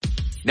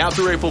Now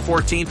through April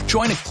 14th,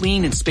 join a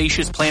clean and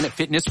spacious Planet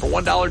Fitness for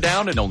 $1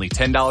 down and only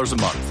 $10 a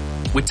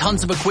month. With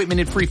tons of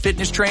equipment and free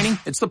fitness training,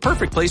 it's the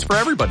perfect place for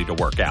everybody to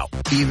work out.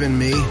 Even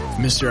me,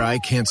 Mr. I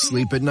can't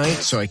sleep at night,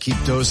 so I keep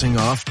dozing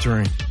off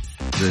during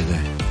the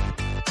day.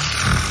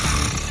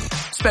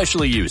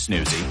 Especially you,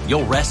 Snoozy.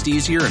 You'll rest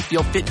easier and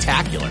feel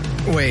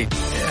fit-tacular. Wait,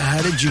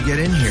 how did you get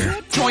in here?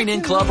 Join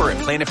in club or at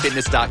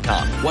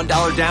planetfitness.com.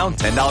 $1 down,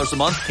 $10 a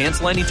month,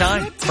 cancel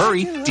anytime.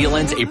 Hurry, deal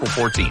ends April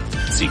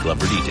 14th. See club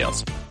for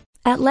details.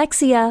 At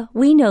Lexia,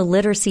 we know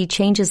literacy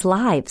changes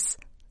lives.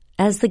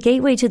 As the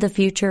gateway to the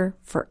future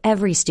for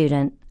every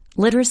student,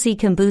 literacy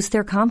can boost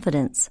their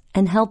confidence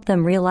and help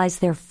them realize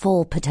their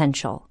full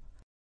potential.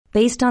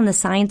 Based on the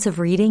science of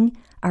reading,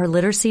 our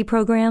literacy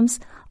programs,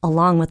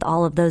 along with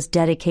all of those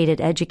dedicated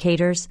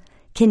educators,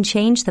 can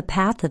change the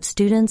path of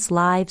students'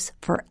 lives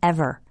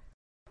forever.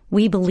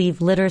 We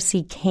believe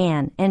literacy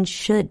can and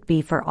should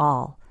be for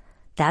all.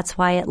 That's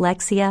why at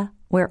Lexia,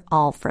 we're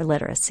all for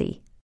literacy.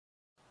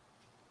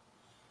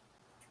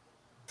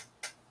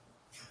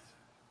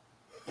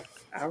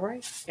 All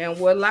right, and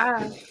we're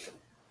live.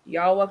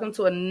 Y'all, welcome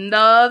to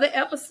another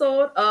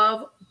episode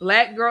of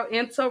Black Girl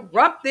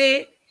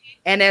Interrupted.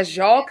 And as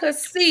y'all could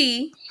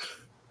see,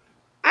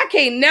 I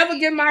can't never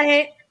get my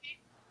hand.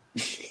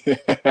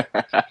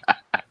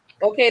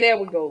 Okay, there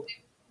we go.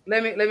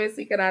 Let me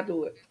see, can I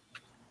do it?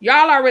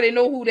 Y'all already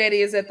know who that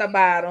is at the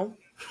bottom,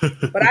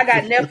 but I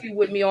got nephew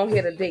with me on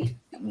here today.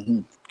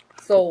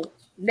 So,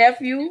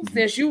 nephew,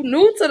 since you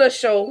new to the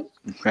show,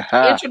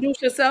 introduce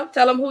yourself.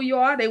 Tell them who you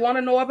are. They want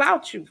to know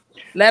about you.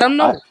 Let them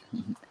know.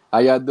 How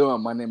y'all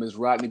doing? My name is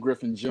Rodney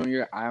Griffin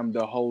Jr. I am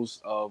the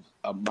host of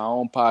my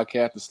own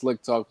podcast, the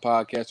Slick Talk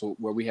Podcast,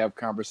 where we have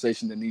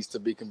conversation that needs to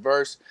be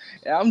conversed.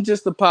 And I'm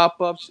just a pop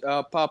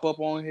up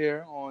on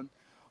here on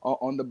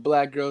the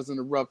Black Girls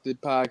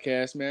Interrupted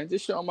podcast, man.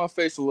 Just showing my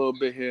face a little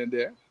bit here and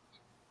there.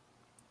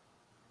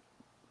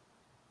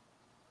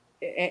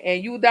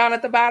 And you down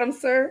at the bottom,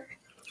 sir?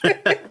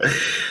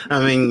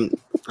 I mean,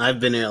 I've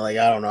been here like,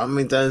 I don't know how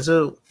many times.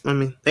 So, I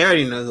mean, they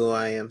already know who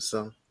I am,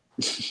 so.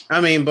 I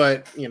mean,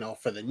 but, you know,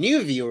 for the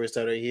new viewers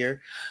that are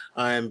here,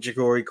 I'm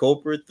Jagori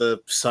Colbert, the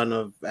son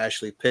of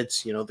Ashley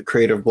Pitts, you know, the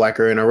creator of Black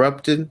Girl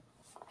Interrupted.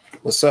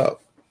 What's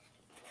up?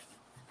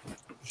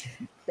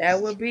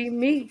 That would be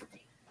me.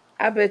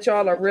 I bet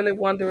y'all are really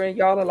wondering,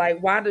 y'all are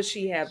like, why does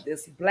she have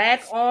this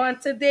black on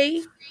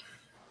today?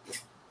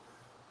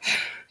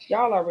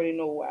 Y'all already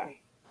know why.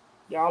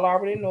 Y'all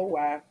already know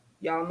why.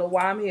 Y'all know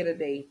why I'm here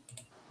today.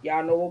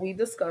 Y'all know what we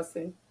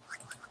discussing.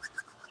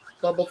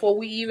 But before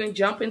we even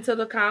jump into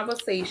the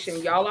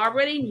conversation, y'all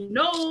already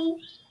know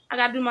I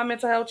got to do my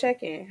mental health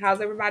check-in.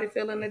 How's everybody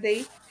feeling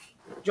today?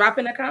 Drop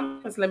in the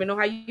comments. Let me know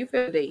how you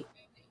feel today.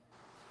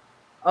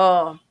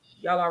 Y'all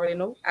already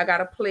know I got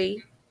to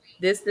play.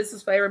 This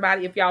is for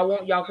everybody. If y'all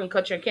want, y'all can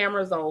cut your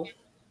cameras off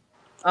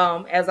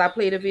as I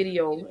play the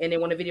video. And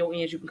then when the video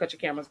ends, you can cut your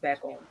cameras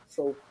back on.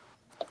 So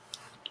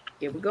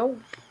here we go.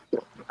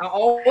 I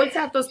always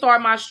have to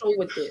start my show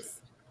with this.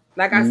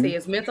 Like I say,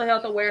 it's Mental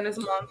Health Awareness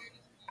Month.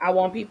 I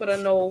want people to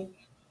know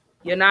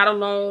you're not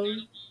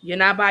alone. You're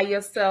not by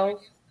yourself.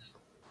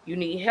 You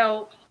need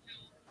help.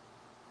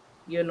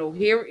 You know,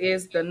 here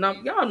is the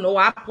number. Y'all know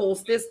I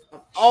post this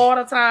all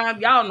the time.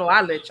 Y'all know I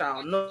let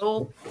y'all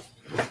know.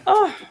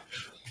 Oh,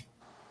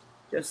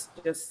 just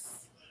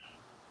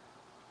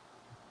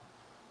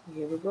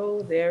here we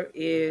go. There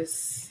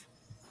is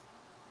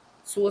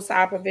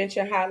Suicide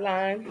Prevention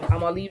Hotline. I'm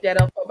going to leave that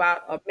up for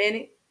about a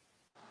minute.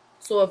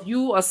 So if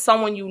you or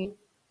someone you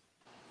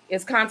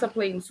is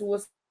contemplating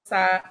suicide,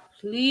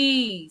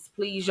 please,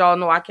 y'all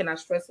know I cannot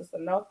stress this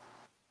enough.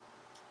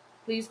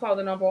 Please call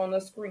the number on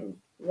the screen,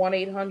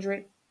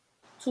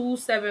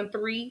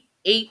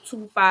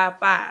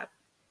 1-800-273-8255.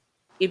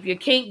 If you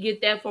can't get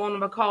that phone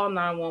number, call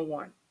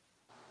 911.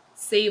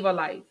 Save a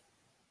life.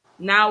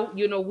 Now,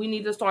 you know, we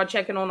need to start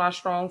checking on our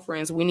strong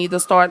friends. We need to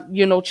start,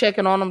 you know,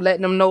 checking on them,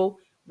 letting them know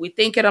we're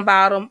thinking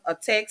about them. A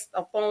text,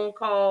 a phone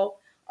call,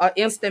 an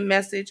instant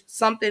message,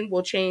 something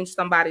will change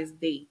somebody's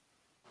day.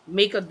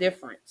 Make a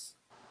difference.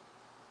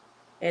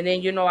 And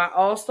then, you know, I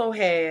also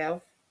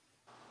have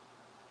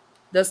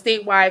the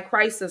statewide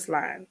crisis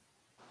line,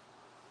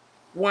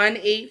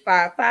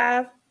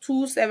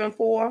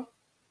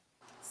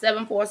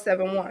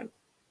 1-855-274-7471.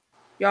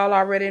 Y'all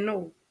already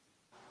know.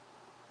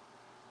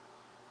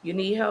 You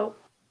need help?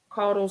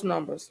 Call those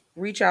numbers.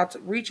 Reach out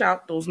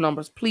those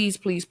numbers. Please,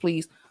 please,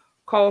 please.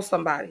 Call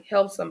somebody.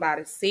 Help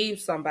somebody.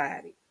 Save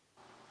somebody.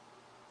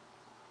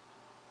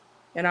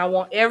 And I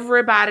want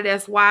everybody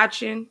that's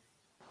watching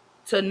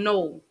to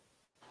know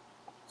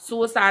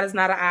suicide is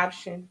not an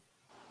option.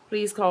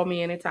 Please call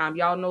me anytime.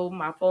 Y'all know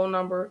my phone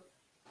number.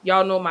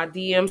 Y'all know my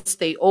DMs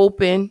stay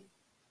open.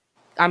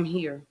 I'm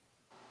here.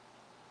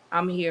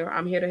 I'm here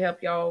to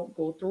help y'all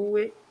go through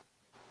it.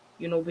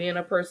 You know, being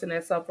a person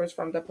that suffers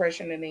from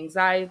depression and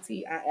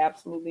anxiety, I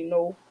absolutely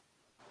know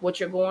what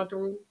you're going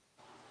through.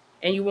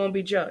 And you won't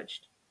be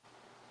judged.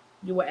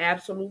 You will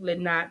absolutely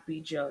not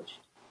be judged.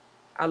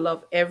 I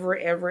love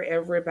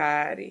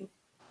everybody.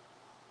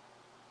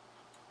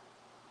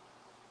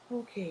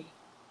 Okay.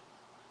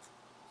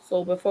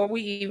 So before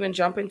we even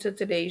jump into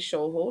today's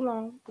show, hold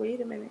on,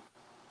 wait a minute.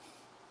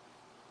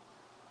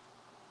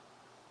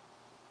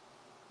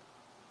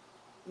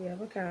 We have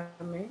a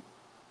comment.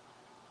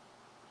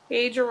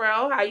 Hey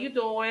Jarrell, how you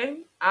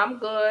doing? I'm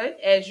good.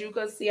 As you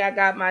can see, I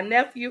got my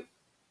nephew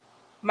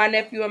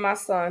and my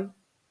son.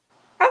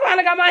 I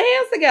finally got my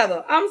hands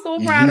together. I'm so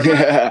proud of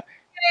myself.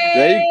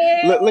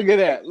 Look at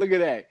that. Look at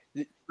that.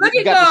 Look You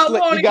at got the God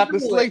slick. You wanting got to the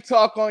do it. slick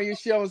talk on your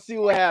show and see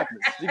what happens.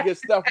 You get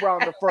stuff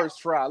around the first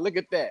try. Look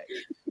at that.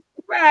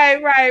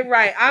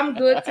 Right. I'm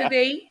good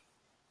today.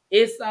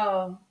 It's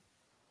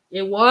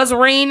it was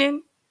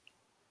raining.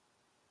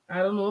 I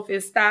don't know if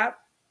it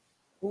stopped.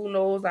 Who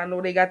knows? I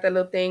know they got that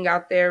little thing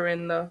out there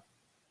in the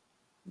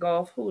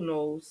Gulf. Who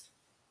knows?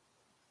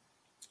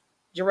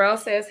 Jarrell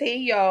says, "Hey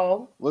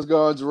y'all." What's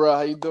going on, Gerard?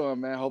 How you doing,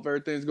 man? Hope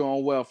everything's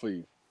going well for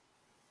you.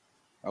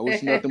 I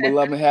wish you nothing but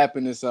love and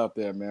happiness out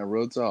there, man.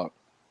 Real talk.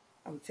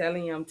 I'm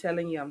telling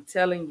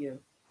you.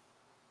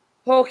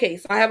 Okay,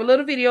 so I have a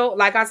little video.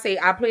 Like I say,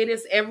 I play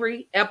this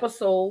every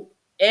episode.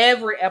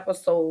 Every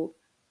episode.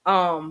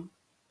 Um,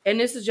 and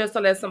this is just to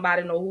let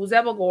somebody know who's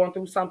ever going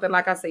through something.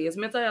 Like I say, it's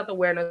Mental Health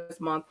Awareness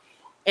Month.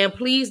 And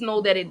please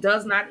know that it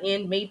does not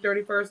end May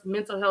 31st.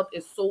 Mental health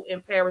is so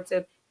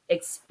imperative,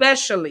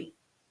 especially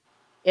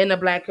in the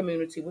Black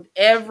community. With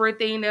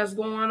everything that's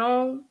going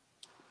on,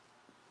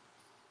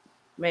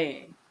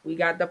 man, we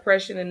got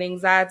depression and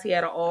anxiety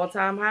at an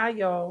all-time high,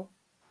 y'all.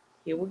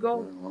 Here we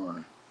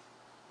go.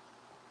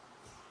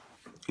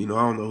 You know,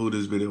 I don't know who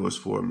this video is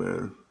for,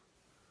 man,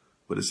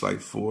 but it's like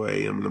 4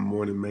 a.m. in the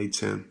morning, May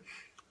 10th,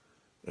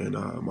 and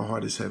my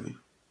heart is heavy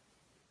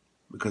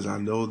because I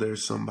know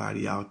there's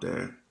somebody out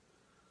there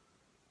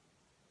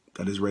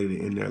that is ready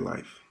to end their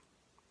life,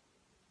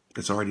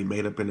 that's already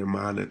made up in their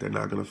mind that they're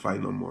not going to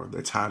fight no more.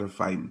 They're tired of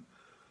fighting.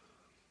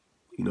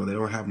 You know, they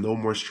don't have no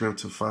more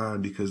strength to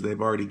find because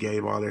they've already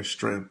gave all their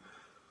strength.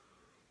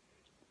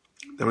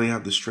 They don't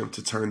have the strength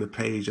to turn the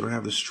page. They don't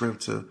have the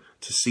strength to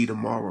see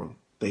tomorrow.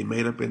 They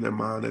made up in their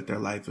mind that their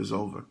life is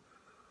over.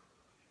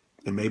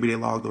 And maybe they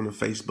logged on to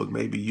Facebook.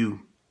 Maybe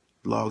you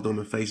logged on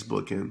to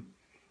Facebook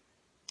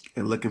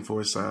and looking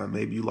for a sign.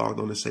 Maybe you logged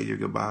on to say your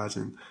goodbyes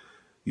and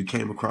you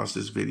came across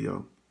this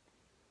video.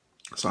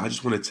 So I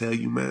just want to tell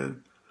you,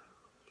 man,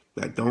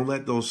 that don't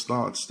let those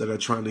thoughts that are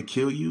trying to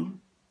kill you,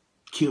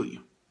 kill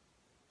you.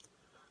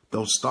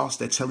 Those thoughts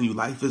that telling you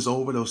life is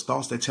over, those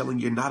thoughts that telling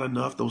you you're not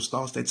enough, those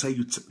thoughts that tell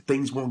you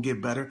things won't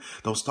get better,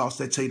 those thoughts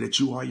that tell you that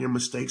you are your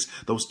mistakes,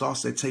 those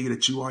thoughts that tell you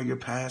that you are your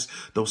past,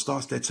 those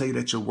thoughts that tell you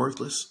that you're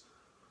worthless.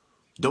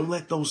 Don't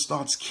let those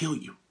thoughts kill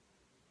you.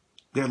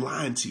 They're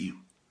lying to you.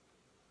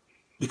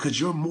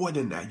 Because you're more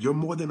than that. You're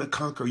more than a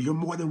conqueror. You're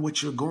more than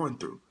what you're going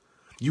through.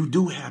 You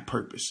do have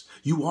purpose.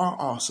 You are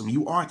awesome.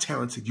 You are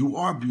talented. You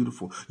are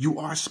beautiful. You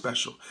are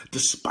special,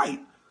 despite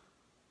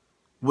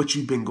what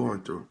you've been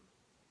going through.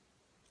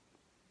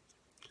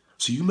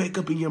 So you make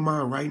up in your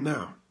mind right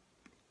now.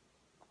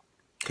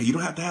 Okay, you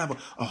don't have to have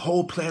a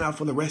whole plan out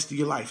for the rest of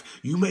your life.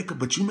 You make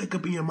up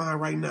in your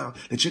mind right now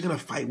that you're going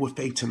to fight with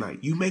faith tonight.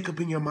 You make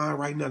up in your mind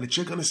right now that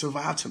you're going to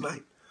survive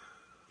tonight.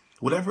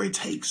 Whatever it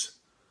takes.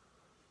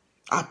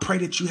 I pray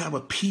that you have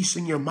a peace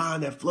in your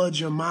mind that floods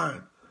your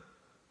mind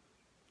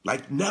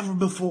like never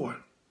before,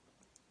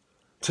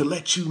 to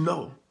let you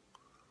know,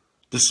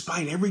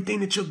 despite everything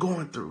that you're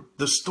going through,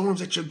 the storms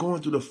that you're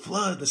going through, the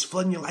flood that's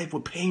flooding your life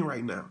with pain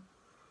right now.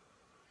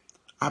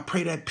 I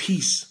pray that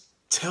peace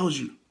tells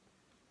you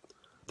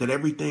that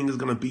everything is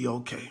going to be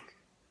okay.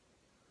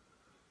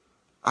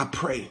 I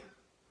pray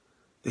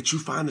that you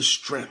find the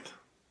strength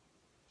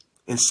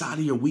inside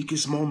of your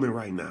weakest moment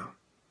right now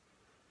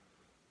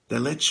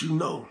that lets you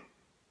know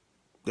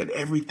that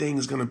everything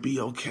is going to be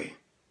okay.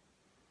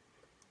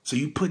 So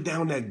you put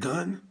down that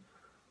gun,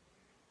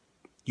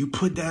 you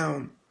put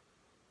down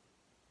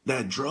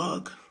that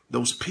drug,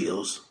 those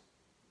pills,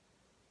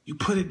 you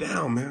put it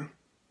down, man.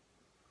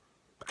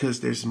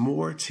 Because there's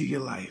more to your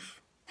life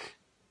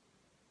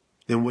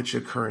than what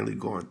you're currently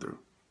going through.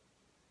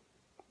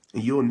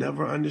 And you'll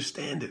never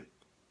understand it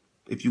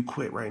if you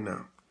quit right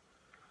now.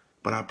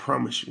 But I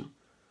promise you,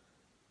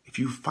 if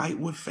you fight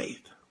with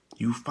faith,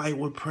 you fight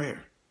with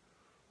prayer,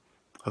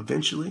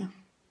 eventually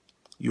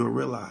you'll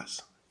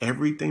realize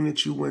everything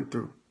that you went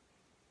through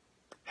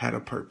had a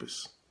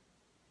purpose.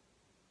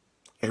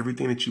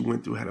 Everything that you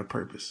went through had a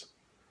purpose.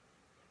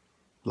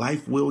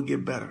 Life will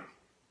get better.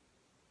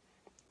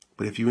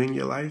 But if you end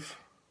your life,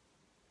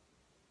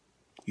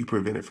 you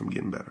prevent it from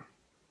getting better.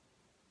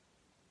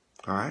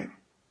 All right?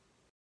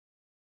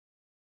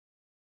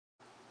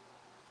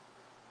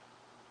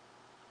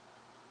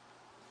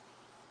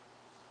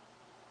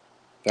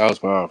 That was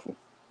powerful.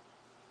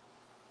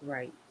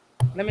 Right.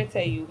 Let me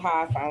tell you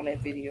how I found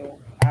that video.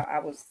 I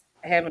was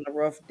having a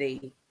rough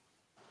day.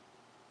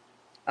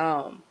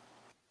 Um,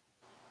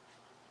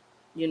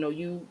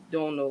 you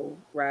don't know,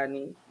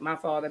 Rodney. My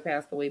father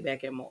passed away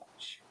back in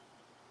March.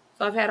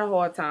 So I've had a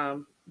hard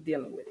time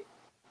dealing with it.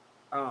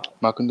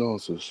 My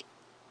condolences.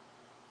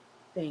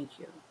 Thank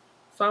you.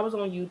 So I was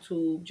on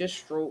YouTube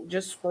just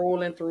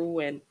scrolling through,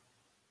 and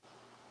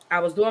I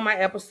was doing my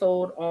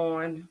episode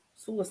on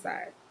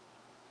suicide.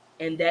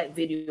 And that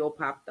video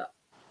popped up.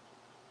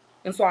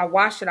 And so I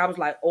watched it. I was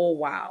like, oh,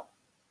 wow.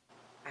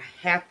 I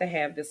have to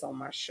have this on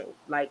my show.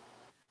 Like,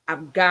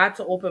 I've got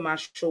to open my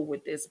show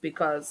with this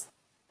because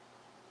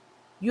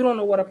you don't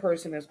know what a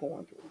person is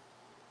going through.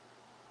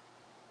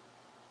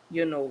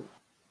 You know,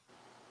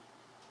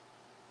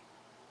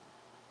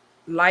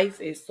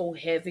 life is so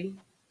heavy.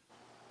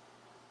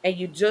 And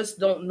you just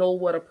don't know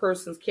what a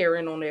person's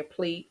carrying on their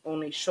plate, on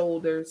their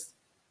shoulders.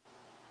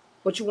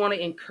 But you want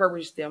to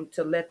encourage them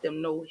to let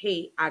them know,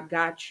 hey, I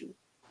got you.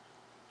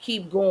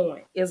 Keep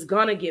going. It's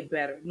going to get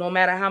better. No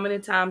matter how many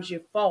times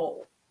you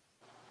fall,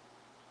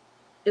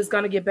 it's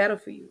going to get better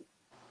for you.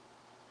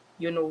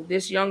 You know,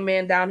 this young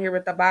man down here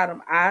at the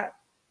bottom, I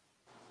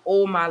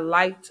owe my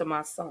life to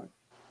my son.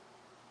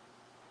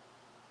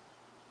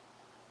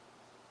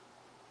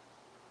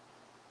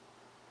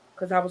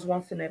 Because I was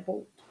once in that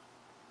boat.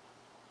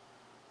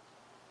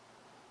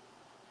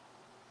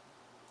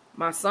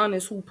 My son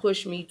is who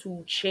pushed me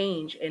to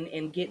change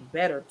and get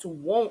better, to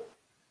want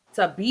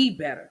to be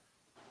better.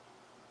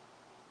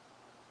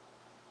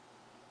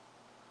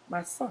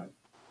 My son.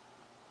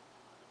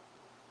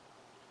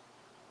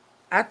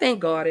 I thank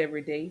God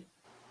every day.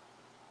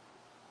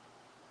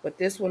 But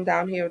this one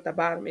down here at the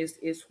bottom is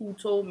who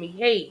told me,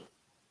 hey,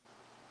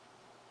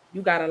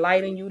 you got a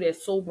light in you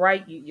that's so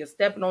bright, you're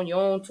stepping on your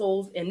own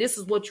toes, and this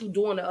is what you're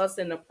doing to us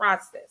in the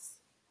process.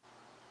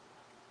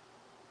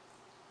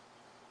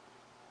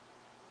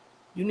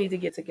 You need to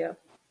get together.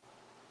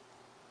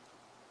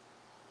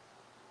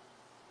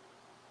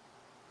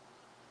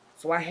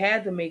 So I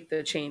had to make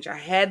the change. I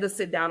had to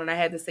sit down and I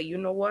had to say, you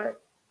know what?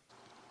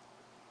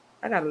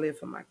 I got to live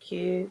for my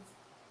kids.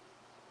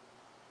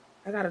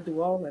 I got to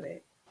do all of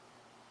that.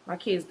 My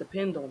kids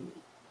depend on me.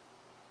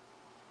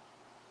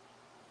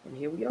 And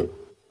here we are.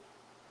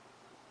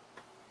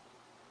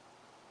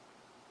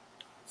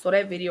 So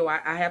that video,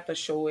 I have to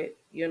show it.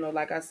 You know,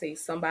 like I say,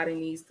 somebody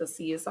needs to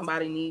see it.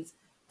 Somebody needs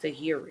to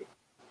hear it.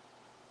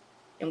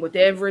 And with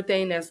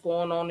everything that's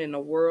going on in the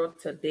world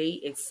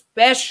today,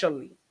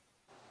 especially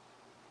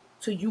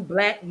to you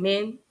black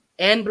men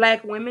and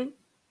black women,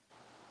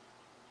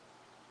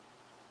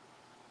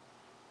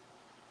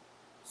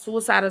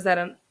 suicide is at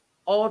an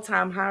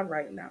all-time high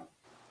right now.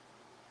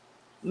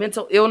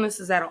 Mental illness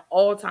is at an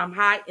all-time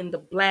high in the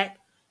black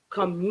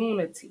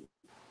community.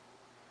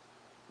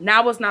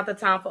 Now is not the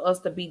time for us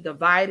to be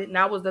divided.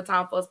 Now is the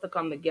time for us to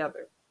come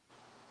together.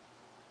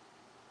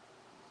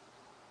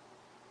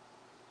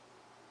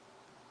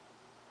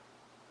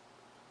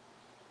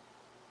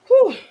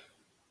 Whew.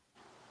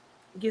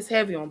 It gets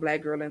heavy on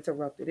Black Girl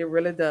Interrupted. It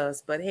really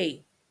does. But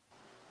hey,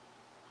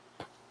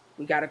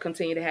 we got to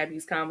continue to have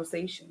these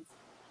conversations.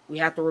 We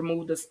have to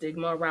remove the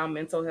stigma around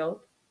mental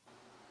health.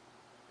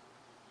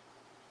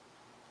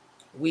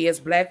 We as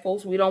black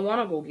folks, we don't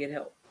want to go get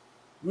help.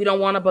 We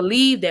don't want to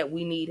believe that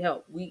we need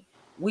help.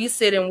 We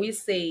sit and we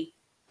say,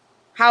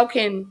 how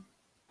can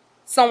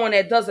someone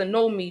that doesn't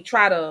know me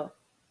try to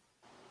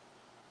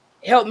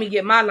help me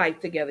get my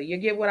life together? You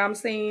get what I'm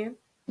saying?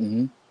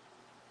 Mm-hmm.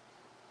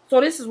 So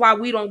this is why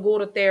we don't go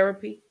to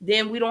therapy.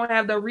 Then we don't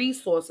have the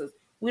resources.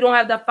 We don't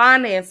have the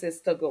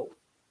finances to go.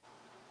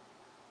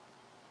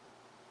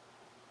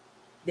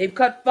 They've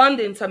cut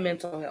funding to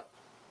mental health.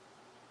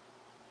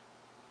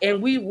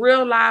 And we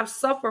real lives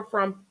suffer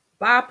from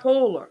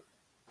bipolar,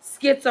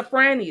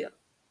 schizophrenia,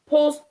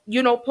 post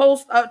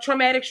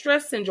traumatic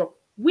stress syndrome.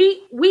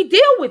 We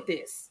deal with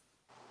this.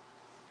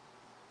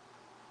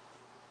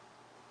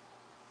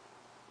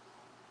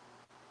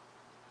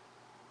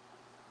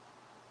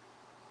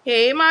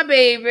 Hey, my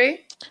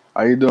baby.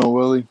 How you doing,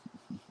 Willie?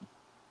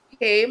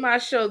 Hey, my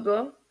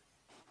sugar.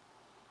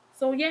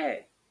 So yeah,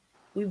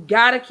 we've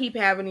got to keep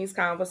having these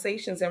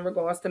conversations in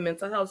regards to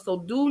mental health. So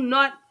do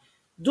not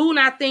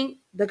think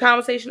the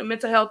conversation of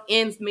mental health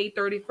ends May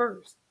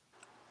 31st.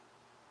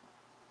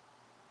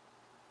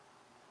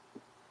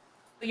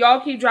 So y'all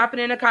keep dropping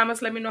in the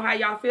comments. Let me know how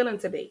y'all feeling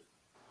today.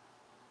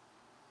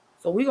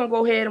 So we're going to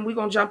go ahead and we're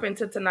going to jump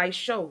into tonight's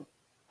show.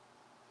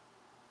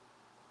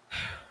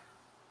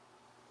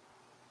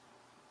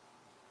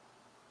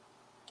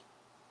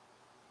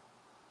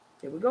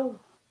 Here we go.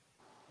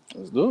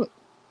 Let's do it.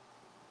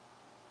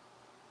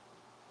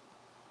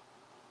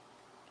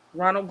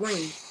 Ronald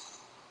Greene.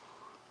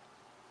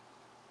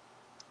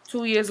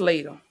 2 years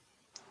later.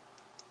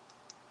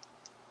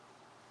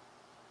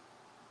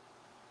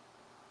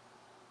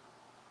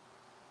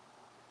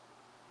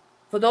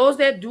 For those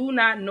that do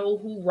not know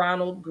who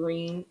Ronald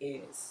Greene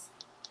is,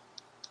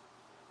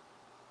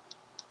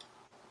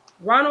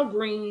 Ronald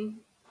Greene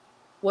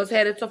was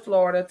headed to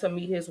Florida to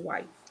meet his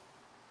wife.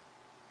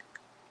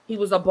 He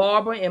was a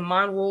barber in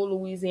Monroe,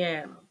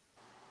 Louisiana,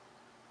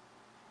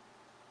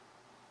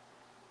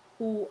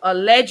 who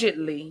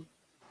allegedly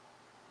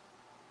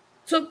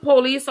took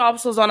police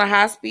officers on a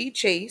high-speed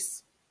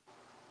chase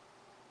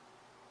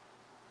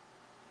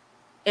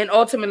and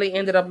ultimately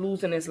ended up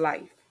losing his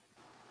life.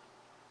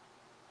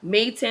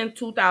 May 10,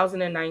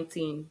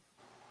 2019,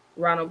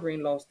 Ronald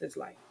Greene lost his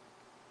life.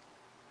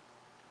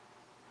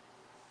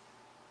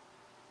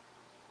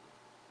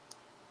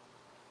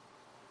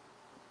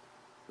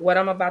 What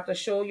I'm about to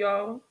show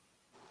y'all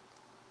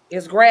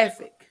is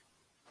graphic.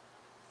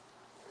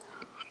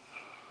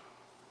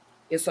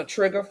 It's a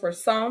trigger for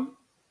some,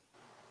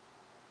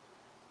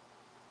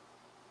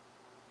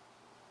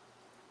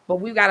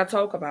 but we've got to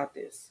talk about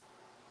this.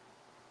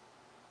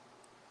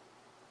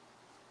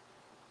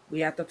 We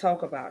have to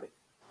talk about it.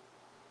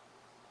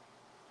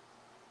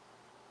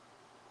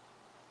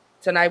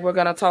 Tonight we're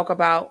going to talk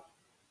about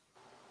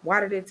why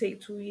did it take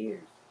 2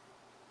 years?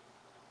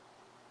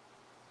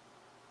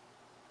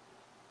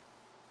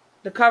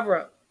 The cover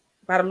up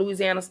by the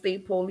Louisiana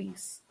State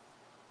Police.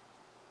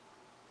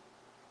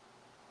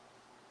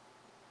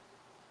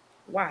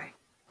 Why?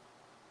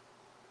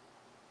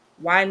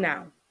 Why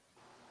now?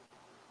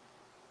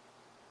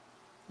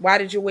 Why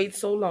did you wait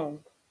so long?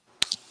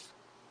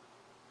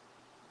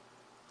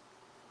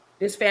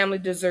 This family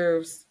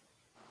deserves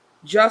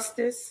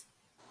justice.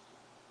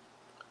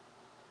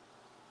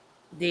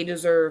 They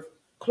deserve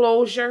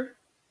closure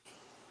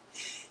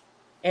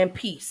and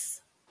peace.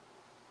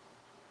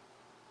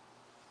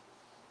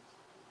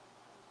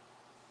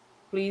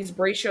 Please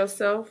brace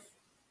yourself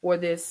for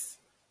this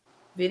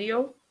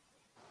video.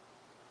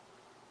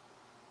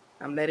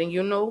 I'm letting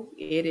you know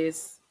it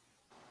is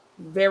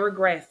very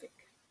graphic.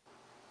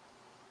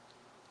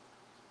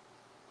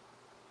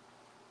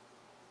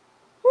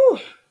 Whew.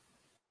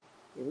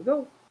 Here we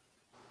go.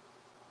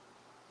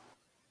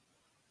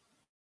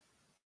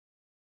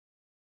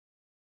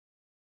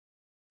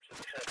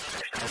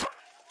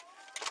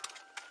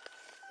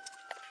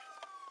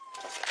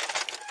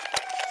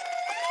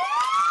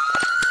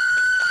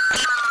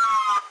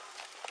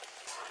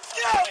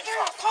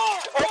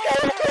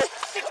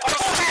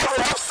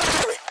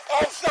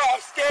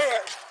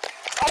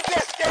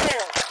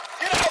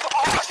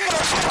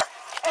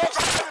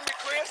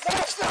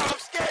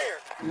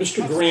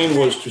 Mr. Greene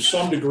was, to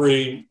some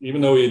degree,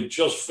 even though he had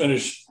just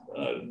finished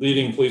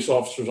leading police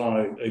officers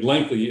on a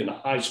lengthy and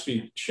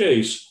high-speed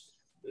chase,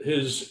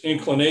 his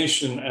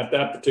inclination at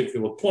that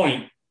particular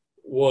point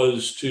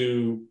was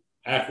to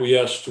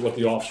acquiesce to what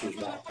the officers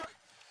wanted.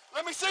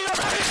 Let me see your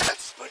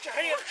hands! Put your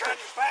hands behind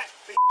your back,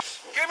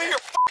 bitch. Give me your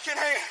fucking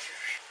hands.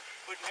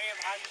 Put your hands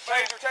behind your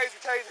back.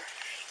 Taser.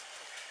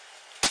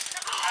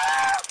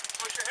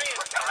 Put your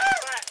hands behind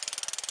your back.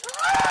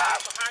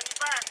 Behind your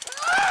back.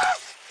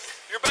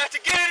 You're about to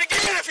get it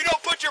again if you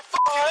don't put your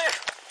fucking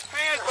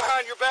hands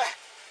behind your back.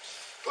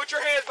 Put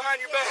your hands behind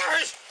your back.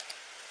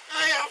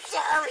 I'm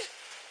sorry.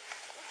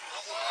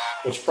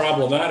 What's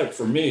problematic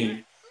for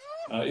me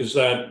is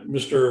that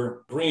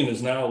Mr. Greene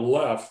is now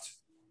left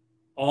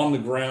on the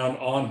ground,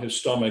 on his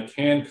stomach,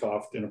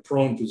 handcuffed in a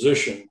prone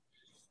position.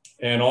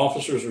 And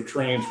officers are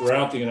trained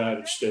throughout the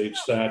United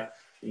States that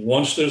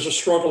once there's a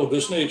struggle of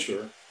this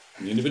nature,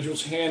 and the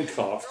individual's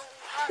handcuffed,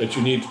 that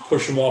you need to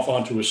push him off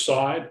onto his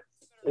side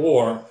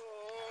or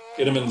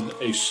get him in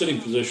a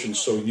sitting position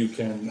so you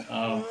can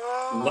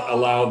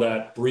allow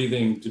that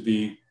breathing to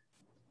be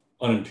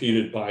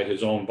unimpeded by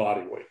his own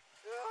body weight.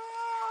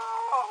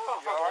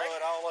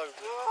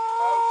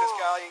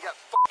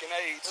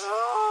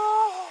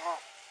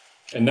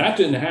 And that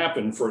didn't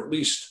happen for at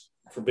least,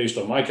 based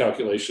on my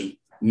calculation,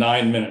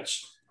 9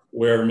 minutes,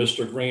 where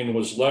Mr. Greene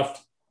was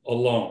left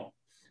alone.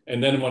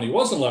 And then when he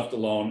wasn't left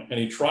alone and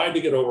he tried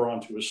to get over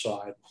onto his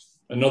side,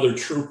 another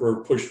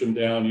trooper pushed him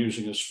down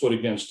using his foot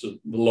against the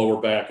lower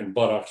back and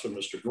buttocks of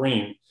Mr.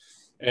 Greene.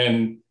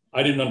 And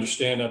I didn't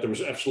understand that. There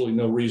was absolutely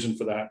no reason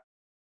for that.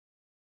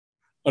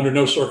 Under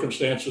no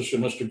circumstances should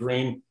Mr.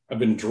 Greene have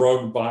been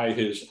drugged by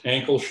his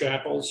ankle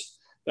shackles.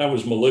 That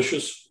was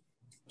malicious,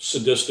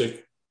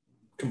 sadistic,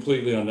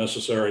 completely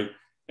unnecessary.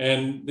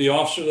 And the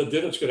officer that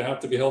did it's going to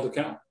have to be held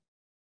accountable.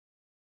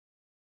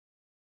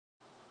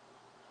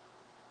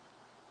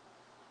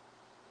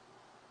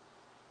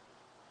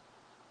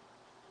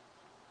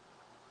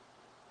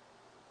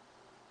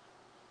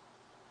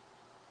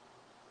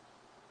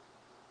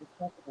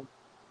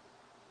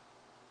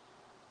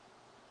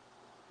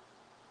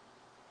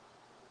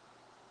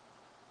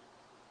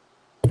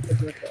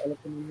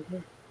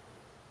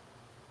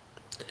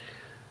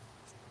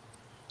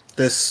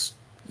 This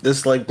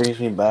like brings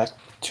me back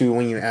to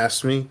when you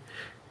asked me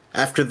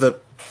after the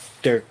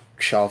Derek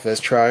Chavez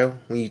trial,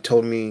 when you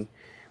told me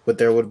what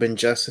there would have been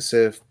justice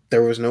if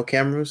there was no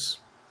cameras.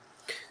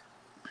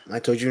 I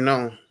told you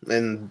no,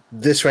 and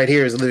this right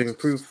here is living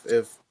proof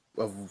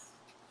of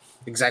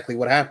exactly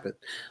what happened.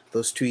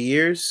 Those 2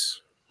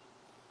 years,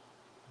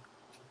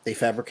 they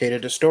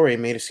fabricated a story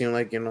and made it seem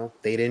like,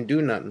 they didn't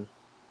do nothing.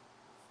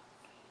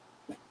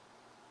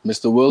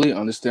 Mr. Willie,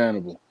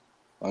 understandable.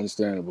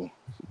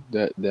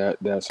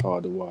 That's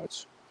hard to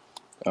watch.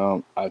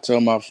 I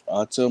tell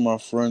my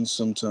friends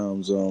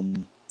sometimes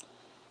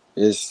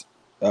it's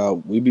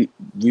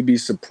we be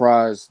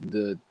surprised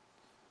the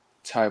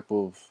type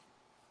of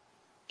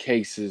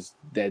cases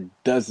that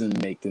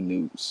doesn't make the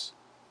news,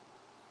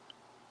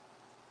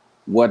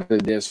 whether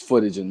there's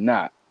footage or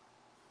not.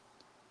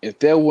 If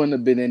there wouldn't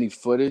have been any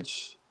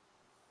footage,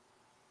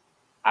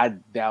 I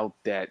doubt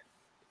that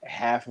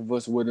half of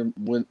us would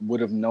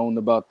have known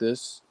about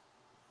this,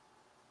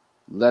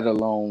 let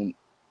alone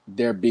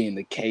there being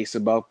the case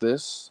about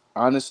this.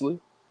 Honestly,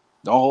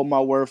 don't hold my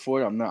word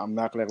for it. I'm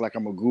not gonna act like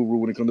I'm a guru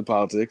when it comes to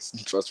politics.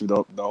 Trust me,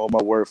 don't hold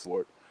my word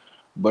for it.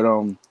 But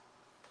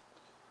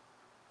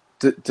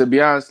to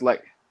be honest,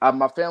 like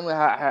my family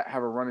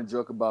have a running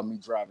joke about me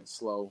driving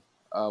slow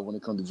when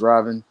it comes to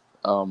driving.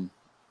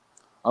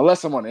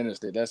 Unless I'm on the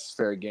interstate, that's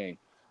fair game.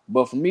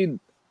 But for me,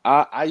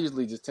 I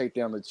usually just take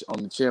down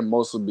on the chin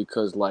mostly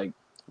because like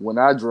when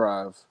I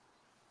drive,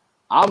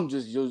 I'm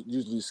just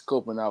usually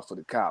scoping out for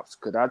the cops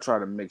because I try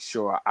to make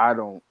sure I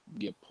don't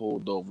get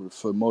pulled over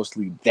for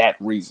mostly that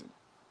reason.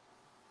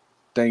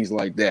 Things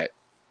like that.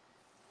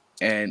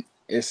 And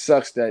it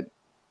sucks that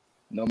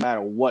no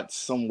matter what,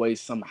 some way,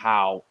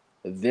 somehow,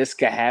 this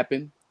could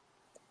happen,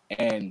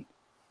 and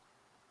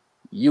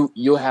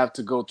you'll have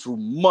to go through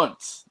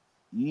months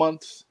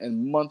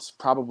and months,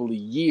 probably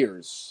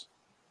years,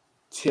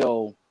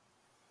 till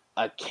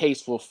a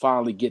case will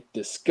finally get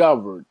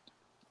discovered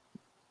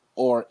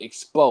or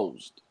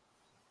exposed,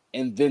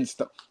 and then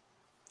stuff.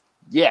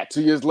 Yeah,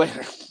 2 years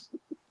later,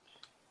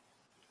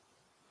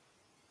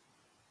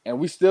 and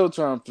we still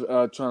trying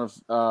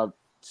to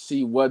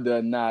see whether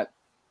or not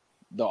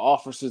the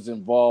officers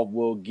involved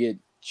will get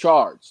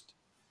charged.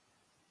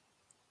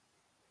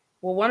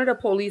 Well, one of the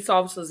police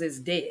officers is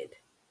dead.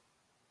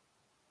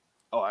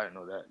 Oh, I didn't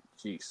know that.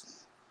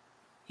 Jeez.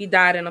 He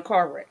died in a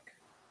car wreck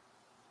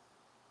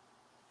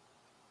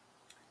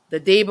the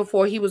day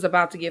before he was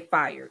about to get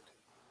fired.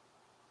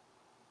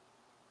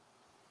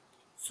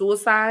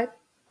 Suicide?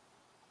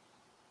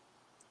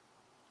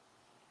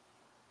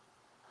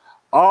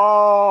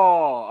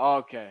 Oh,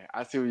 okay.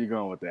 I see where you're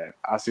going with that.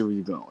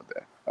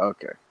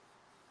 Okay.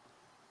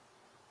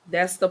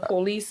 That's the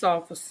police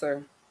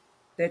officer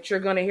that you're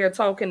going to hear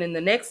talking in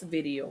the next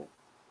video,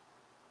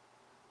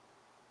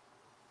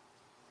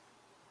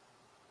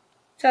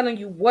 telling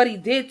you what he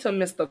did to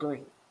Mr.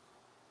 Greene.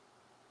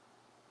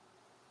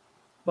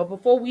 But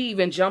before we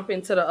even jump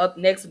into the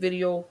next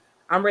video,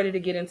 I'm ready to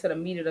get into the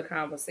meat of the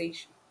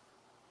conversation.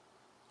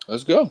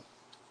 Let's go.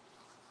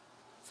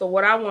 So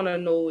what I want to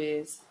know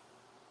is,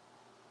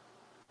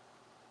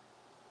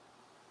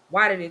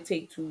 why did it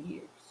take 2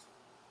 years?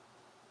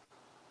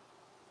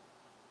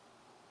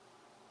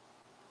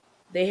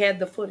 They had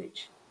the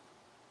footage.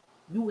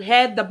 You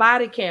had the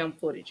body cam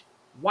footage.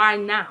 Why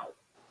now?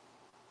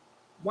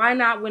 Why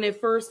not when it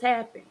first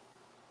happened?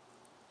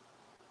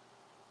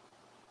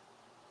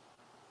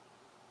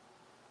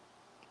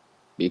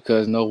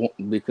 Because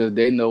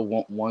they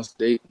know once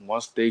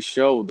they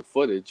show the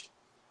footage,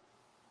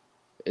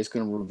 it's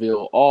going to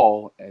reveal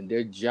all, and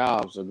their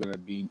jobs are going to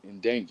be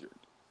endangered.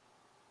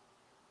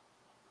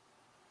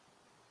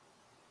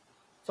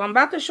 So I'm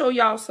about to show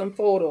y'all some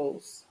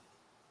photos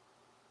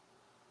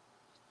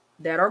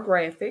that are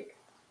graphic.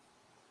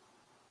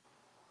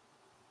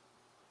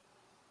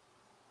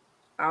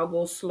 I'll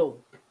go slow.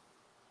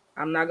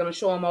 I'm not going to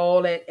show them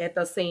all at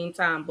the same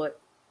time, but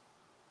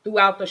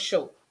throughout the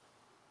show.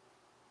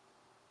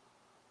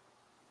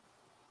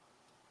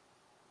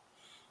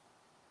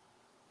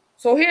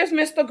 So here's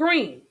Mr.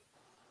 Greene.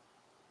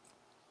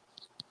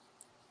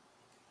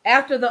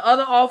 After the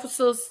other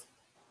officers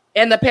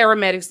and the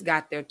paramedics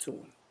got there to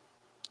him.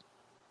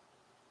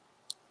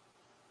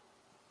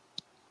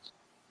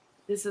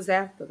 This is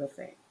after the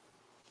fact.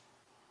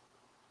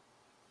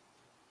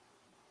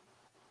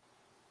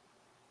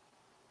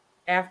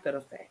 After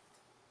the fact.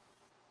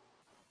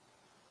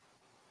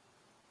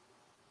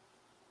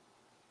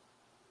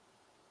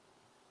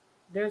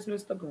 There's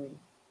Mr. Greene.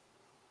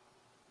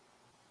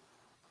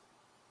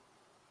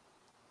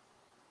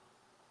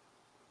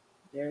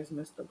 There's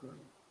Mr. Greene.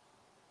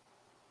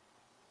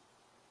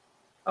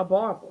 A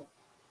barber.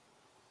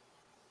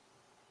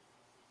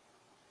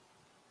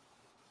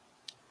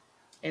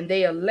 And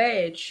they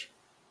allege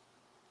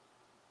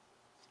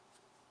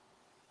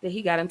that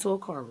he got into a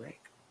car wreck.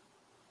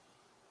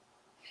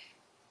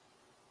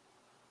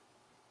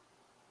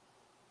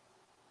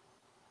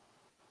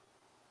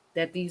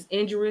 That these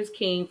injuries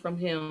came from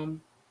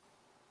him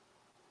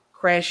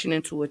crashing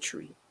into a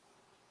tree.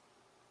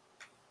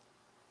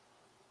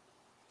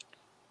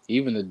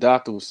 Even the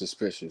doctor was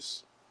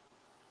suspicious.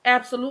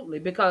 Absolutely,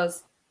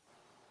 because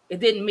it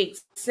didn't make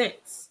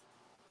sense.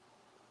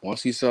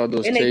 Once he saw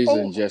those And they taser told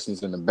him.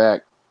 injections in the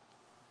back,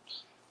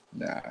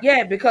 nah.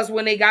 Yeah, because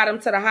when they got him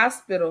to the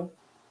hospital,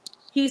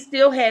 he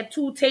still had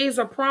 2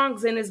 taser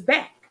prongs in his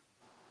back.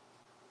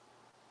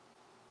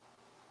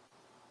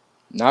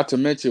 Not to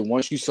mention,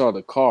 once you saw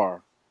the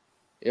car,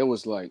 it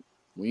was like,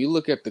 when you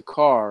look at the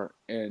car,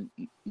 and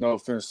no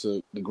offense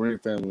to the Greene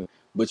family,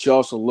 but you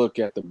also look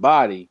at the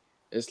body,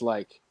 it's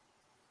like,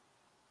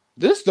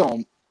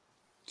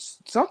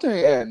 something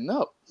ain't adding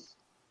up.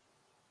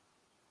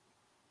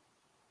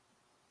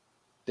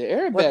 The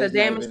airbags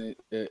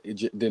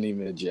didn't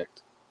even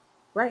eject.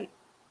 Right.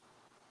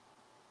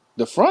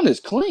 The front is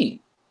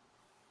clean.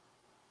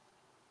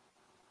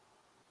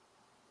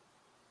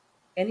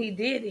 And he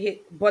did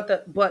hit,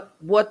 but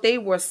what they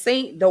were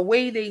saying, the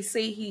way they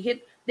say he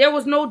hit, there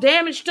was no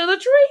damage to the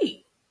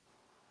tree.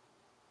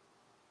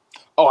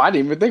 Oh, I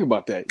didn't even think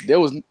about that. There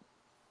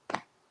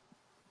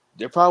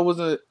there probably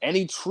wasn't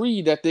any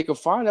tree that they could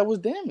find that was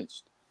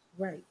damaged.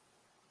 Right.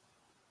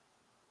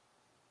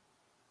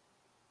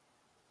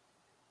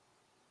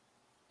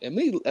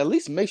 At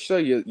least make sure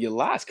your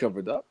lot's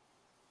covered up.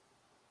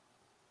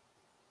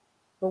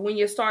 But when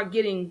you start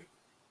getting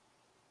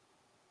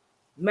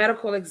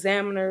medical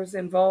examiners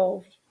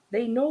involved,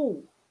 they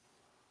know.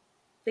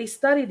 They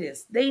study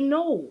this. They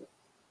know.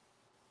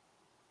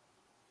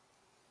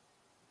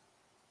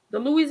 The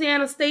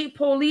Louisiana State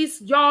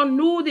Police, y'all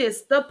knew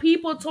this. The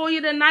people told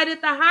you the night at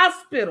the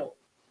hospital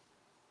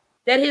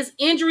that his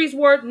injuries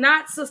were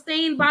not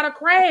sustained by the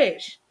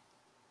crash,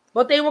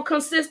 but they were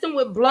consistent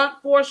with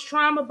blunt force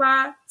trauma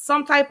by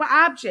some type of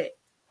object.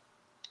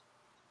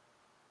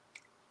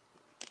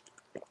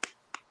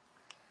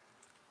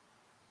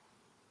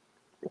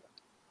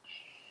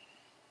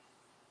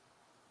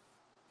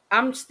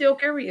 I'm still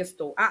curious,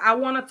 though. I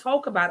want to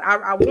talk about it.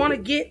 I want to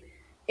get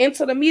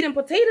into the meat and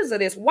potatoes of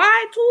this.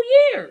 Why 2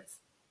 years?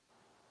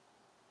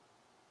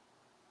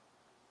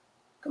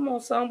 Come on,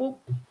 son.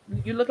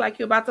 You look like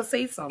you're about to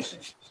say something.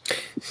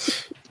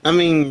 I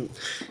mean,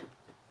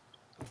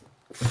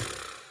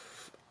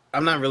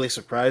 I'm not really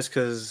surprised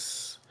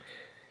because,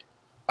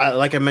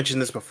 like I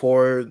mentioned this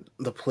before,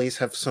 the police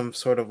have some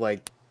sort of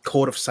like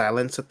code of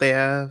silence that they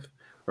have,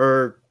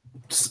 or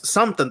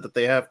something that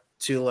they have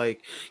to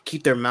like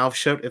keep their mouth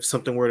shut if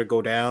something were to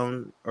go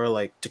down, or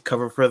like to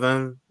cover for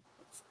them.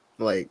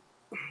 Like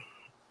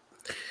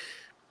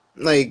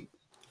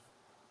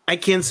I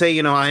can't say,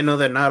 I know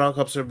that not all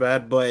cops are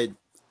bad, but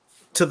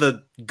to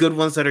the good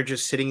ones that are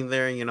just sitting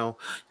there,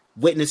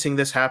 witnessing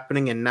this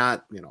happening and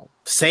not,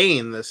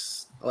 saying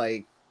this,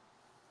 like,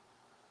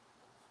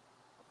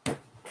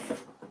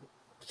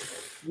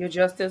 you're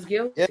just as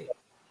guilty.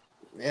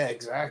 Yeah,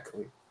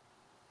 exactly.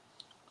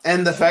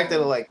 And the fact that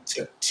it like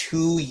took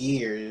 2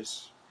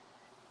 years,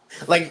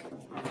 like,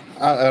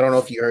 I don't know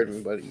if you heard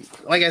me, but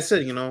like I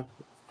said,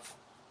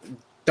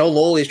 they'll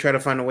always try to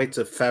find a way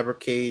to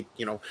fabricate,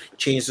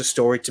 change the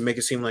story to make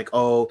it seem like,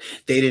 oh,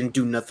 they didn't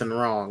do nothing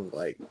wrong.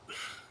 Like,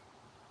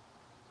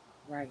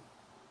 right.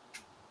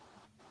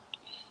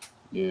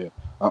 Yeah,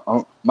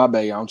 my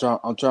bad. I'm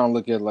trying to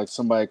look at like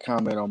somebody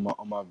comment on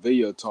my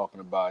video talking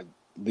about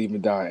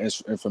leaving down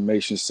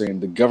information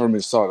saying the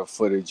government saw the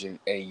footage and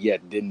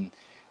yet didn't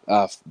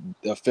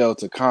fail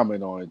to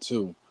comment on it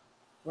too.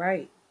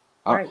 Right.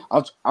 Right.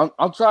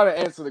 I'm trying to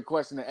answer the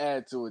question and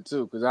add to it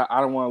too, because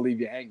I don't want to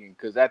leave you hanging.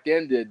 Because at the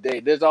end of the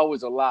day, there's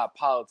always a lot of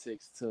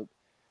politics to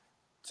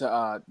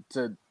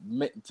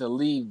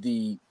leave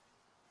the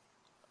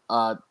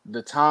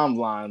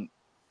timeline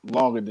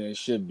longer than it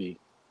should be.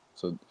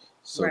 So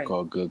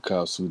so-called good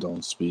cops who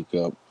don't speak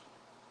up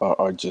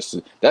are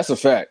just that's a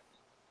fact.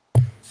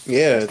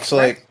 Yeah, it's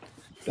like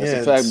that's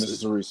a fact,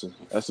 Mrs. Teresa.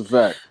 That's a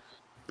fact.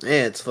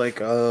 Yeah, it's like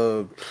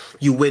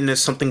you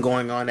witness something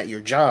going on at your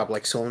job,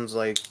 like someone's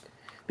like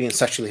being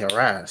sexually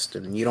harassed,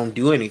 and you don't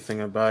do anything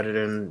about it,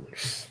 and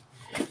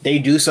they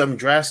do something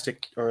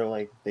drastic, or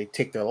like they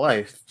take their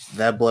life.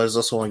 That blood is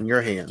also on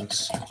your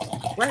hands.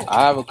 Right.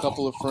 I have a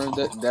couple of friends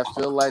that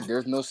feel like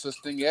there's no such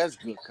thing as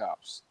good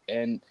cops,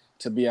 and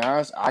to be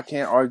honest, I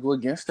can't argue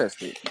against that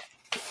statement.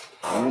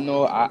 Even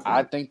though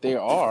I think they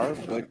are,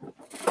 but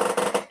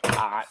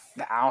I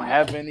don't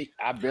have any.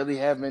 I barely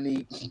have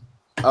any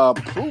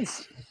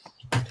proof.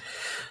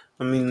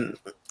 I mean,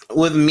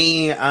 with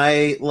me,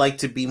 I like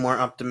to be more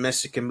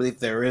optimistic and believe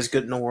there is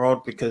good in the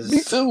world because,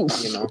 me too.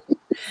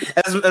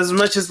 As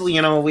much as we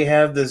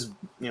have this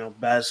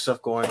bad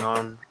stuff going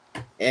on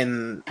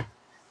in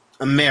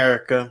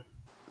America,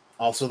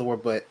 also the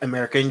world, but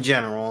America in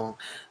general,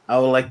 I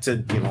would like to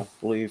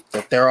believe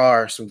that there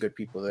are some good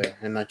people there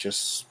and not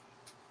just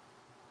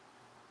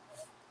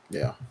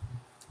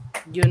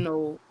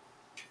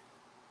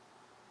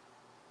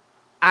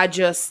I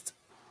just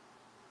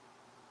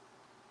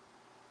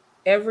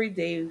every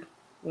day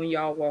when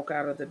y'all walk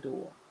out of the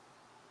door,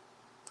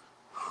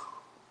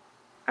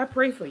 I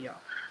pray for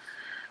y'all.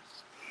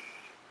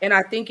 And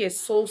I think it's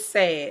so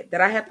sad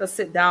that I have to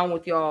sit down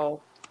with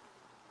y'all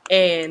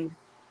and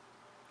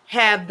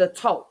have the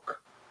talk.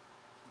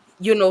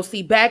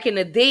 See, back in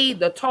the day,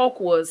 the talk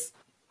was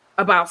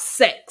about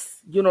sex.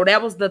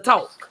 That was the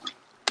talk.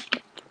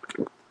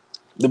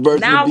 The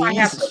birds now and the I bees.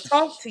 have to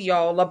talk to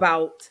y'all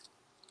about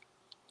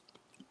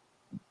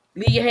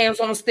leave your hands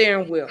on the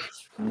steering wheel.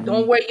 Mm-hmm.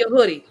 Don't wear your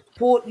hoodie.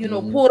 Pull the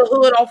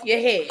hood off your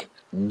head.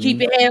 Mm-hmm.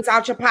 Keep your hands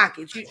out your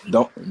pockets.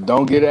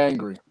 Don't get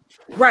angry.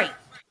 Right.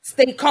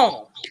 Stay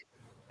calm.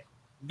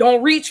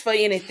 Don't reach for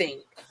anything.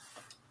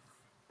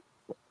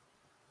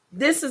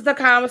 This is the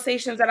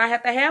conversations that I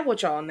have to have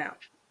with y'all now.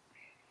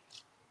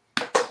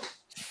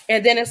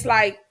 And then it's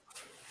like,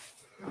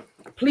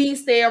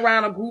 please stay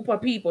around a group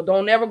of people.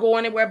 Don't ever go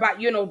anywhere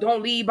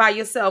don't leave by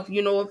yourself.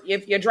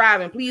 If you're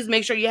driving, please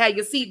make sure you have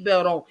your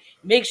seatbelt on.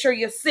 Make sure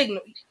you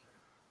signal.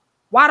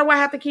 Why do I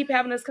have to keep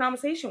having this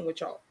conversation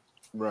with y'all?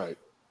 Right.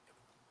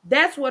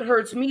 That's what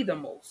hurts me the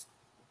most,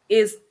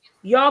 is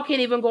y'all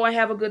can't even go and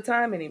have a good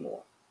time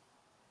anymore.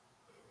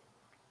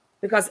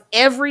 Because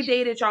every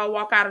day that y'all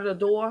walk out of the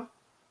door,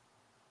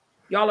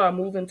 y'all are a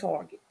moving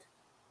target.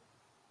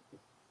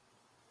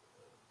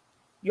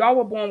 Y'all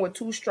were born with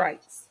 2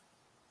 stripes.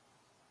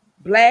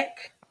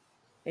 Black,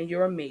 and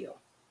you're a male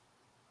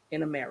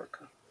in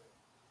America.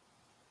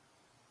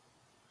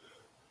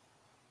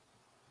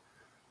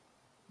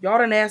 Y'all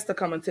didn't ask to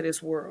come into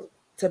this world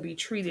to be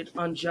treated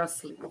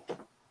unjustly.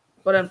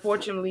 But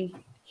unfortunately,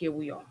 here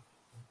we are.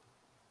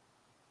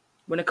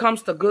 When it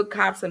comes to good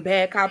cops and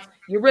bad cops,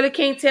 you really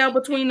can't tell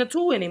between the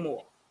two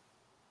anymore.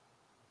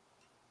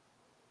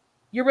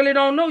 You really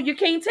don't know. You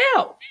can't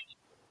tell.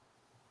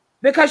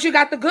 Because you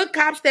got the good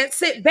cops that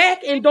sit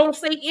back and don't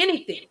say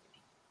anything.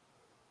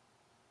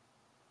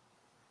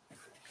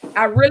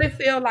 I really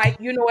feel like,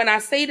 and I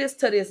say this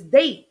to this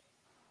day,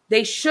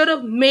 they should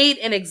have made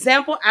an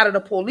example out of the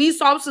police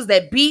officers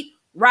that beat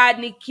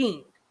Rodney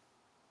King.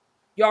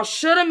 Y'all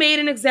should have made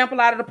an example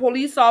out of the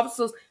police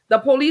officer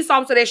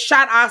that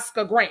shot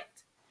Oscar Grant.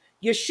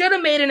 You should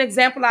have made an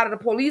example out of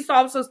the police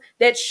officers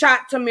that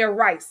shot Tamir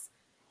Rice.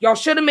 Y'all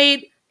should have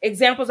made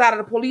examples out of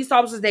the police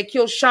officers that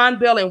killed Sean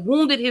Bell and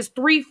wounded his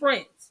 3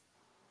 friends.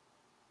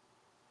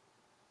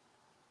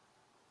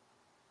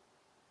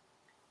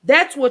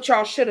 That's what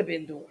y'all should have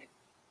been doing.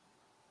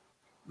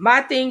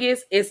 My thing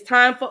is, it's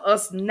time for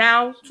us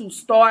now to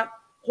start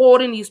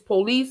holding these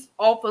police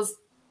officers.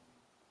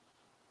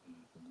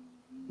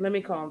 Let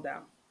me calm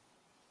down.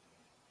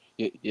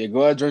 Yeah,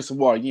 go ahead, drink some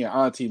water. You in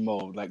auntie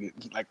mode, like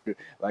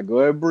go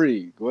ahead,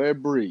 breathe. Go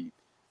ahead, breathe.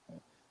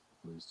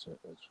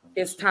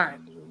 It's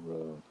time.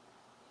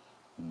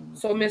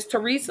 So Miss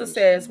Teresa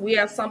says, we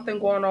have something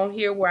going on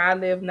here where I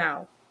live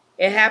now.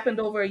 It happened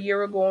over a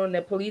year ago, and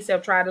the police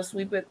have tried to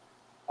sweep it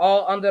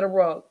all under the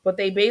rug. But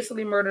they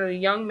basically murdered a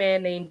young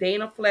man named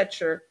Dana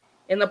Fletcher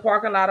in the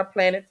parking lot of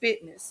Planet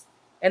Fitness.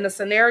 And the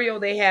scenario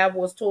they have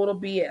was total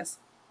BS.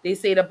 They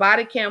say the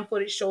body cam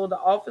footage showed the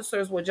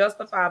officers were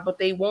justified, but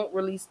they won't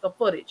release the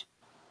footage.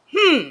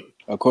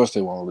 Of course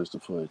they won't release the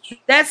footage.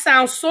 That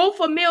sounds so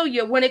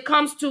familiar when it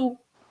comes to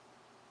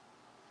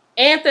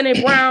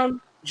Anthony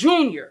Brown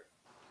Jr.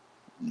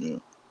 Yeah.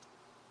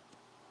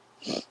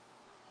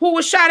 Who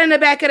was shot in the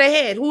back of the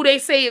head, who they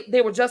say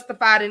they were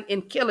justified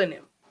in killing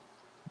him.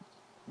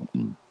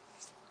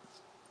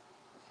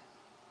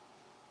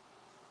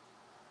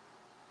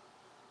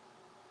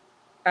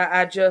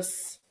 I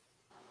just...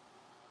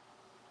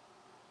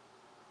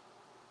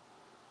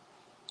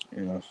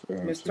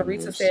 Miss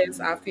Teresa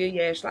says, I feel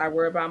you, Ashley. I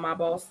worry about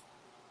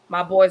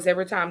my boys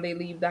every time they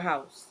leave the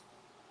house.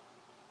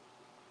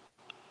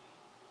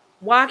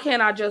 Why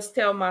can't I just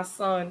tell my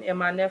son and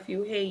my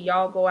nephew, hey,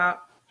 y'all go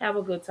out, have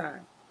a good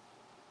time?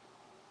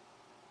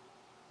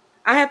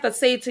 I have to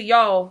say to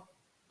y'all,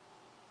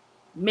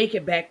 make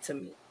it back to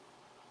me.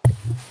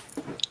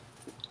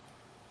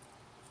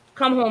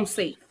 Come home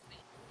safe.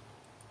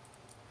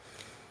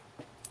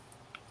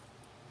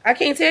 I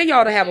can't tell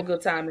y'all to have a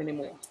good time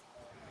anymore.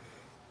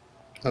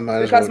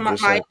 Because my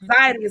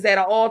anxiety is at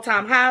an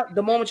all-time high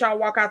the moment y'all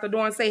walk out the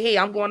door and say, hey,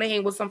 I'm going to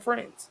hang with some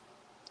friends.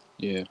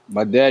 Yeah,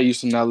 my dad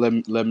used to not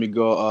let me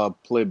go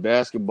play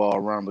basketball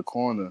around the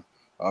corner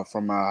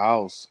from my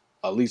house.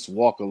 At least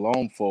walk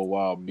alone for a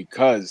while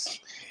because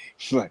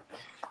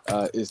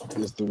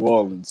it's New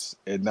Orleans,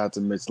 and not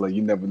to mention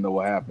you never know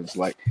what happens.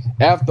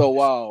 After a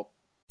while.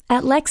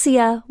 At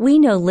Lexia, we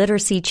know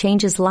literacy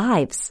changes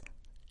lives.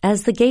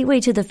 As the gateway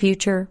to the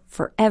future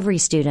for every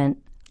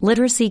student,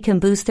 literacy can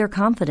boost their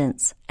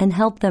confidence and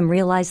help them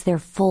realize their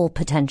full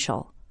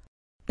potential.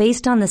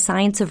 Based on the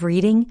science of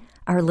reading,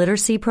 our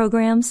literacy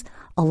programs,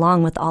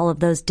 along with all of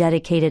those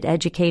dedicated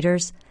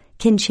educators,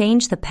 can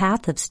change the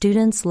path of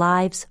students'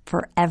 lives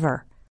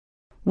forever.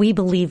 We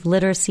believe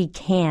literacy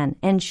can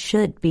and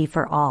should be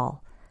for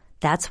all.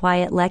 That's why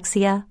at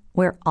Lexia,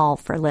 we're all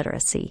for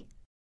literacy.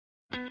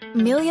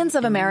 Millions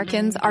of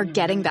Americans are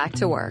getting back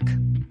to work.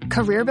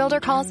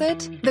 CareerBuilder calls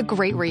it the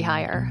Great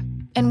Rehire.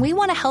 And we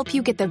want to help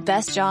you get the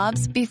best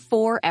jobs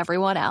before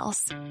everyone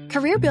else.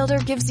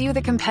 CareerBuilder gives you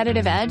the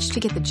competitive edge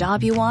to get the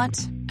job you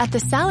want, at the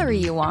salary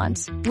you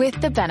want, with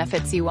the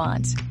benefits you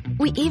want.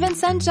 We even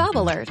send job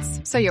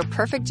alerts, so your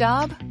perfect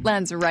job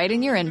lands right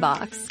in your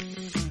inbox.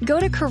 Go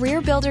to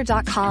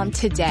CareerBuilder.com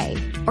today,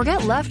 or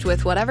get left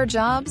with whatever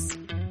jobs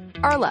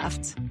are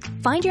left.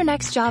 Find your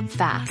next job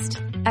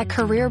fast at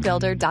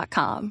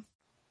CareerBuilder.com.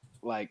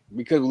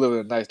 Because we live in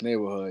a nice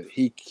neighborhood,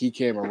 he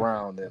came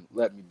around and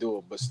let me do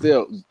it. But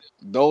still,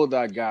 the older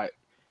I got,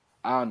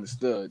 I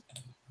understood.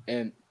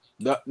 And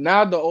the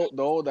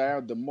older I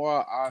am, the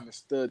more I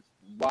understood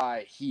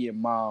why he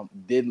and mom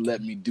didn't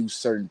let me do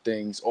certain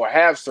things or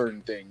have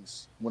certain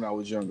things when I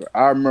was younger.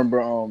 I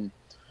remember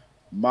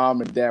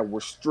mom and dad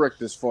were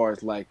strict as far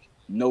as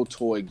no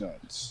toy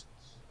guns.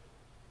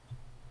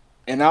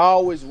 And I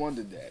always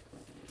wondered that.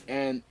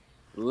 And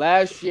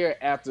last year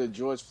after the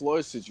George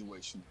Floyd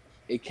situation,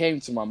 it came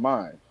to my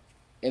mind,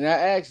 and I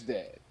asked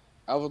Dad.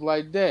 I was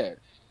like, Dad,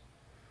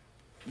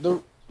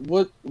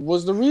 what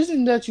was the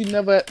reason that you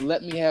never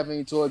let me have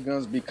any toy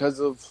guns because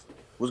of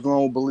what's going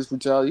on with police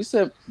brutality? He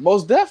said,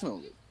 most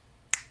definitely.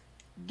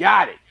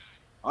 Got it.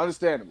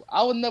 Understandable.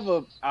 I would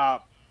never. I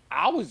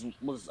was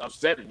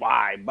upset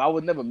why, but I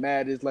was never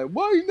mad. It's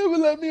why you never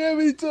let me have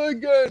any toy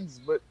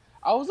guns? But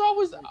I was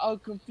always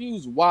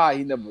confused why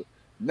he never.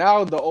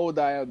 Now the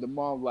older I am, the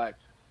more I'm like,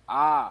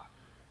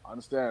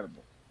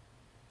 understandable.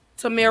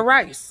 Tamir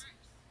Rice,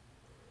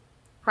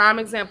 prime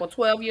example,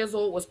 12 years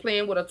old, was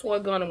playing with a toy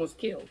gun and was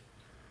killed.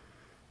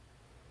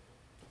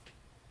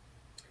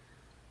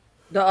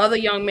 The other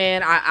young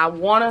man, I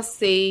want to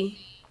say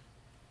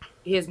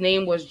his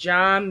name was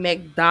John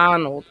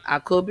McDonald. I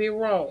could be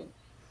wrong.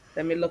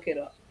 Let me look it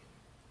up.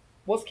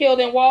 Was killed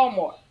in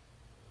Walmart.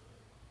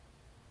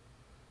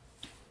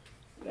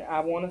 I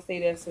want to say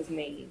that's his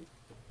name.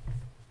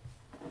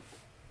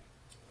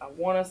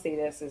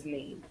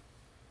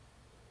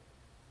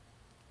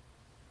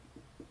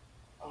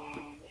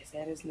 Is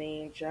that his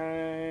name?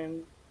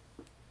 John.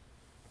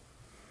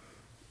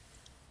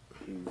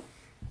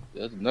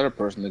 There's another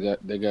person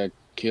that got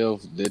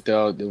killed. They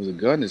thought there was a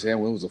gun in his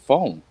hand when it was a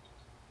phone.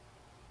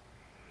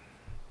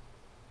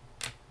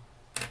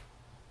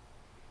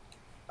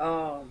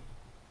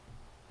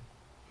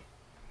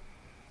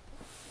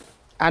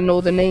 I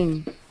know the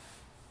name.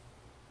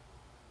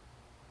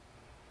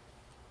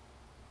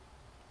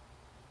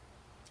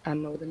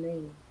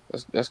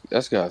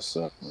 That's gotta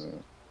suck,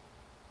 man.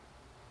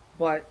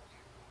 But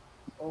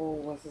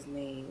what's his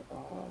name?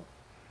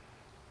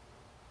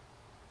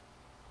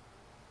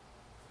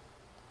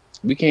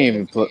 We can't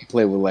even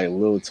play with like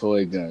little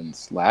toy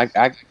guns. Like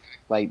I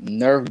like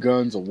Nerf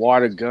guns, a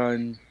water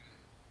gun.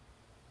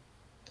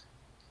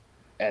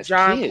 As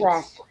John kids.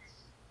 Crawford.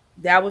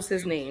 That was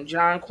his name,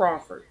 John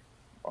Crawford.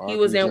 He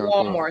was in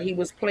Walmart. He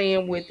was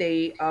playing with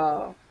he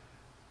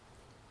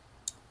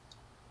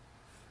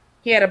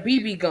had a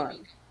BB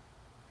gun.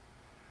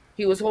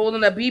 He was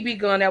holding a BB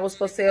gun that was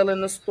for sale in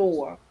the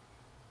store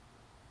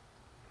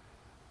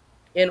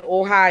in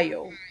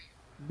Ohio.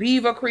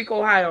 Beaver Creek,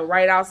 Ohio,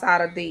 right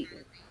outside of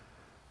Dayton.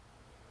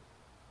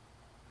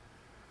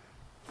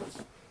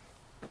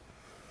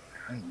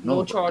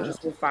 No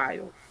charges were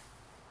filed.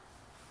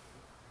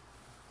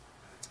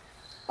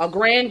 A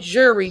grand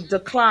jury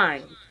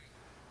declined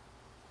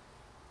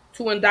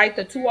to indict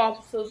the two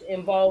officers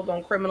involved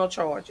on criminal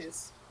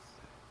charges.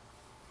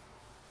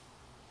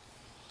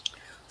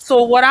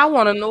 So what I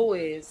want to know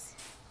is,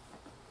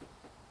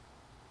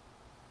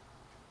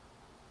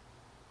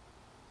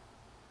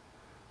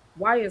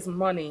 why is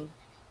money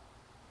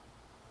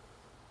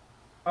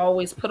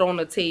always put on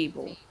the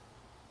table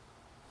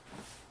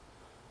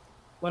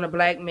when a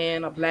black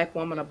man, a black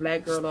woman, a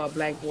black girl, or a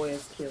black boy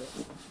is killed?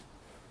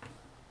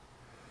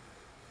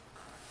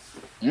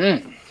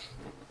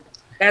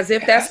 As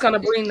if that's going to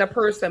bring the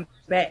person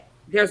back.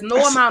 There's no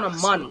amount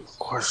of money.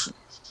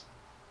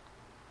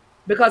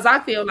 Because I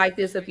feel like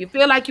this. If you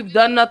feel like you've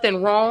done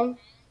nothing wrong,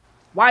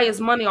 why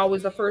is money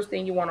always the first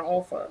thing you want to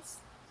offer us?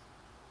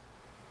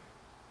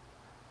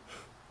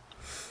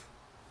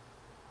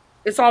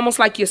 It's almost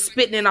like you're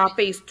spitting in our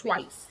face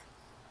twice.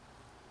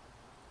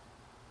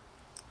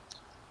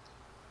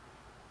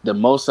 The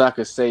most I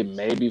could say,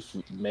 maybe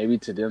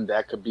to them,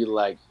 that could be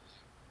like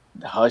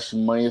hush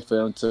money for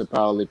them to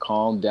probably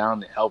calm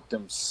down and help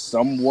them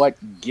somewhat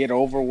get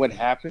over what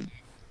happened.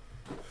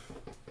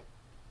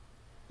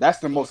 That's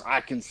the most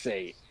I can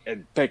say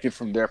and take it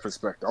from their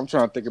perspective. I'm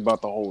trying to think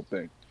about the whole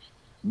thing.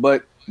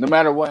 But no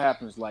matter what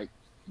happens, like,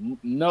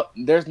 no,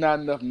 there's not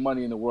enough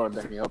money in the world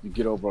that can help you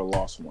get over a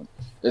lost one,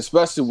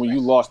 especially when you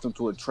lost them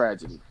to a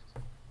tragedy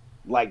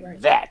like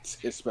that,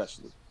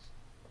 especially.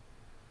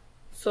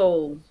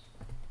 So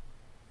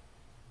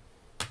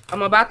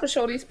I'm about to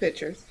show these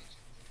pictures.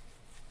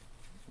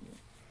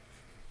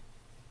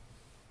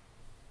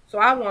 So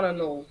I want to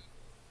know.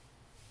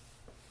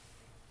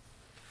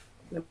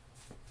 Let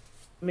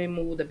me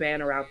move the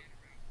banner out.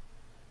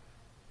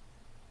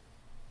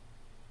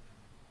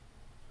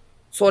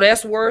 So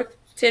that's worth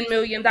 $10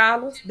 million.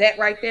 That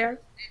right there.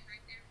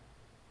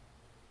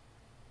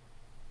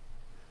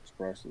 It's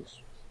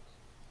priceless.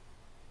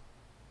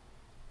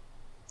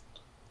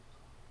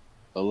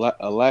 A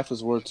life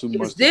is worth too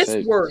much to take. Is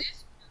this worth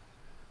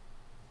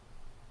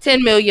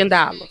 $10 million?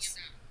 It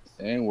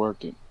ain't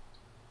working.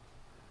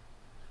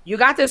 You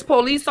got this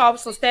police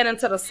officer standing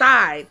to the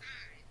side.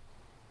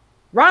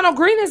 Ronald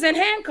Greene is in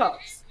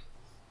handcuffs.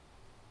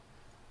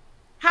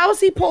 How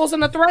is he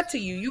posing a threat to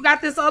you? You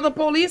got this other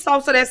police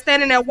officer that's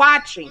standing there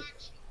watching.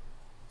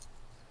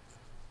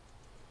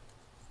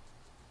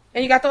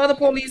 And you got the other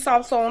police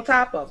officer on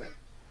top of him.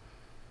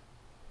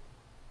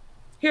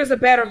 Here's a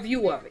better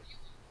view of it.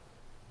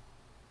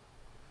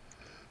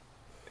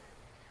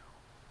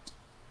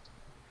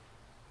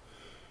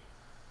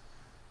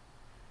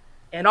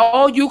 And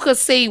all you could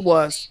say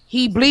was,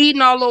 he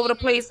bleeding all over the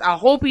place. I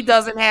hope he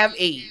doesn't have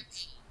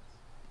AIDS.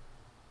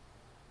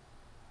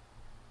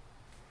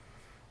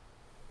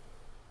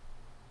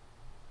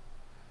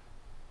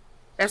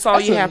 That's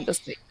all you have to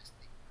say.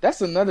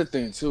 That's another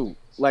thing, too.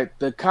 Like,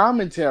 the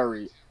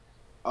commentary,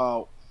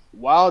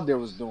 while they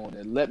was doing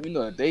it, let me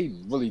know that they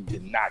really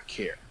did not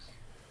care.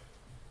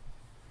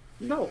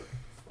 No,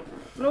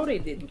 they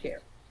didn't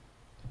care.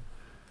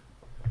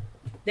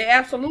 They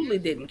absolutely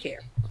didn't care.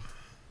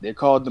 They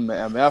called them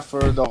an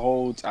MFer the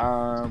whole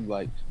time.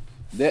 Like,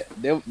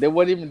 They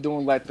weren't even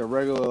doing like the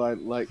regular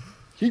like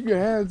keep your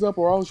hands up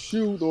or I'll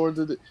shoot or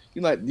the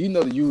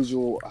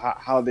usual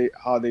how they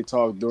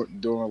talk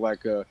during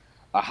like a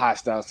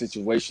hostile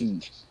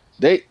situation.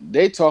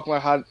 They talk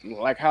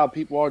like how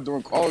people are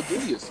during Call of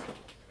Duty.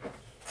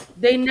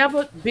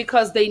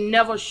 Because they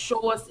never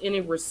show us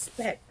any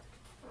respect.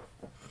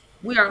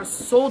 We are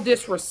so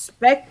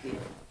disrespected.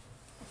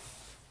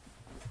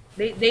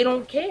 They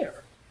don't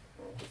care.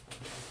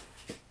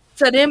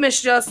 To them,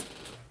 it's just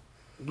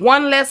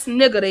one less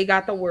nigga they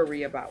got to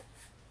worry about.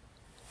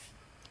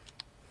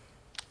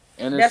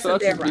 And it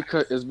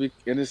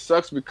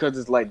sucks because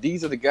it's like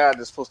these are the guys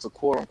that's supposed to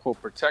quote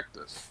unquote protect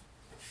us.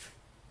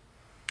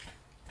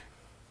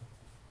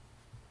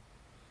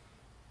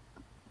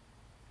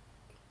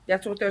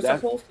 That's what they're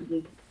supposed to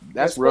do.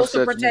 That's they're supposed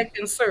to protect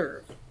and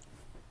serve.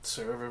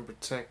 Serve and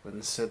protect, but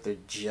instead they're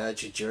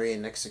judge, jury,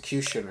 and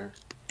executioner.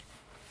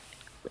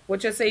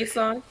 What you say,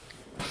 son?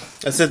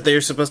 I said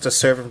they're supposed to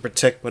serve and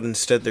protect, but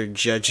instead they're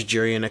judge,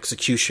 jury, and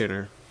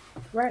executioner.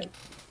 Right.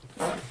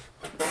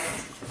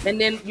 And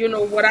then,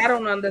 what I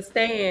don't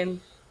understand,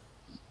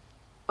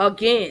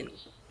 again,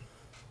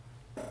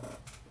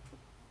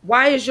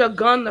 why is your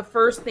gun the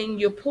first thing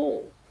you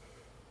pull?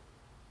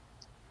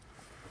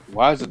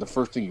 Why is it the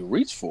first thing you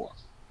reach for?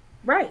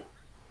 Right.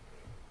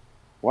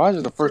 Why is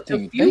it the first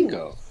thing you think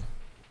of?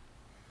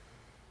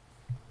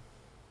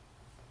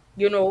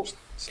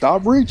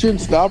 Stop reaching.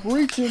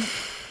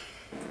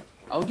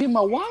 I'll get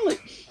my wallet.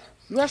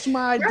 That's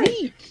my ID.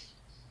 Right.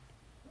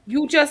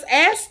 You just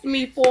asked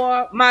me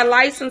for my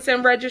license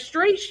and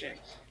registration.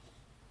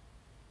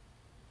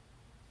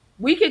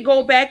 We could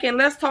go back and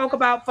let's talk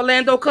about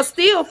Philando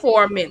Castile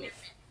for a minute.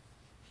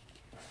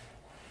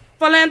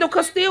 Philando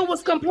Castile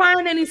was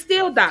complying and he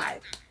still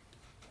died.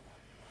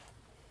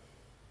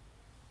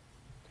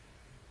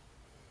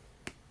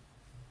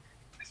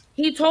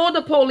 He told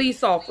the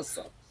police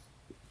officer,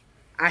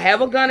 I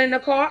have a gun in the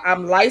car.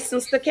 I'm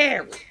licensed to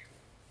carry.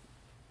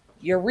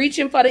 You're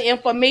reaching for the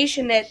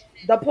information that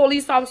the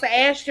police officer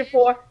asked you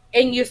for,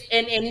 and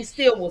he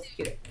still was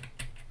killed.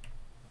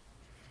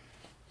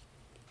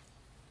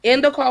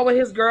 In the car with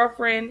his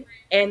girlfriend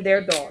and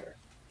their daughter.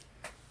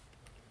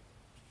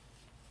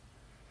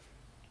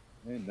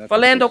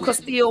 Philando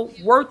Castile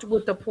worked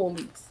with the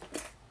police.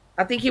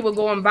 I think he would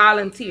go and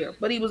volunteer,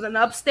 but he was an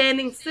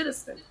upstanding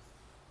citizen.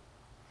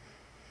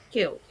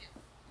 Killed.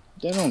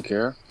 They don't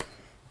care.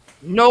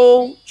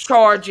 No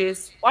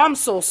charges. I'm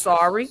so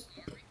sorry.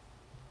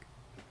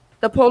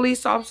 The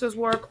police officers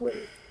were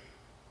acquitted.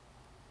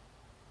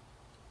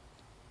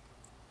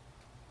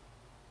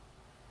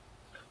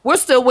 We're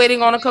still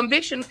waiting on a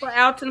conviction for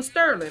Alton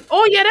Sterling.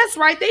 Oh, yeah, that's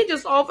right. They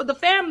just offered the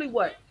family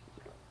what?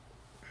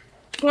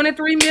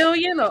 $23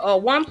 million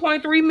or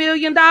 $1.3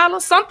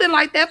 million? Something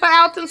like that for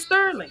Alton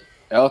Sterling.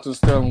 Alton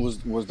Sterling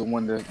was the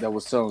one that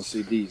was selling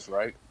CDs,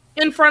 right?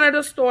 In front of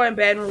the store in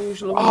Baton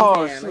Rouge, Louisiana.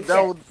 Oh,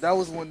 so that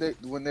was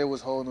when they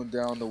was holding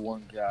down the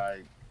one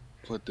guy,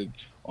 put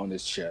on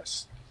his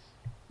chest.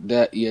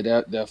 That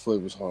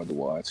footage was hard to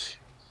watch.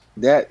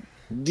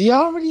 They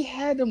already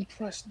had them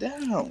pressed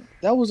down.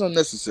 That was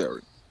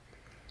unnecessary.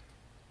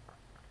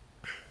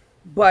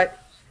 But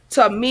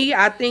to me,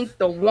 I think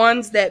the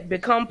ones that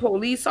become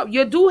police,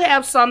 you do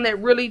have some that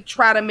really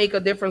try to make a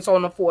difference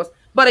on the force.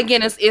 But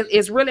again,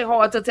 it's really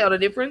hard to tell the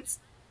difference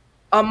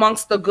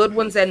amongst the good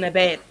ones and the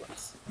bad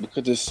ones.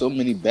 Because there's so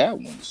many bad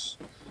ones.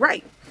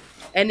 Right.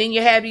 And then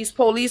you have these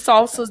police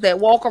officers that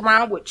walk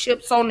around with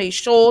chips on their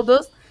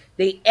shoulders.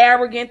 They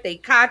arrogant, they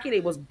cocky,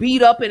 they was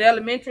beat up in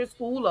elementary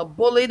school or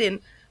bullied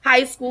in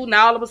high school.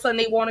 Now all of a sudden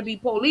they want to be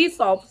police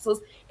officers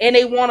and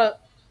they want to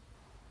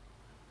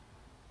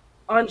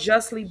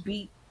unjustly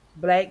beat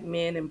black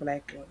men and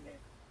black women.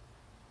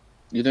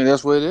 You think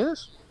that's what it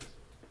is?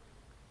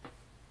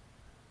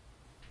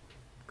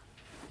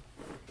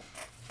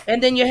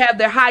 And then you have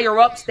the higher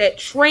ups that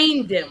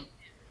train them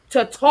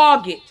to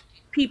target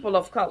people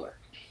of color.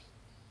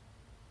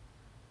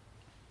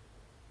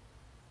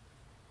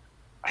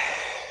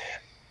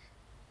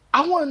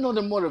 I want to know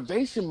the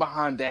motivation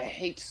behind that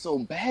hate so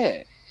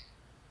bad.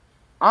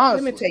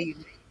 Honestly. Let me tell you.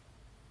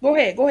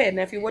 Go ahead,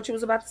 nephew. What you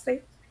was about to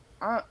say?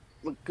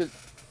 Because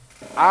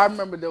I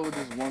remember there was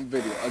this one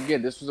video.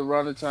 Again, this was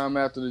around the time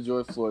after the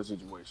George Floyd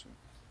situation.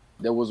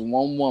 There was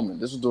one woman.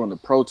 This was during the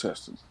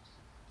protesting.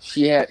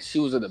 She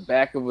was at the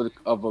back of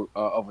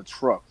a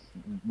truck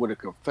with a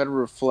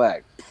Confederate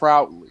flag,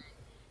 proudly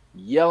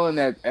yelling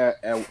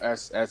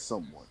at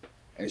someone,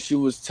 and she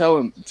was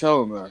telling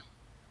her,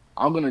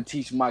 "I'm gonna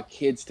teach my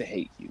kids to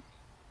hate you."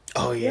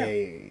 Oh yeah.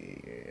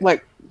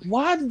 Like,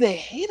 why do they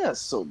hate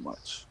us so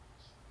much?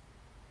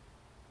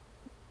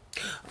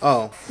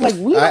 Oh, like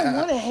we don't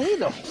want to hate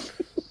them.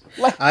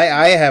 Like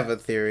I have a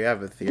theory.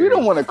 We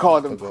don't want to call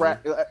them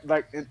crack.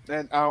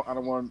 And I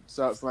don't want to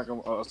sound like I'm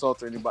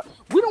assaulting anybody.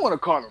 We don't want to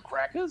call them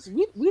crackers.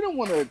 We don't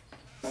want to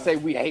say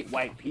we hate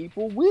white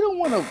people. We don't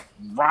want to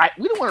riot.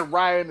 We don't want to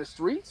riot in the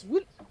streets. We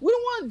don't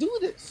want to do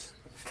this.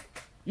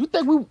 You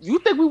think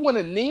we want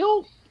to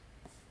kneel?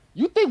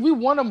 You think we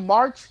want to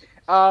march?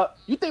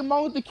 You think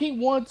Martin Luther King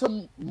wanted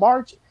to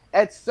march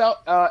at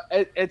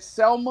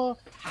Selma,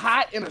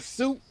 hot in a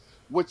suit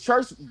with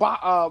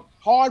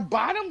hard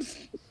bottoms.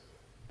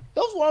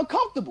 Those were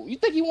uncomfortable. You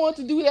think he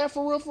wanted to do that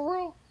for real? For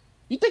real?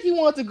 You think he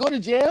wanted to go to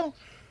jail?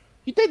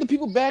 You think the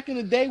people back in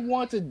the day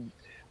wanted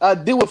to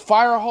deal with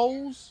fire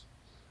hose?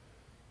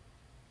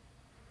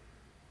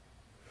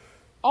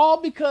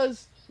 All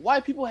because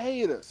white people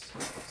hated us.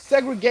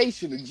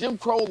 Segregation, the Jim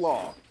Crow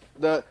law,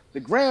 the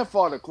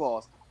grandfather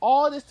clause,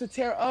 all this to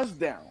tear us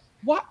down.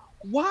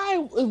 Why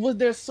was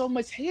there so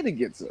much hate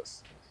against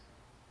us?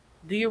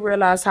 Do you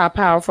realize how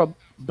powerful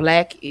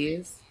black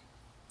is?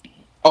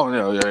 Oh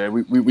no, yeah,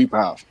 we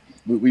powerful.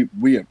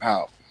 We are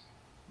powerful.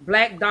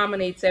 Black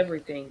dominates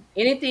everything.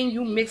 Anything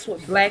you mix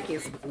with black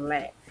is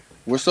black.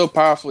 We're so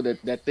powerful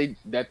that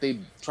they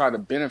try to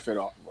benefit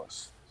off of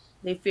us.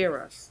 They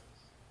fear us.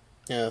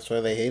 Yeah, that's why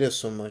they hate us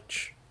so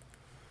much.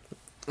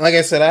 Like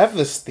I said, I have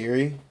this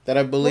theory that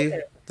I believe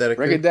that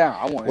break it down.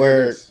 I want to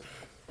hear this.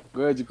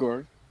 Go ahead,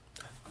 Ja'Cory.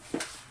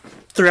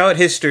 Throughout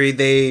history,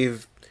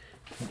 they've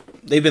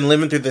been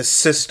living through this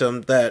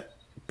system that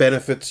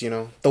benefits,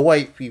 the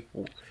white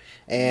people,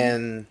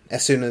 and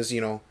as soon as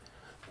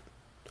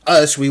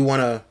us, we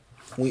want to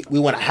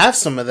have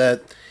some of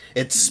that.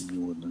 It's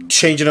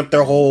changing up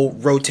their whole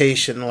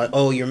rotation. Like,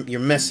 oh, you're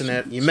messing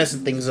it. You're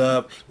messing things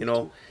up.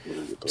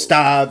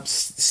 Stop.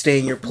 Stay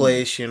in your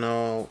place.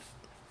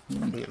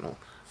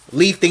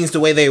 Leave things the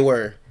way they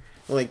were.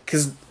 Like,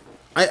 cause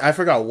I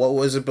forgot what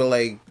was it, but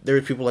like there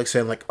were people like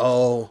saying like,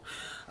 oh,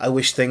 I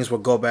wish things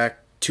would go back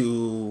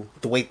to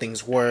the way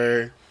things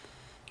were.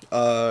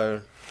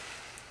 Where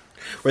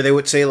they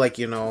would say like,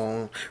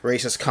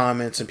 racist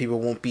comments and people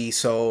won't be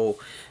so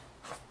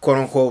quote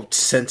unquote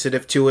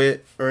sensitive to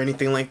it or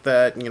anything like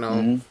that,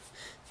 Mm-hmm.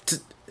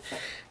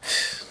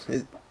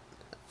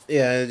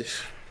 Yeah.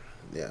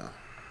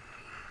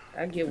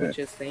 I get what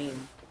you're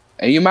saying.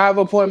 And you might have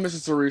a point,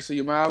 Mrs. Teresa.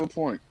 You might have a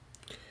point.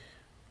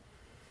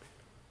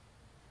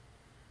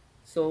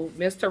 So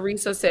Miss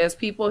Teresa says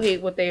people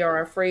hate what they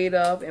are afraid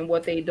of and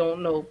what they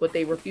don't know, but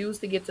they refuse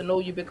to get to know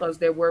you because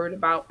they're worried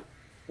about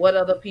what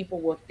other people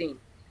will think.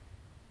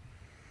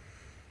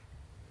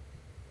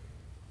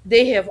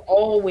 They have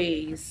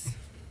always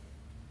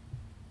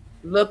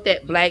looked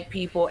at black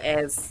people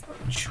as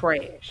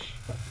trash.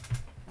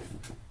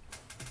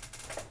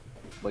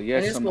 But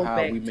yet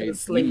somehow we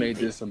made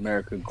this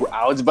America great.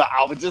 I was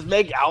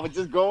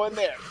just going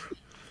there.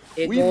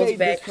 We made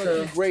this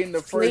country great in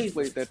the first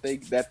place that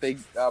they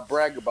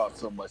brag about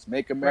so much.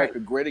 Make America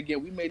great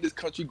again. We made this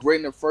country great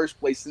in the first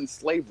place since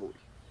slavery.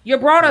 You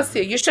brought us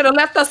here. You should have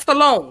left us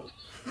alone.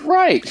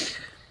 Right.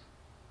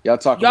 Y'all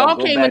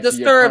came and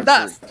disturbed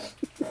us.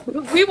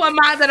 We were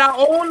minding our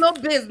own little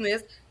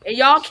business, and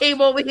y'all came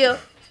over here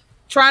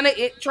trying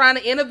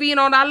to intervene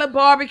on our little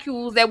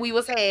barbecues that we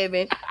was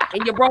having,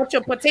 and you brought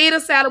your potato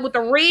salad with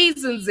the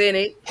raisins in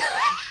it.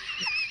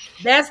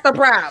 That's the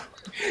problem.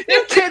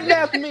 You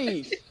kidnapped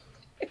me.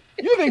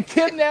 You done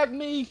kidnapped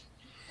me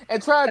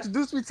and tried to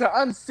introduce me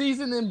to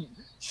unseasoned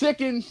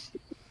chicken.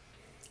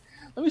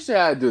 Let me show you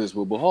how to do this,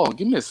 boo. Hold on,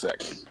 give me a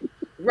sec.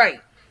 Right.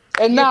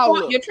 And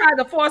now you tried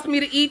to force me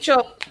to eat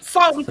your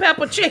salt and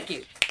pepper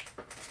chicken.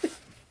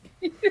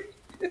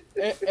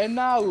 and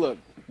now look,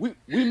 we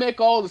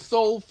make all the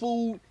soul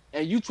food,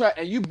 and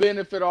you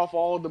benefit off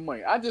all the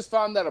money. I just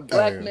found that a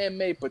black man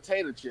made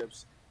potato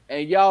chips,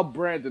 and y'all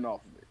branding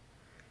off of it.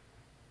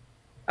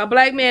 A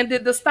black man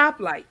did the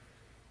stoplight.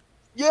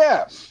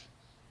 Yeah.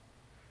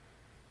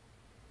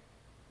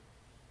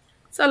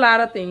 It's a lot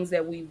of things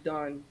that we've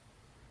done,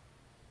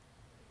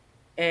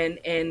 and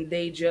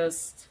they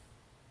just,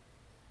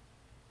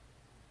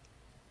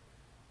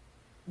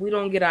 we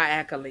don't get our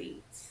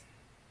accolades.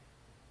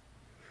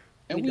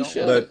 And we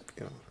should. But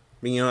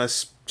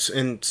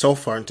and so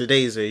far in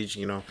today's age,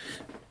 don't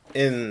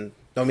mean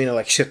to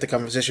like shift the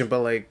conversation, but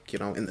like,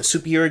 in the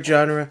superhero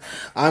genre,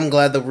 I'm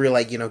glad that we're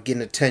like,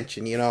 getting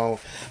attention,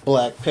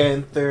 Black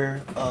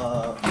Panther,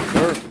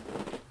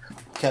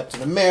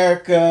 Captain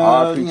America,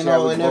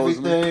 and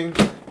everything.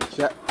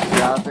 Shout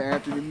out to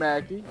Anthony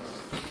Mackie.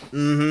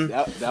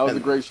 Mm-hmm. That was a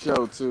great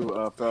show too,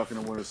 Falcon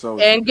and Winter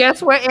Soldier. And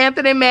guess where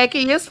Anthony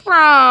Mackie is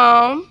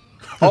from?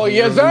 Oh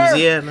yes, sir.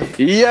 Louisiana.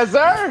 Yes,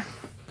 sir.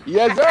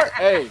 Yes,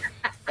 sir.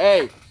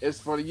 Hey, it's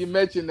funny you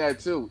mentioned that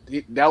too.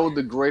 That was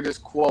the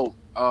greatest quote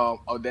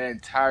of that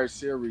entire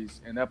series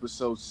in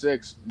episode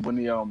 6 when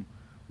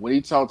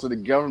he talked to the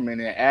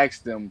government and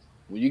asked them,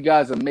 when you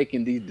guys are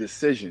making these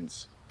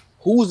decisions,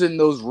 who's in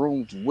those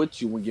rooms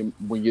with you when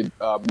you're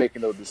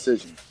making those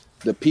decisions?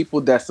 The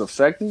people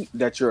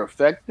that you're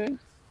affecting,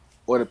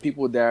 or the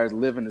people that are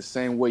living the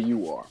same way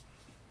you are?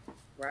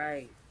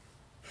 Right.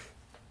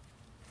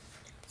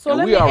 So and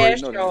let we me already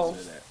ask know the y'all,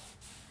 answer to that.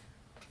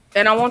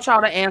 and I want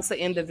y'all to answer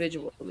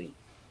individually.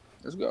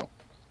 Let's go.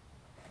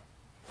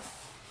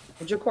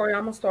 Ja'Cory,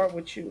 I'm gonna start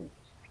with you.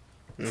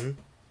 Mm-hmm.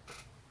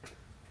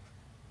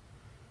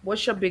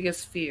 What's your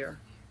biggest fear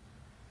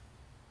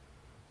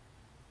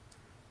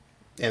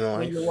in life?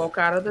 When you walk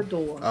out of the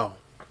door? Oh.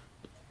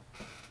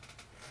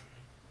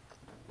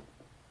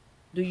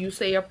 Do you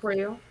say a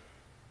prayer?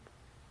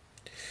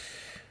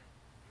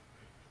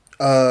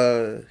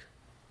 Uh,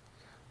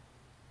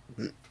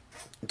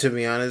 to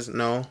be honest,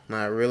 no,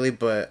 not really.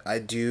 But I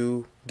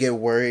do get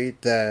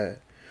worried that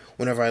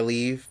whenever I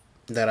leave,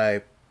 that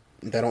I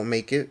don't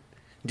make it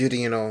due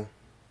to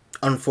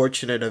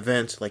unfortunate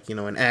events like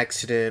an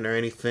accident or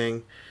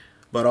anything,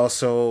 but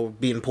also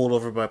being pulled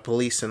over by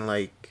police and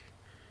like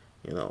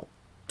you know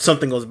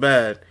something goes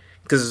bad.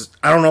 Because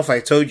I don't know if I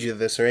told you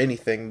this or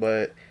anything,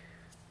 but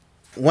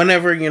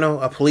whenever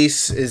a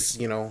police is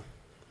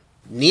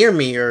near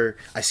me or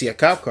I see a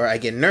cop car, I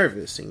get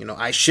nervous. And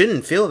I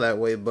shouldn't feel that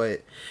way,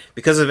 but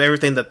because of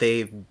everything that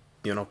they've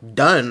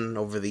done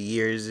over the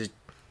years,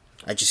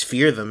 I just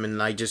fear them,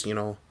 and I just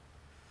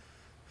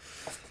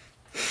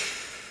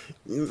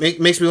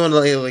makes me want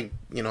to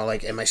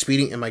like am I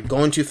speeding? Am I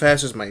going too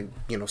fast? Is my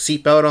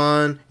seatbelt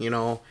on?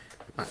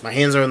 My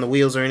hands are on the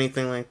wheels or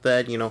anything like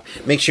that.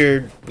 Make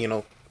sure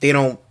they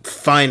don't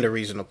find a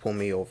reason to pull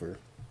me over.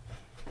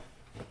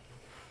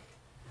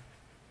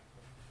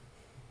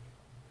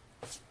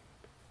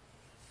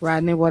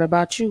 Rodney, what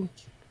about you?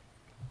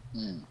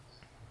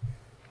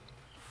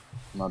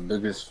 My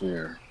biggest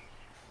fear.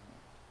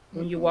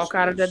 When you walk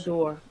out of the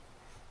door,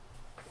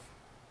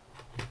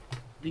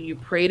 do you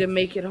pray to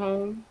make it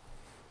home?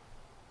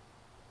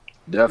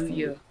 Definitely.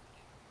 Do you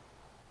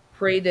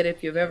pray that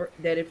if you're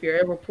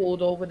ever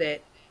pulled over,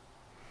 that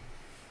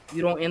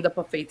you don't end up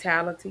a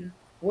fatality?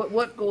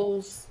 What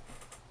goes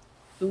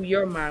through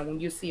your mind when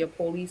you see a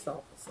police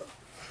officer?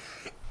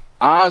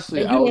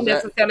 Honestly, And I you don't was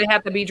at. necessarily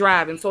have to be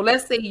driving. So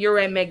let's say you're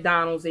at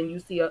McDonald's and you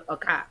see a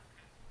cop.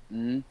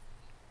 Mm-hmm.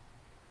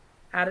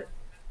 How do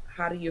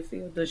how do you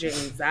feel? Does your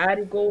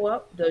anxiety go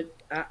up?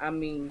 I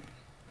mean,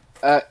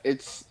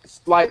 It's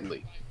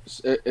slightly.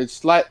 It's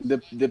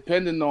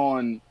depending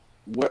on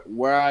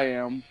where I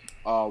am,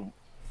 uh,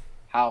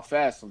 how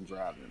fast I'm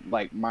driving.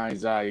 Like my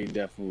anxiety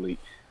definitely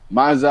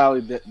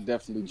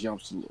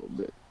jumps a little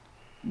bit.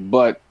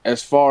 But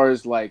as far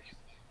as like,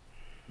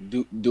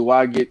 do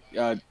I get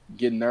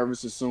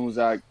nervous as soon as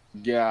I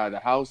get out of the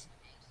house?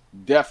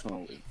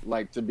 Definitely.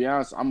 Like, to be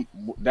honest,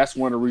 that's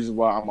one of the reasons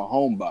why I'm a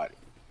homebody.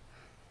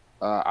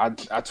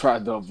 I try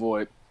to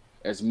avoid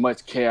as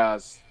much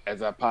chaos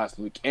as I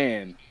possibly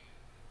can,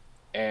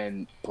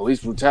 and trying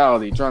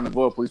to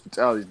avoid police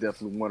brutality is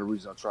definitely one of the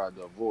reasons I tried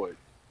to avoid.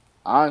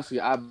 Honestly,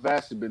 I've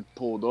actually been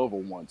pulled over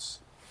once.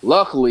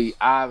 Luckily,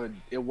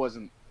 it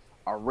wasn't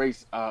a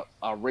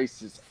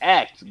racist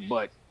act,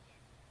 but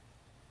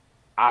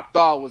I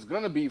thought it was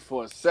gonna be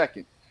for a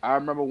second. I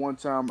remember one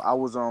time I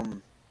was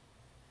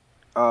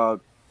uh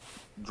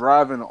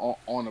driving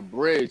on a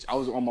bridge. I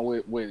was on my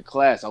way to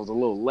class. I was a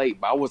little late,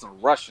 but I wasn't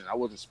rushing. I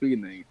wasn't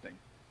speeding or anything,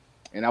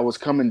 and I was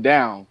coming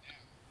down,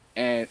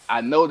 and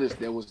I noticed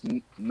there was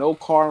no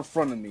car in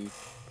front of me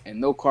and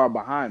no car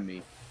behind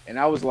me, and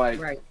I was like,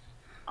 right.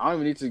 I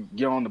don't even need to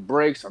get on the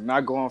brakes. I'm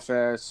not going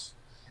fast.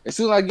 As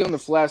soon as I get on the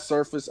flat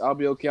surface, I'll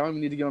be okay. I don't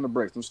even need to get on the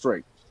brakes. I'm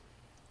straight.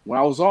 When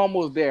I was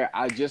almost there,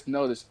 I just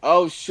noticed,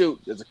 oh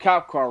shoot, there's a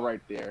cop car right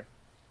there.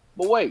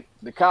 But wait,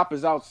 the cop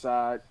is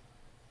outside.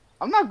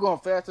 I'm not going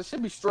fast. I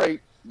should be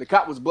straight. The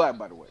cop was black,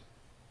 by the way.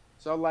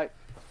 So I'm like,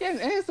 yeah, and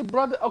it's the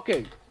brother.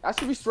 Okay, I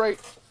should be straight.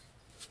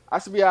 I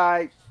should be all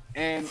right.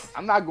 And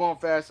I'm not going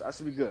fast. I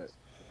should be good.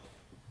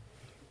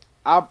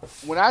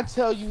 When I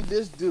tell you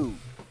this dude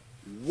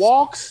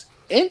walks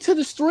into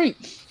the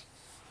street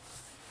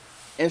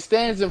and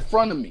stands in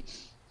front of me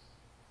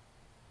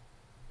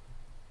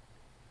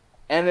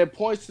and then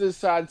points to the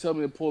side and tells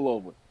me to pull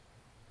over.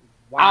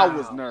 Wow. I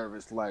was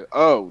nervous, like,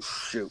 oh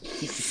shoot.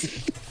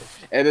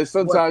 And then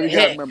sometimes you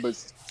gotta remember, all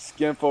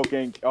skin folk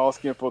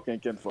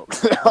ain't kin folk.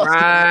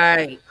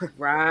 Right,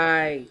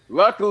 right.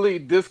 Luckily,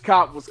 this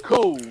cop was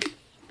cool,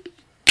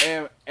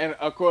 and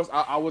of course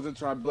I wasn't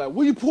trying to be like,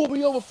 what you pull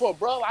me over for,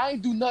 bro? I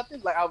ain't do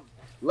nothing.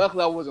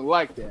 Luckily I wasn't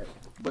like that,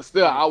 but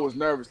still I was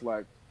nervous,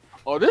 like,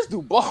 oh, this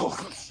dude bald.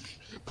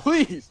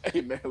 Please,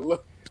 hey man,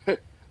 look,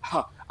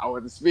 I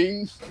wasn't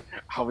speeding.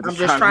 I'm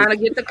just trying to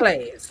get to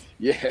class.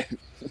 Yeah.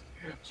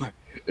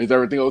 Is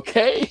everything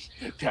okay?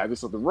 Did I do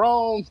something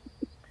wrong?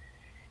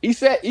 He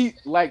said he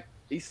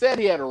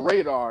had a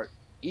radar.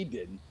 He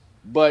didn't,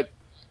 but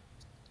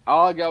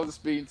all I got was a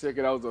speeding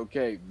ticket. I was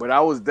okay, but I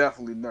was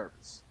definitely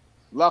nervous.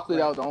 Luckily,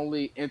 that was the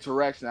only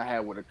interaction I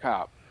had with a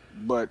cop.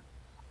 But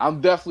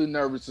I'm definitely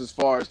nervous as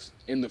far as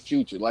in the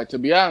future. Like, to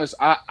be honest,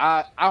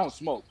 I don't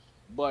smoke,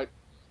 but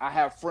I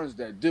have friends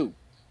that do,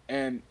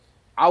 and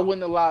I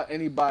wouldn't allow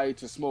anybody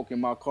to smoke in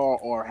my car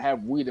or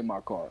have weed in my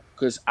car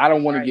because I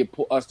don't want to get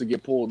us to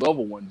get pulled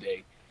over one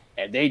day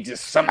and they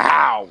just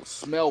somehow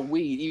smell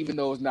weed even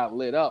though it's not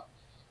lit up,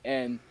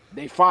 and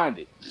they find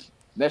it.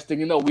 Next thing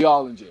you know, we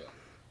all in jail.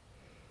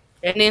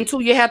 And then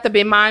too, you have to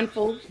be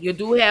mindful. You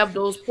do have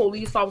those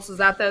police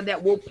officers out there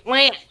that will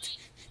plant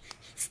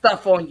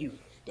stuff on you.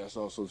 That's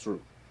also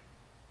true.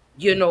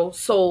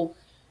 So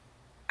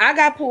I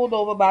got pulled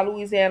over by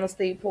Louisiana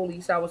State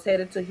Police. I was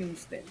headed to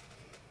Houston.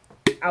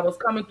 I was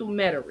coming through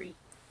Metairie.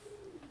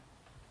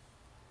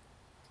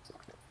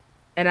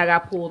 And I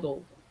got pulled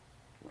over.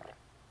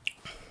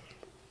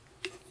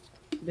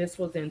 This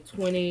was in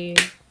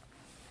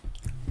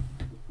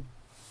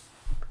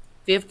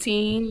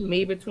 2015,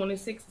 maybe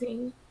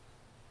 2016.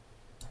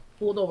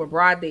 Pulled over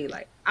broad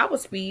daylight. I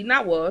was speeding.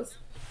 I was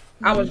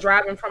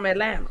driving from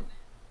Atlanta.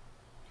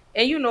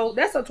 And you know,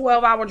 that's a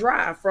 12-hour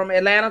drive from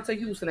Atlanta to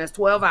Houston. That's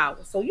 12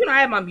 hours. So, you know, I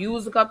had my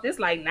music up. This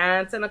like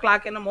 9, 10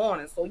 o'clock in the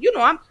morning. So, you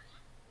know,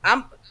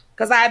 I'm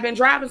because I had been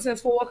driving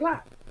since 4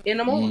 o'clock in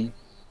the morning.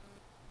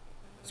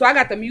 So I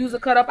got the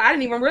music cut up. I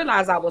didn't even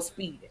realize I was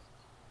speeding.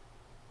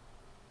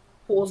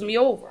 Pulls me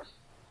over.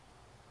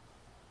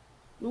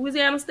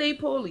 Louisiana State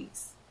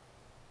Police.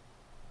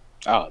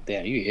 Oh,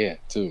 damn, you here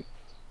too.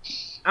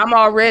 I'm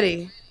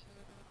already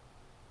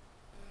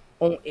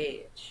on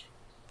edge.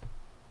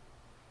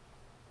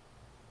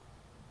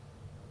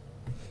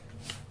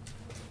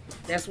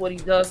 That's what he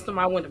does to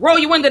my window. Roll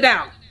your window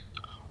down.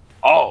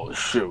 Oh,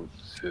 shoot.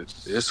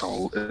 It's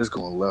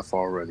going left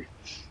already.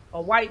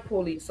 A white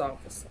police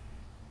officer.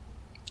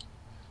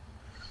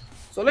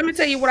 So let me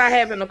tell you what I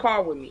have in the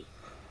car with me.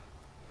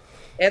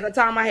 At the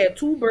time, I had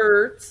 2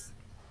 birds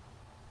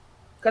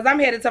because I'm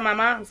headed to my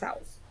mom's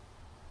house.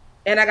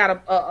 And I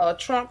got a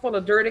trunk full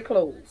of dirty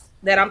clothes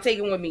that I'm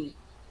taking with me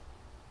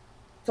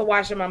to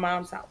wash in my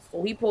mom's house.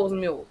 So he pulls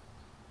me over.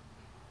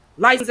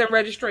 License and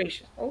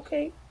registration.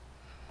 Okay.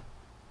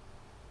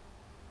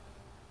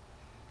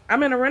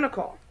 I'm in a rental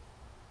car.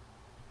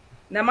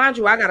 Now, mind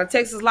you, I got a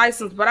Texas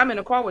license, but I'm in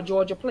a car with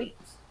Georgia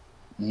plates.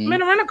 I'm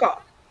in a rental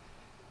car.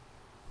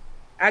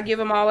 I give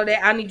him all of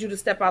that. I need you to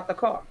step out the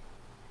car.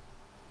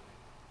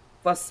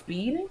 For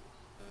speeding?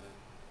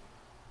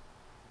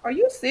 Are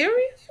you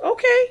serious?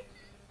 Okay.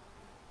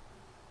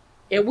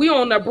 And we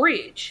on the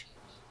bridge.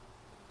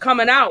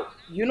 Coming out.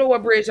 You know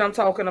what bridge I'm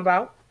talking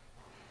about.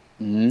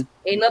 Ain't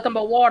nothing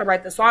but water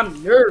right there. So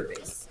I'm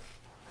nervous.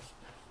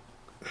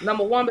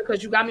 Number one,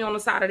 because you got me on the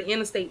side of the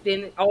interstate,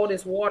 then all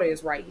this water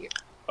is right here.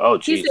 Oh,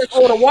 Jesus. He says,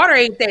 oh, the water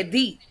ain't that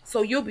deep,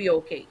 so you'll be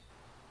okay.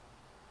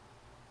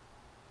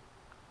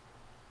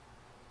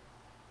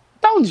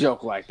 Don't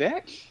joke like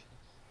that.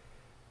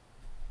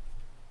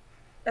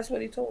 That's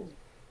what he told me.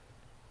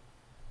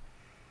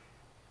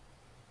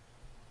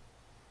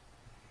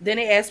 Then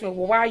they asked me,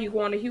 well, why are you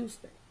going to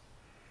Houston?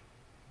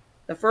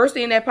 The first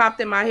thing that popped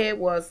in my head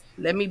was,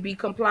 let me be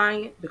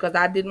compliant, because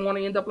I didn't want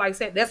to end up like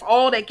Sandra. That's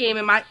all that came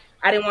in my...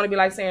 I didn't want to be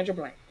like Sandra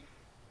Blank.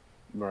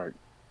 Right.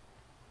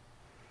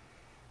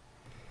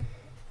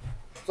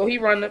 So he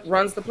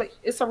runs the place.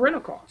 It's a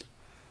rental car.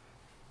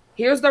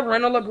 Here's the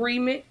rental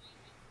agreement.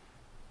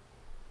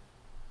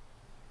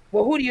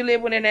 Well, who do you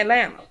live with in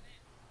Atlanta?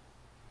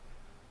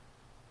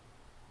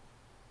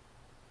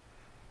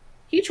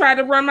 He tried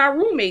to run my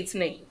roommate's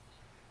name.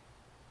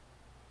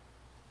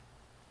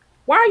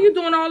 Why are you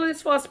doing all of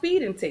this for a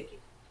speeding ticket?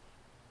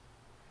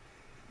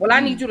 Well,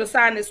 I need you to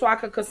sign this so I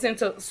can consent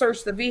to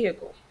search the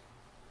vehicle.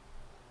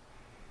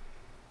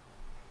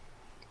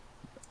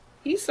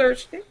 He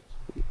searched it.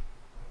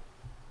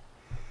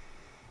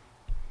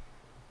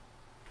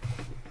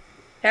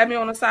 Had me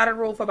on the side of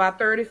the road for about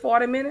 30,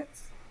 40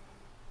 minutes.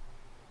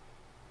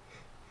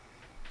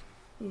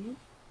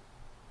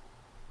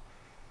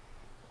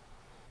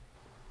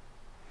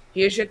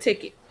 Here's your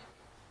ticket.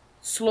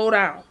 Slow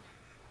down.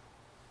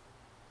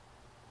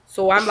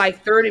 So I'm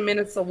like 30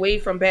 minutes away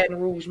from Baton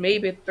Rouge,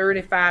 maybe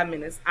 35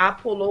 minutes. I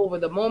pull over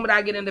the moment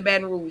I get into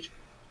Baton Rouge,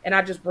 and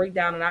I just break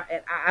down, and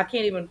I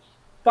can't even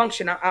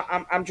function.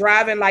 I'm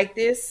driving like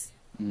this.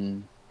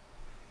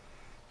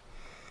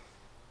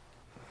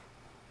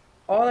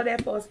 All of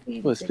that for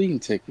a speeding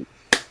ticket.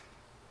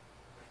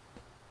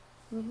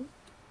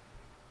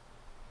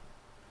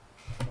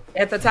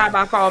 At the time,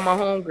 I called my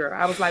homegirl.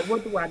 I was like,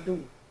 what do I do?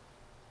 You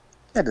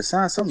had to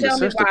sign something to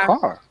search the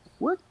car.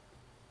 What?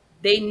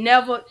 They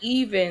never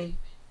even...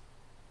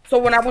 So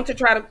when I went to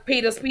try to pay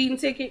the speeding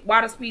ticket,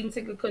 why the speeding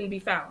ticket couldn't be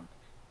found?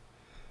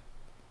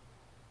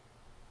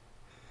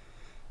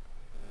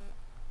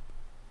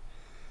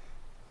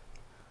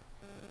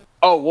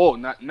 Oh, whoa.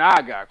 Now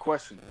I got a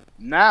question.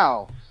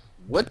 Now,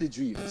 what did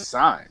you even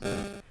sign?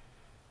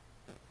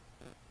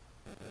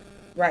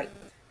 Right.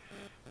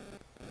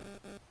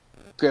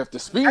 If the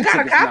speeding I got a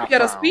ticket's copy not of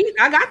the found, speed.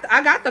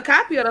 I got the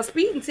copy of the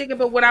speeding ticket,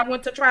 but when I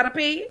went to try to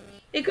pay it,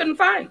 it couldn't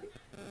find it.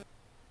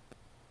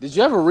 did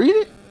you ever read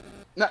it?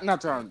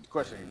 Not trying to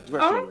question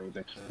or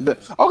anything.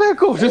 Okay,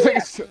 cool.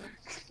 Just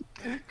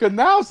because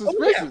now I'm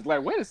suspicious.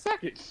 Like, wait a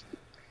second.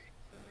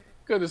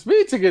 Because the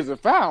speeding ticket isn't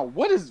found.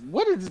 What is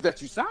it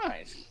that you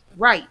signed?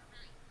 Right.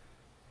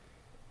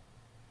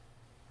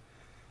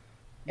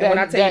 And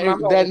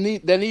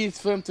that needs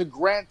for him to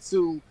grant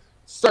to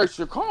search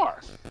your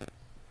car.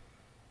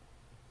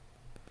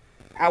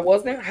 I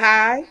wasn't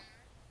high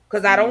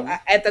because I don't.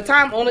 At the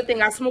time, only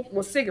thing I smoked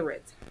was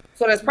cigarettes.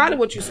 So that's probably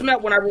what you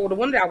smelled when I rolled the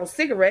window. I was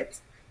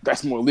cigarettes.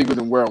 That's more legal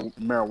than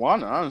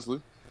marijuana, honestly.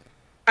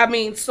 I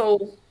mean,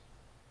 so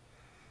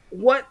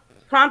what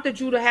prompted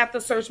you to have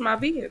to search my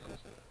vehicle?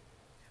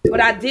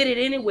 But I did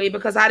it anyway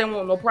because I didn't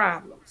want no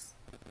problems.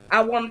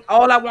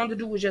 All I wanted to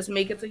do was just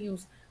make it to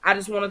use. I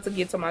just wanted to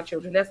get to my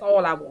children. That's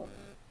all I wanted.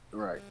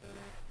 Right.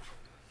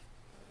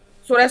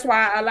 So that's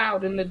why I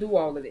allowed him to do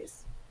all of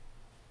this.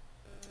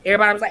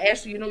 Everybody was like,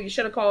 Ashley, you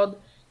should have called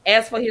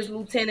asked for his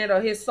lieutenant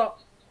or his son.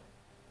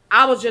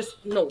 I was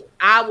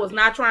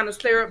not trying to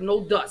stir up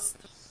no dust.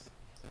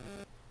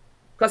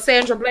 Because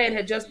Sandra Bland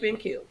had just been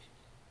killed.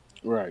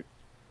 Right.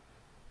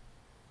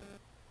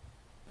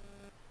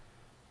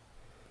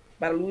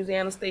 By the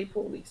Louisiana State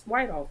Police,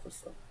 white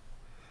officer.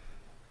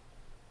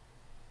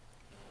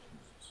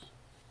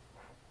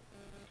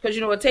 Because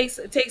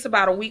it takes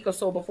about a week or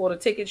so before the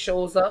ticket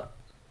shows up.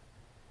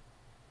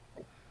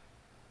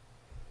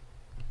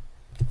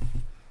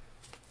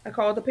 I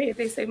called the pay.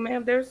 They say,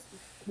 "Ma'am,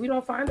 we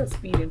don't find a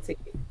speeding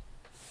ticket."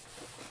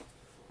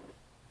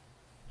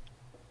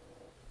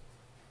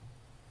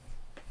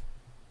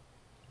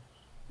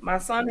 My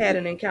son had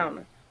an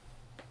encounter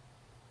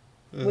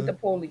with the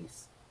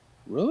police.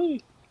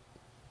 Really?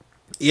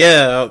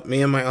 Yeah,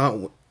 me and my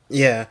aunt.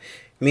 Yeah,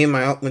 me and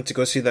my aunt went to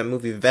go see that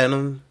movie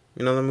Venom.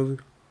 You know that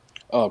movie?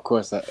 Oh, of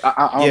course. I'm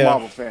a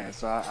Marvel fan,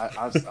 so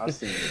I've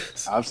seen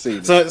it. I've seen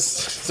it.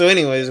 So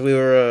anyways, we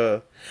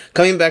were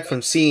coming back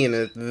from seeing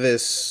it.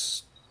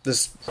 This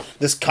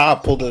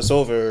cop pulled us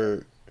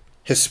over.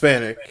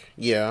 Hispanic,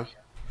 yeah,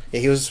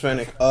 he was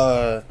Hispanic.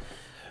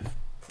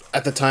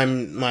 At the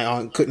time, my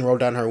aunt couldn't roll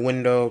down her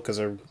window because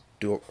her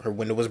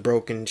window was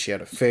broken. She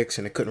had to fix,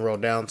 and it couldn't roll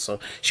down. So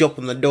she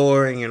opened the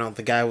door, and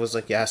the guy was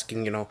like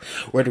asking,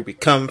 where did we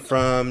come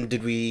from?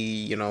 Did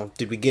we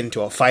get into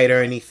a fight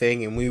or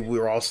anything? And we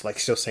were also like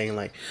still saying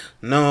like,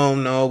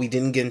 no, we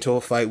didn't get into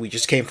a fight. We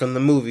just came from the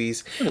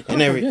movies and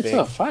everything.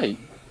 It's a fight.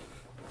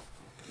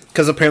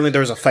 Because apparently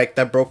there was a fight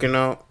that broken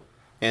out,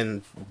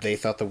 and they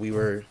thought that we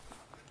were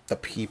the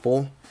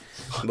people,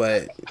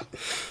 but.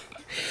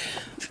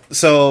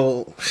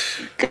 So,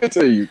 good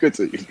to you.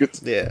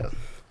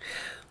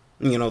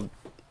 Yeah,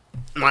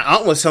 my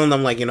aunt was telling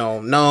them like,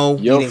 no,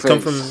 we didn't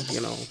come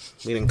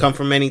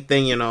from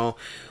anything,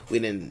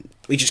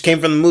 we just came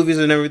from the movies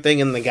and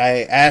everything. And the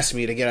guy asked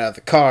me to get out of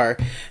the car,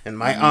 and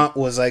my aunt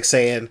was like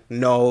saying,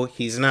 no,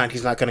 he's not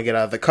gonna get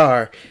out of the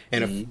car.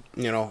 And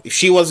if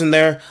she wasn't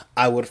there,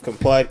 I would have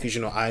complied because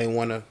I didn't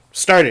want to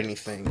start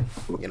anything,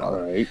 All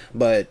right.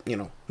 But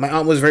my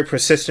aunt was very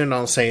persistent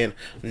on saying,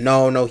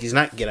 no, he's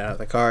not getting out of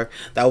the car.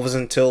 That was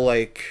until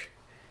like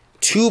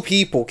 2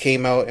 people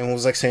came out and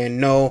was like saying,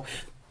 no,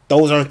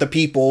 those aren't the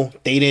people.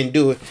 They didn't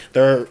do it.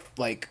 They're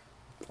like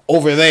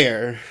over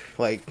there,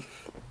 like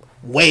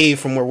way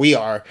from where we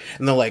are.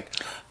 And they're like,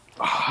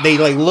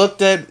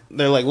 looked at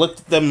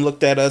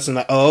us and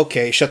like, oh,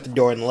 okay, shut the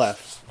door and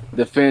left.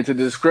 The fan to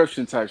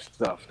description type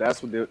stuff.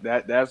 That's what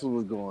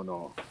was going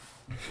on.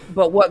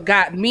 But what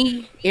got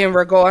me in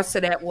regards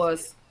to that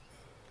was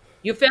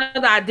you failed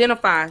to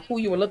identify who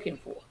you were looking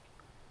for.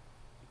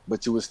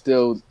 But you were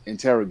still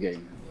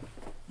interrogating.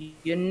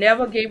 You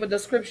never gave a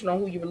description on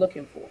who you were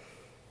looking for.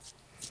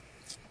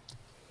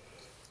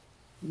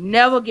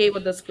 Never gave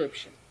a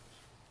description.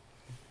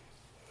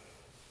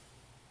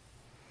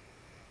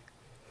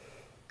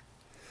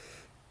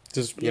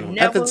 Just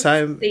at the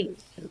time,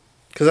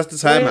 because at the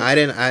time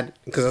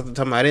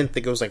I didn't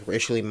think it was like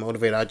racially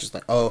motivated. I just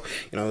like, it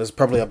was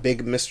probably a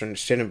big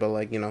misunderstanding. But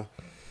like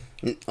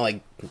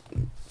like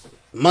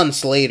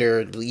months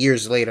later,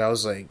 years later, I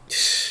was like,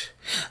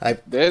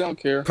 they don't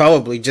care.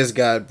 Probably just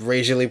got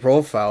racially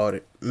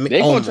profiled. They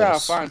gonna try to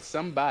find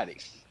somebody.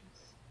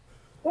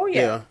 Oh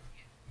yeah.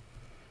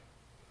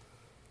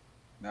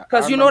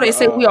 Because they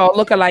say we all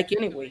look alike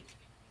anyway.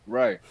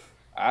 Right.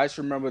 I just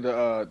remember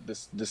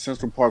the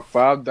Central Park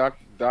 5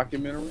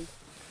 documentary.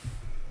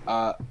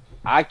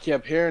 I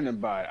kept hearing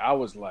about it. I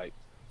was like,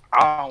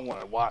 I don't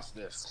want to watch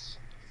this.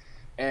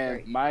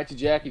 And my Auntie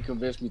Jackie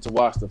convinced me to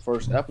watch the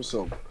first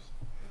episode,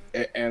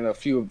 and a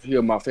few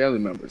of my family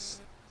members.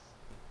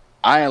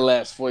 I didn't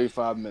last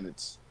 45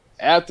 minutes.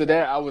 After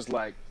that, I was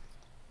like,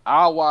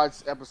 I'll watch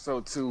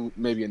episode 2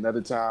 maybe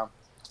another time.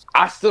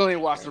 I still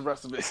ain't watched the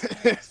rest of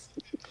it.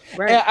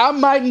 Right. And I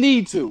might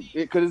need to,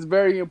 because it's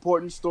very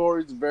important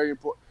stories. It's very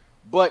important.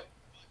 But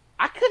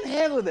I couldn't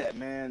handle that,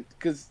 man.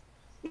 Because,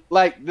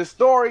 like, the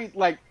story,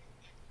 like,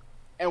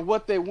 and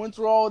what they went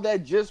through, all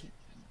that,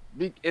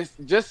 it's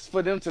just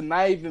for them to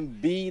not even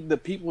be the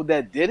people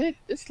that did it.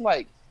 It's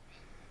like,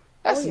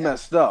 that's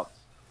messed up.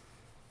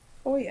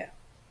 Oh, yeah.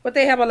 But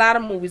they have a lot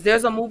of movies.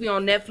 There's a movie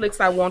on Netflix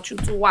I want you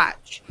to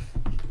watch.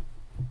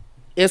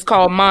 It's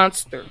called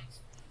Monster.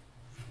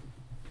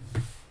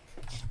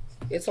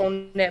 It's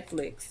on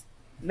Netflix.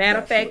 Matter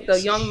of fact,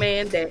 the young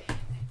man that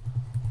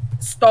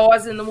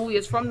stars in the movie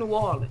is from New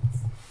Orleans.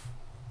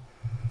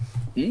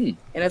 And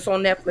it's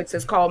on Netflix.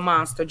 It's called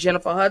Monster.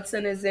 Jennifer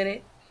Hudson is in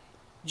it.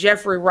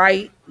 Jeffrey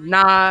Wright,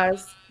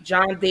 Nas,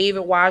 John David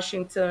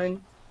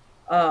Washington,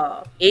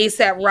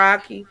 A$AP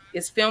Rocky.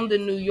 It's filmed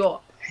in New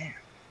York.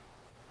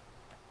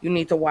 You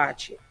need to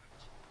watch it.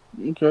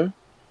 Okay.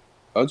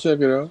 I'll check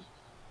it out.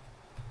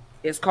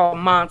 It's called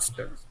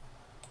Monster.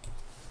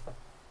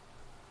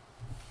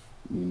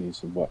 You need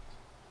to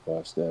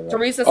watch that.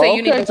 Teresa said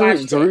you need to watch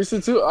it. Teresa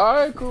too. All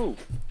right, cool.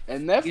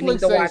 And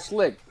Netflix ain't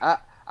slick.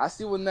 I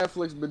see what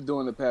Netflix been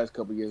doing the past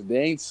couple of years. They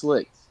ain't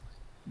slick.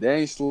 They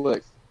ain't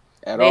slick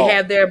at all. They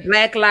have their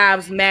Black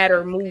Lives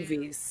Matter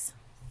movies.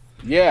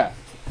 Yeah.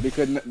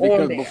 because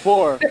on there.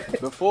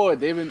 before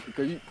they've been,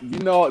 because you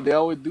know they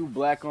always do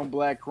black on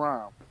black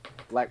crime,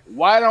 like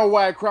white on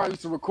white crime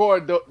used to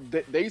record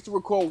they used to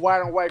record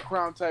white on white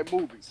crime type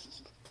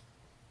movies.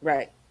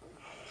 Right.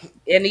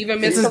 And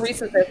even Miss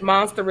Teresa says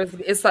Monster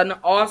it's an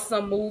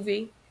awesome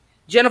movie.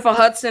 Jennifer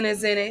Hudson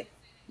is in it.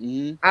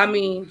 Mm-hmm. I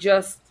mean,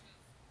 just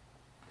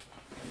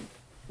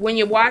when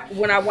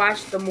I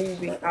watched the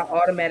movie, I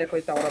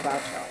automatically thought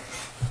about y'all.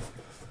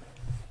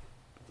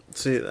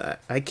 See,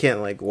 I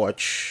can't like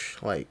watch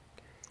like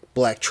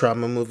black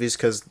trauma movies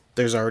because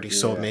there's already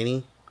so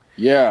many.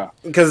 Yeah.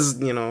 Because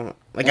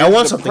like I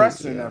want something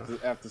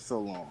after so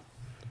long.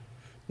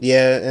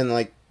 Yeah, and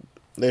like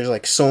there's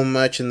like so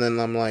much, and then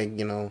I'm like,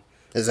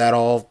 is that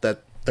all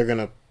that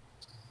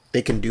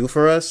they can do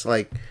for us?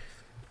 Like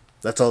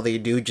that's all they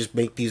do, just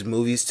make these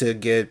movies to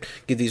get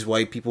these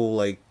white people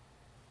like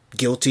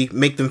guilty,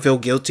 make them feel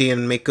guilty,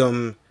 and make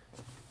them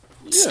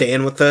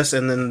stand with us,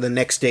 and then the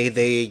next day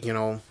they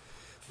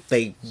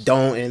they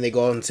don't, and they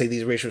go out and say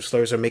these racial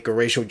slurs or make a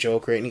racial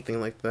joke or anything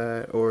like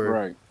that, or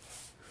right.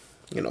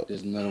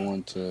 There's another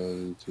one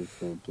to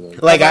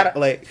like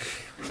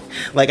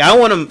I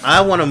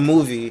want a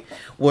movie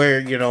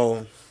where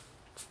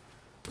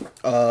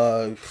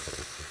where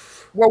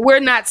we're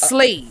not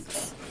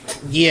slaves.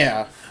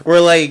 Yeah, we're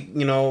like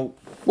well,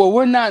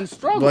 we're not in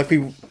struggle.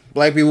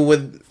 Black people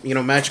with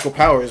magical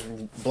powers,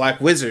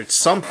 black wizards,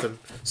 something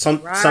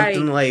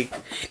like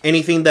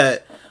anything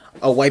that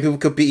white people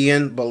could be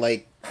in, but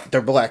like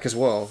they're black as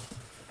well.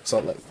 So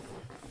like,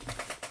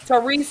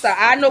 Teresa,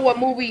 I know what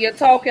movie you're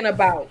talking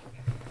about.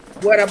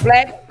 Where the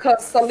black,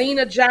 cause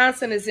Selena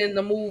Johnson is in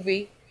the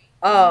movie.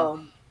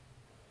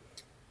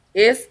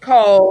 It's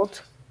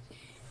called.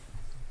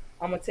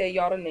 I'm gonna tell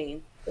y'all the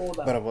name. Hold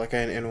on. But a black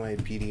and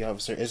NYPD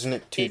officer, isn't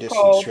it? Two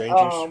Distant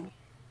Strangers.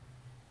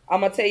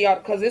 I'm gonna tell y'all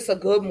because it's a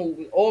good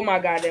movie. Oh my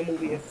god, that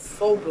movie is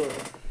so good.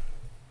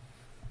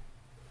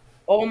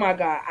 Oh my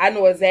god, I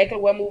know exactly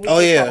what movie. Oh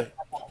yeah,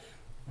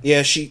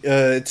 yeah.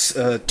 It's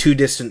Two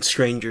Distant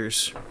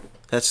Strangers.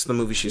 That's the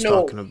movie she's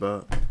talking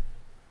about.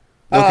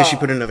 No, because she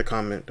put another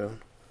comment though.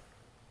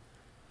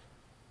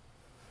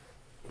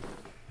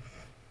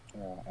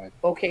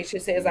 Okay, she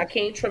says I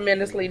can't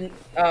tremendously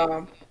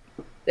the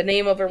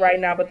name of it right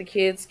now, but the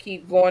kids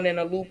keep going in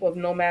a loop of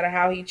no matter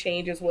how he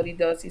changes what he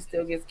does, he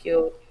still gets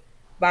killed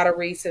by the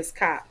racist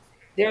cop.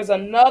 There's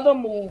another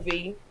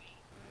movie.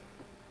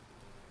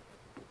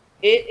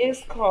 It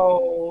is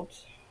called.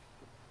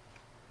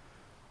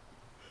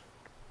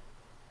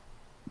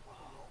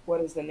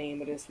 What is the name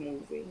of this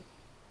movie?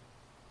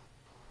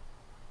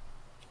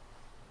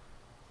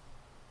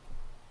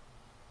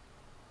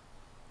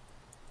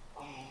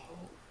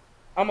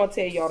 I'm gonna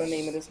tell y'all the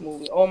name of this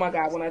movie. Oh my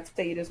god, when I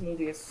tell you this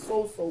movie is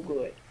so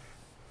good.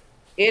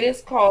 It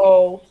is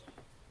called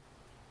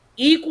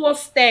Equal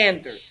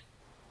Standard.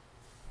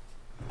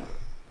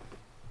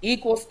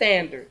 Equal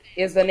Standard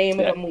is the name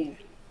of the movie.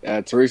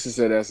 Teresa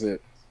said that's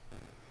it.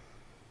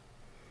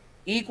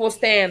 Equal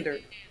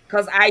Standard.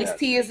 Because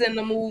Ice-T is in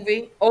the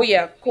movie. Oh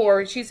yeah,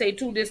 Corey, she say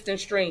Two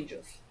Distant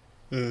Strangers.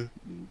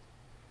 Mm-hmm.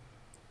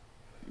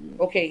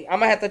 Okay, I'm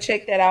gonna have to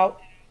check that out.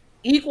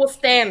 Equal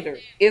Standard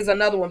is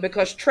another one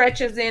because Tretch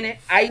is in it,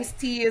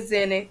 Ice-T is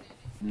in it,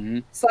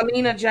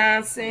 Selena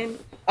Johnson,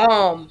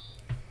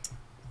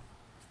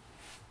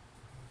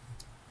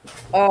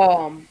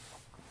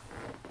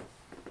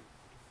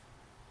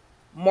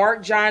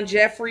 Mark John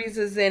Jeffries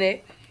is in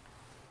it.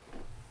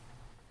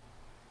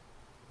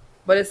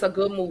 But it's a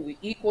good movie.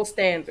 Equal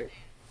Standard.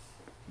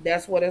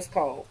 That's what it's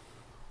called.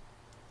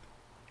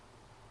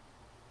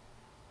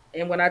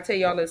 And when I tell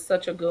y'all it's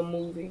such a good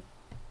movie,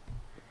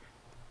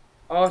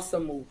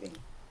 awesome movie.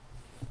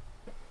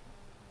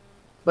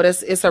 But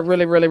it's a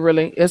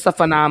really, it's a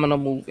phenomenal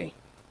movie.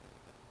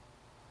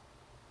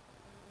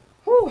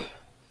 Whew.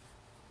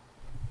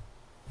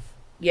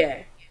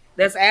 Yeah.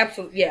 That's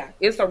absolutely,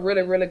 it's a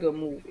really good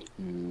movie.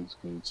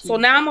 So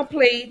now I'm going to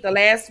play the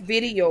last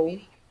video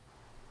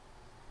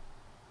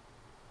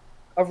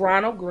of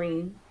Ronald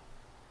Greene.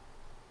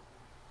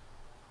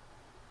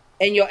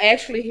 And you'll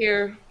actually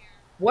hear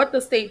what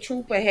the state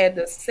trooper had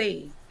to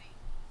say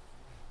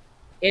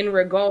in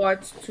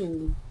regards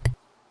to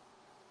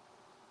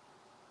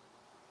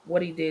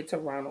what he did to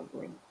Ronald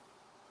Greene.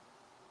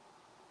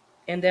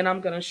 And then I'm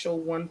going to show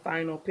one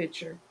final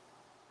picture.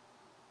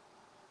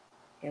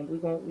 And we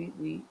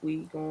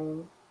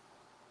going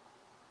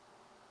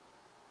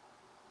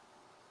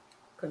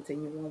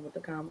continue on with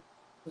the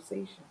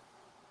conversation.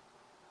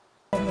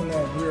 Something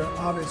that we're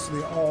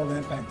obviously all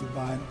impacted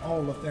by and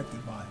all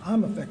affected by.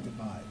 I'm affected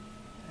by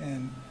it.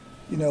 And,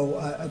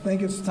 I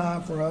think it's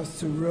time for us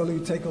to really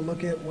take a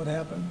look at what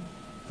happened,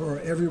 for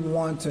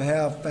everyone to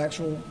have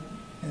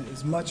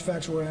as much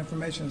factual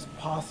information as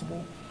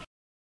possible.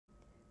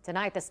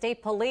 Tonight, the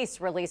state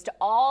police released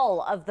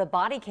all of the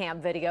body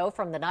cam video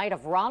from the night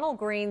of Ronald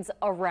Greene's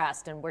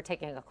arrest, and we're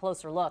taking a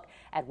closer look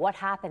at what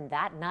happened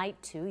that night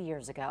 2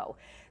 years ago.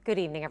 Good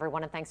evening,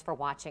 everyone, and thanks for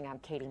watching. I'm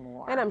Katie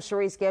Moore. And I'm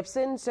Sharice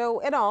Gibson. So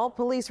in all,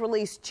 police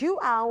released 2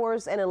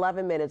 hours and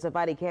 11 minutes of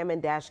body cam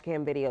and dash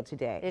cam video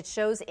today. It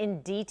shows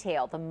in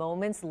detail the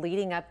moments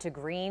leading up to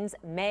Greene's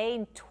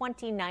May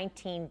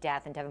 2019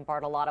 death, and Devin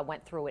Bartolotta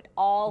went through it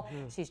all.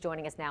 She's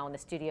joining us now in the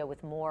studio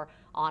with more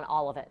on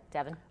all of it.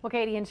 Devin? Well,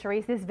 Katie and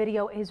Sharice, this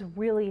video is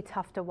really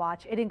tough to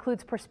watch. It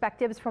includes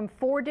perspectives from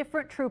 4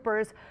 different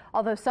troopers,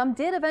 although some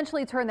did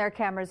eventually turn their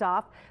cameras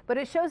off, but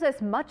it shows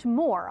us much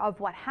more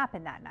of what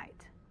happened that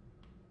night.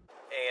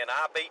 And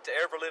I beat the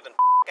ever-living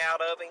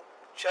out of him,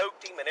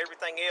 choked him and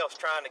everything else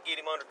trying to get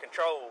him under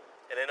control.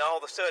 And then all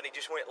of a sudden, he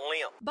just went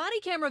limp. Body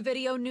camera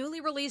video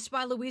newly released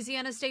by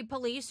Louisiana State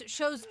Police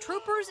shows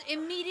troopers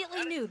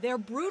immediately knew their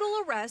brutal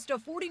arrest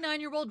of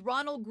 49-year-old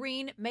Ronald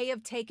Greene may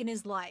have taken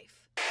his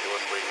life.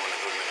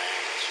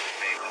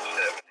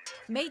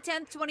 May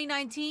 10th,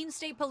 2019,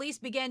 State Police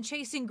began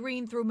chasing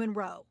Greene through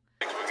Monroe.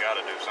 We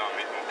gotta do something.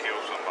 He's gonna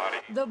kill somebody.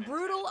 The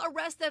brutal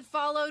arrest that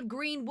followed,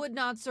 Greene would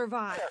not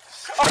survive.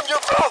 I'm your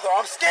brother.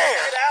 I'm scared.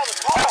 Get out of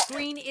the car.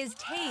 Greene is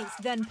tased,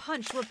 then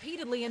punched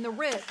repeatedly in the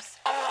ribs.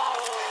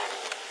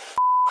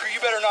 You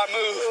better not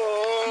move.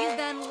 He's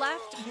then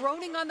left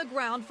groaning on the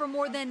ground for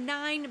more than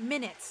 9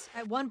 minutes.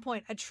 At one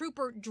point, a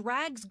trooper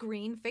drags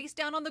Greene face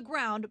down on the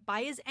ground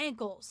by his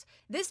ankles.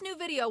 This new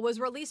video was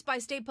released by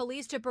State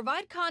Police to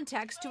provide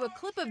context to a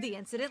clip of the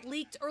incident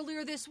leaked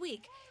earlier this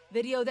week.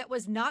 Video that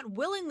was not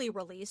willingly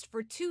released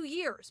for 2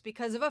 years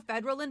because of a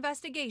federal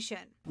investigation.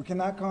 We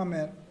cannot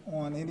comment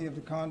on any of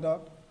the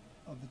conduct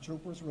of the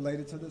troopers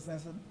related to this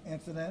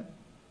incident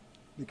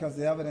because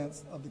the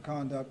evidence of the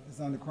conduct is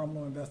under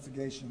criminal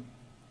investigation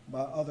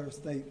by other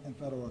state and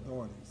federal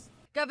authorities.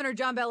 Governor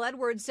John Bel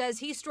Edwards says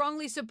he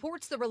strongly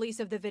supports the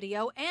release of the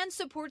video and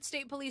supports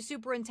State Police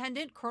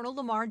Superintendent Colonel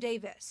Lamar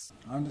Davis.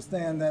 I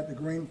understand that the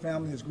Greene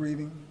family is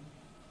grieving,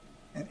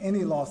 and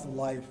any loss of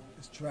life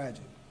is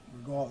tragic,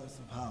 regardless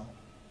of how.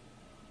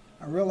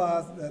 I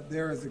realize that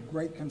there is a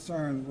great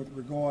concern with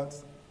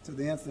regards to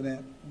the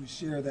incident. We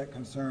share that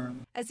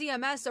concern. As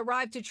EMS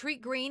arrived to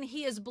treat Greene,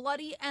 he is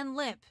bloody and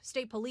limp.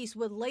 State Police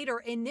would later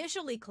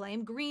initially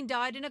claim Greene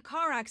died in a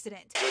car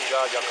accident. Good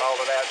job. Y'all called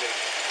it out.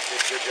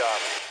 Good job.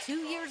 2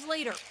 years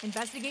later,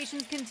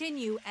 investigations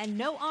continue and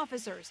no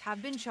officers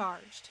have been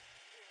charged.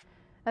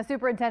 Now,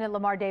 Superintendent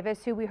Lamar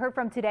Davis, who we heard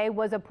from today,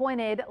 was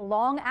appointed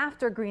long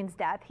after Greene's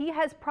death. He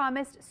has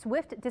promised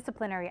swift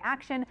disciplinary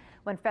action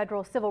when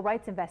federal civil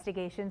rights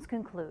investigations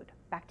conclude.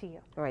 Back to you.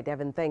 All right,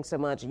 Devin, thanks so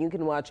much. And you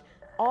can watch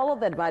all of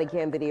that body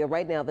cam video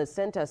right now. They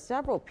sent us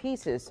several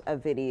pieces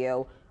of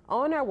video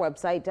on our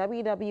website,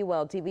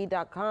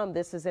 wwltv.com.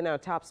 This is in our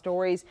top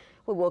stories.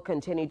 We will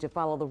continue to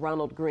follow the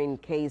Ronald Greene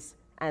case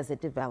as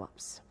it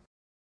develops.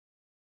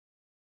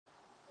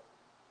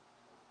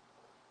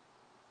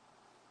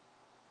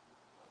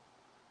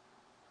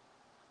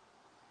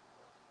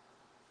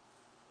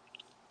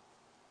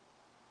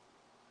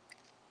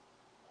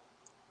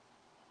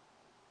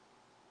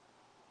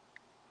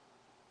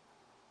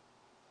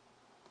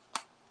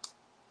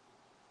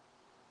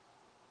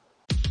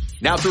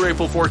 Now through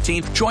April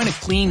 14th, join a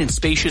clean and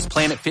spacious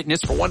Planet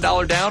Fitness for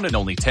 $1 down and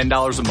only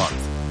 $10 a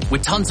month.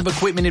 With tons of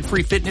equipment and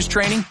free fitness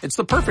training, it's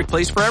the perfect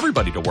place for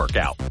everybody to work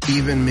out.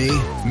 Even me,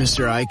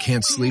 Mr. I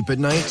can't sleep at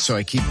night, so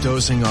I keep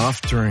dozing off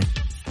during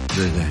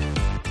the day.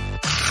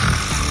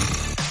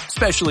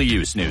 Especially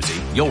you,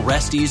 Snoozy. You'll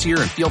rest easier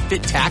and feel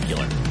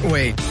fit-tacular.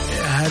 Wait,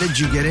 how did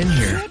you get in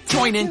here?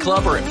 Join in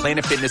club or at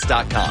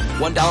planetfitness.com.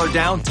 $1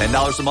 down,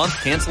 $10 a month,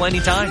 cancel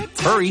anytime.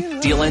 Hurry,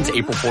 deal ends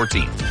April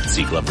 14th.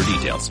 See club for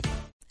details.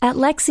 At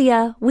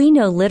Lexia, we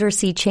know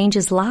literacy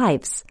changes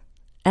lives.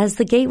 As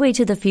the gateway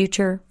to the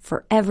future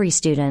for every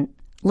student,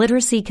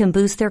 literacy can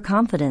boost their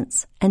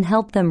confidence and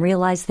help them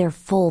realize their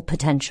full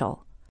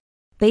potential.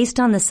 Based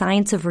on the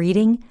science of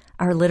reading,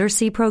 our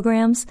literacy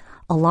programs,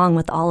 along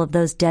with all of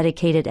those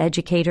dedicated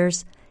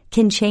educators,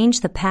 can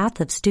change the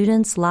path of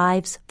students'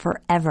 lives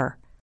forever.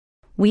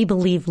 We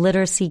believe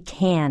literacy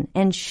can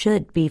and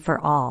should be for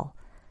all.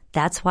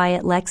 That's why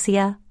at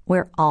Lexia,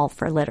 we're all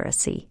for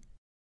literacy.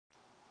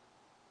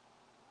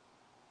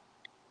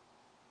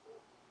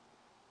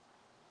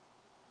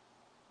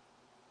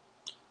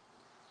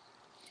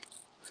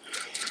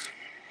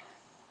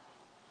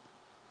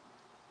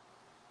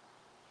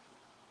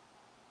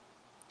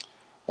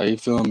 How you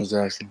feeling, Ms.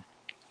 Ashley?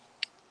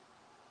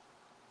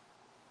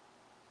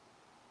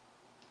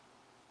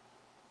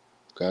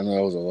 I know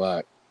that was a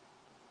lot.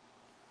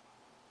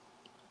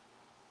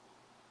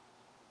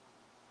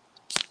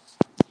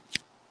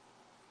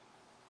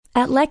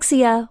 At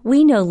Lexia,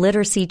 we know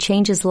literacy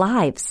changes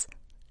lives.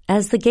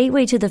 As the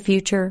gateway to the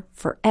future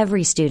for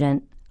every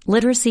student,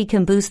 literacy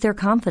can boost their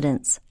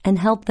confidence and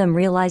help them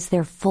realize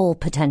their full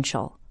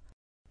potential.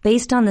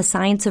 Based on the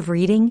science of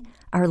reading,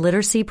 our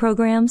literacy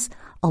programs,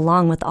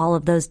 along with all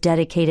of those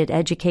dedicated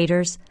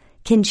educators,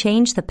 can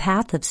change the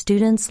path of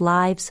students'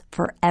 lives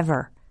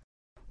forever.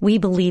 We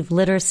believe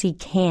literacy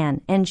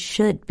can and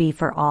should be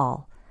for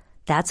all.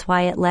 That's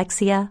why at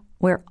Lexia,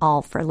 we're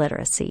all for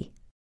literacy.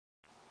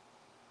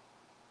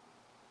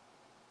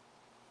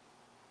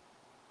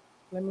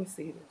 Let me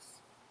see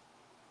this.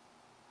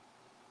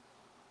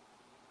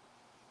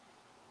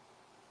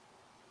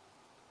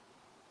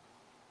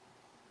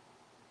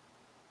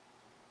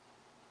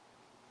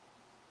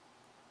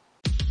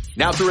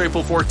 Now through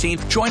April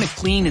 14th, join a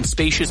clean and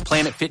spacious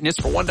Planet Fitness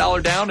for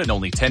 $1 down and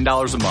only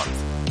 $10 a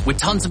month. With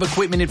tons of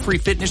equipment and free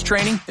fitness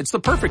training, it's the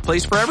perfect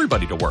place for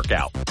everybody to work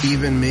out.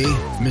 Even me,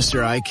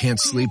 Mr. I can't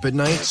sleep at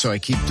night, so I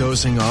keep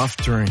dozing off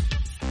during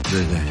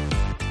the day.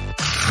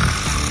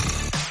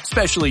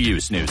 Especially you,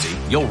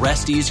 Snoozy. You'll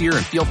rest easier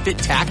and feel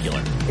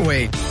fit-tacular.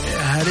 Wait,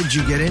 how did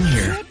you get in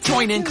here?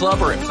 Join in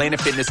club or at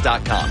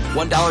planetfitness.com.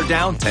 $1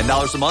 down,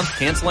 $10 a month,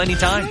 cancel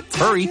anytime.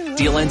 Hurry,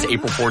 deal ends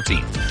April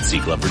 14th. See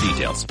club for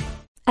details.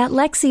 At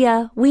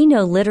Lexia, we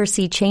know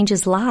literacy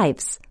changes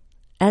lives.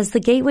 As the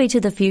gateway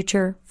to the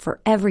future for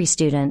every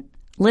student,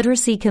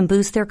 literacy can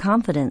boost their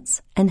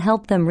confidence and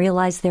help them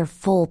realize their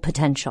full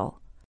potential.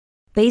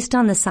 Based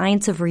on the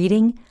science of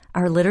reading,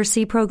 our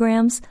literacy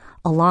programs,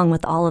 along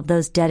with all of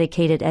those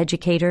dedicated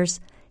educators,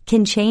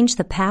 can change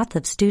the path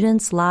of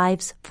students'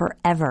 lives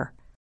forever.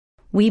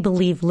 We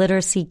believe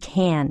literacy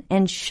can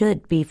and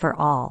should be for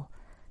all.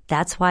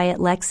 That's why at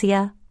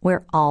Lexia,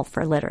 we're all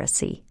for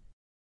literacy.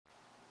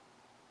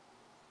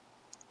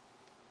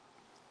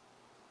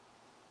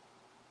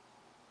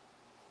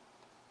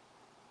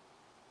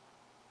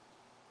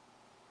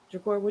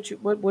 Jacory,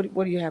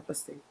 what do you have to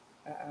say?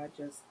 I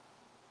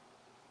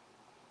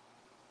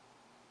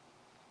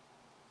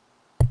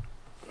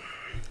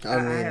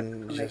have to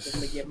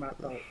collectively get my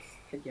thoughts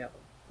together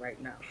right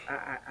now.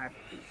 I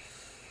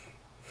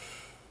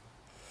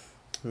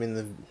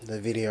mean,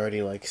 the video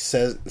already like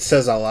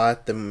says a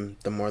lot. The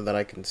more that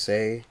I can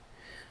say,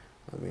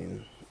 I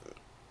mean,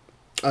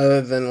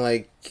 other than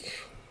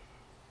like,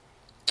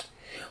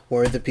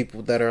 where are the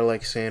people that are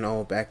like saying,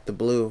 "Oh, back to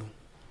blue"?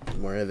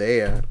 Where are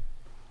they at?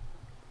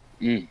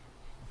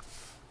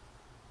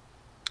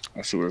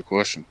 That's a weird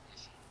question.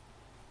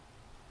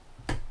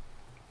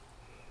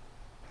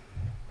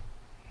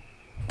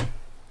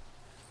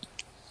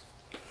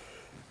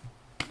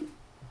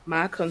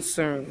 My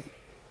concern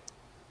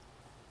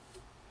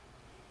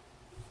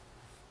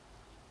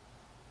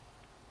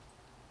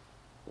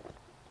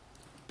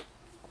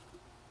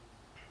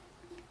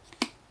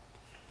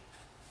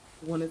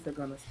when is it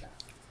gonna stop?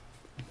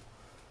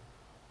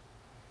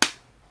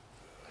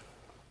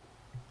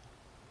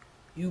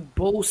 You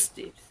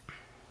boasted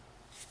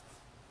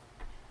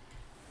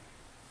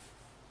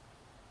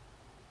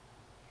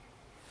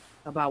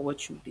about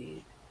what you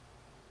did.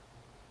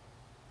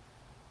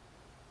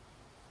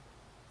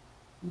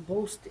 You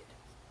boasted.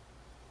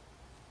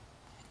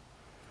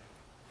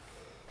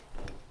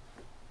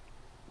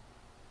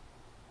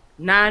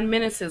 "9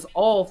 minutes is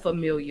all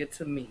familiar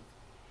to me."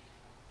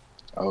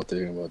 I was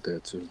thinking about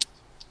that too.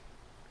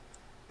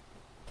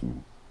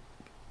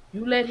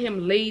 You let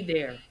him lay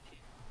there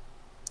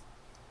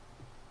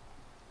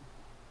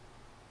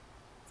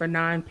for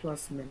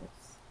 9+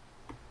 minutes.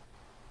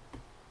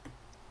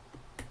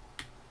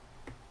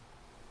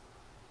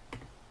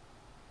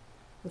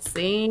 The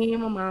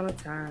same amount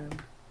of time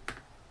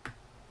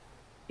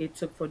it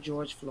took for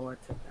George Floyd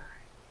to die.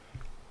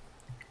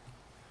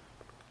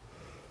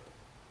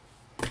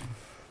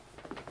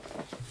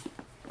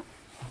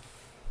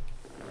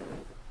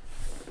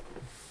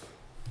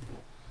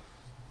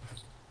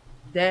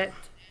 That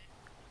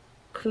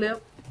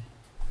clip,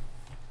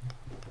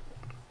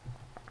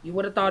 you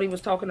would have thought he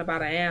was talking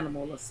about an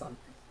animal or something.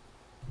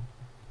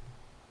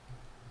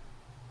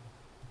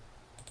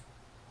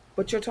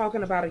 But you're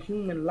talking about a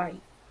human life.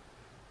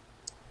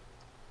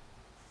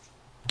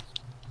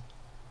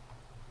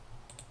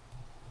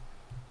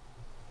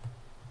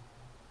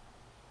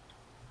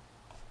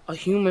 A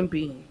human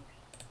being.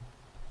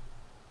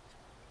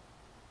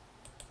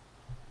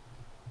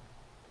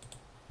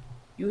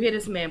 You hear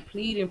this man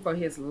pleading for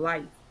his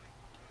life.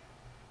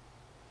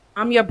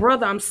 "I'm your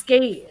brother, I'm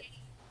scared."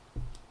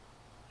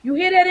 You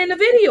hear that in the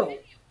video.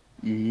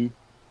 Mm-hmm.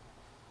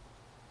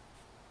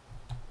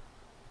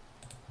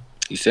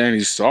 He's saying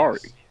he's sorry.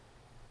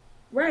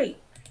 Right.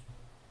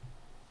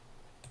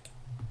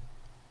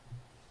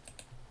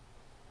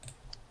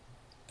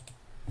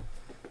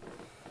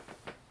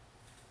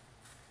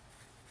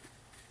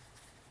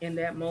 In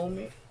that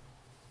moment,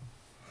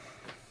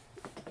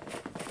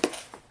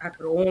 I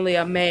could only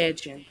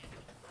imagine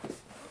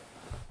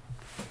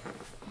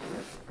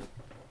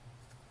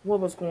what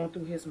was going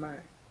through his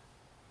mind.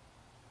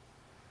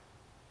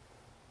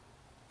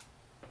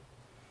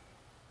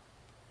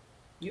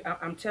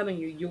 I'm telling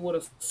you, you would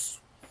have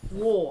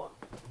swore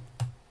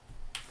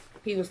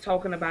he was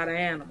talking about an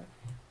animal.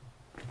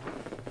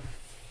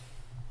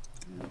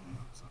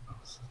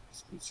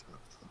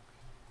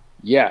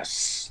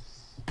 Yes,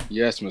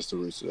 Mr.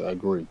 Risa, I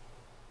agree.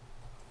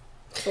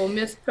 So,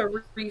 Miss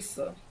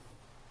Teresa,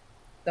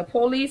 the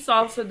police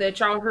officer that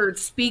y'all heard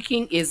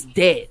speaking is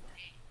dead.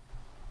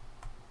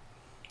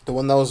 The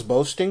one that was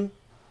boasting?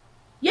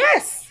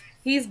 Yes,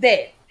 he's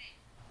dead.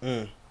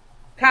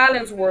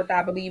 Collinsworth,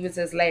 I believe, is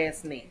his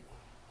last name.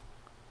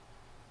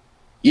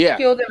 Yeah.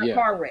 Killed in a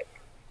car wreck.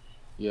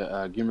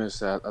 Yeah, give me a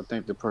sec. I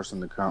think the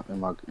person in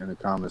the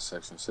comment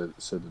section said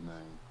the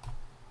name.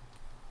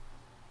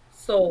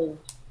 So,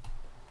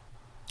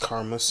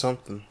 Karma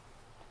something.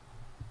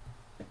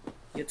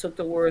 You took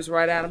the words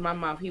right out of my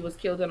mouth. He was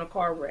killed in a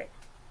car wreck.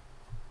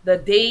 the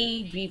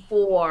day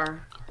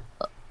before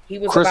he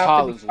was Chris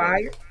about to be Hollingsworth.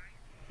 fired.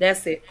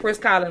 That's it. Chris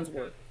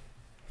Collinsworth.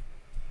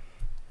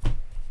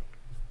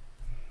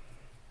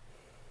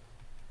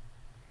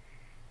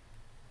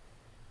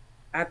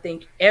 I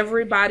think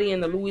everybody in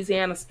the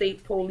Louisiana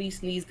State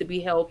Police needs to be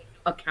held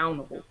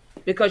accountable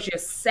because you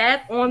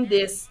sat on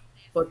this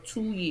for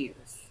 2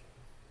 years.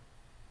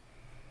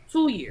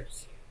 2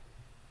 years.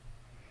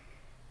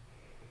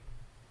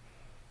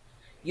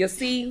 You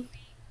see,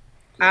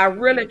 I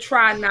really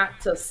try not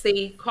to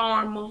say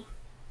karma,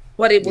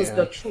 but it was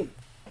the truth.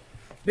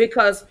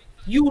 Because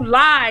you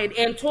lied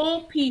and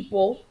told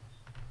people,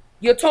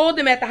 you told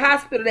them at the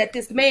hospital that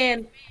this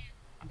man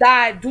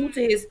died due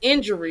to his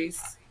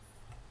injuries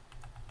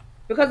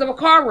because of a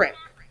car wreck.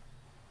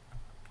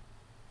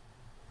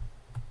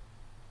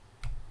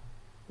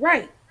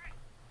 Right.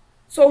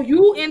 So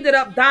you ended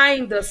up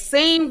dying the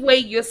same way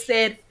you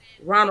said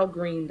Ronald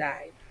Greene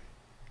died.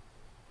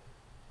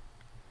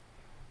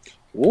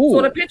 Ooh.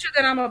 So the picture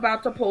that I'm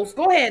about to post,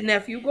 go ahead,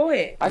 nephew, go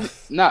ahead.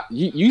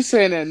 You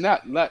saying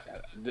that not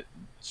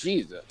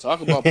Jesus, talk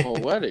about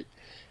poetic.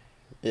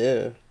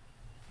 Yeah.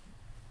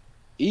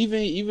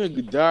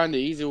 Even dying the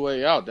easy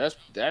way out,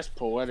 that's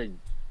poetic.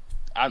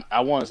 I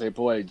want to say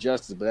poetic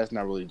justice, but that's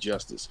not really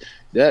justice.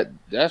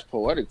 That's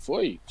poetic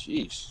for you.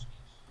 Jeez.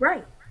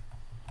 Right.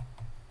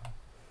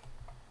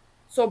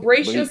 So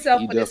brace But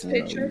yourself he for this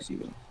definitely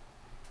picture.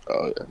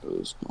 Oh yeah, it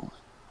was going.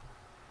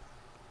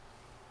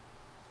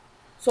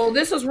 So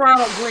this is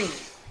Ronald Greene.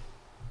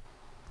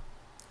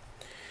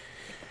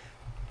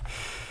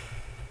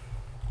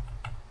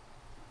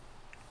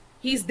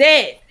 He's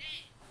dead.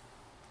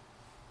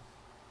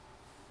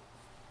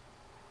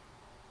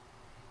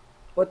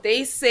 But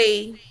they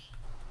say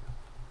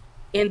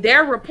in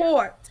their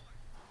report,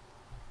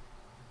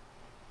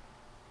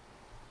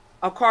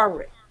 a car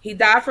wreck. He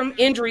died from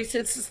injuries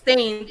he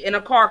sustained in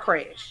a car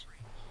crash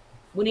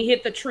when he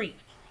hit the tree.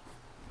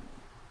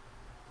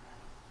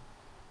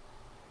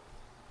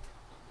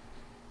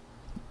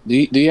 Do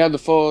you have the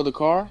photo of the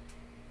car?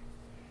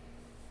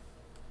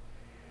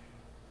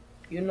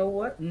 You know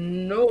what?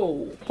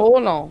 No.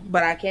 Hold on,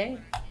 but I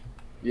can.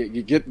 Yeah,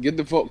 you get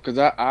the photo because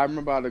I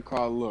remember how the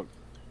car looked.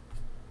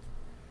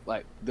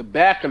 Like the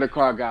back of the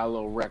car got a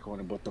little wreck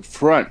on it, but the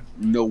front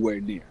nowhere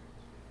near.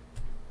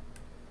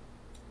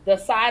 The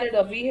side of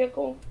the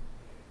vehicle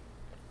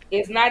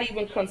is not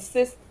even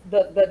consistent.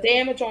 The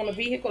damage on the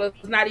vehicle is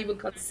not even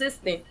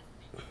consistent.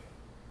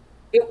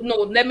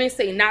 Let me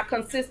say not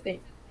consistent.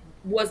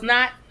 Was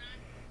not,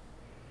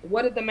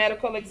 what did the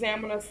medical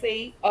examiner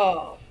say?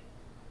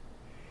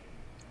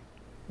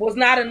 Was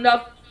not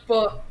enough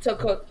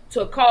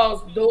to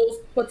cause those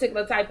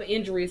particular type of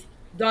injuries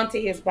done to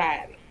his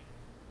body.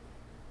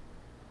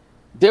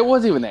 There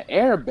wasn't even an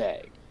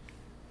airbag.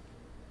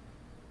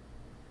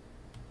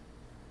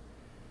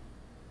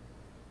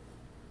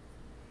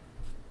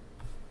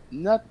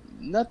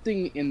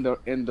 Nothing in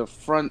the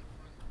front,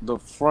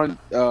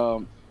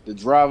 the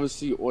driver's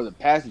seat or the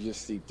passenger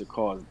seat to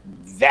cause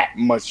that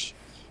much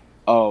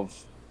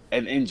of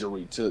an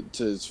injury to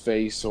his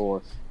face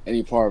or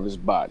any part of his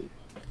body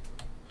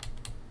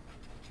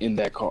in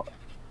that car.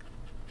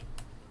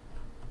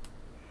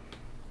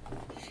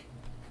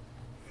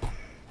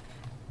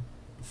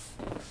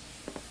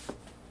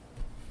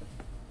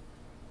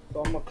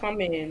 So I'm gonna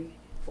come in.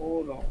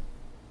 Hold on.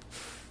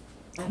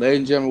 Ladies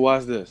and gentlemen,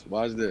 watch this.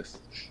 Watch this.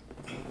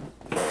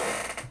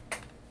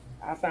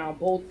 I found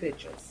both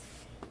pictures.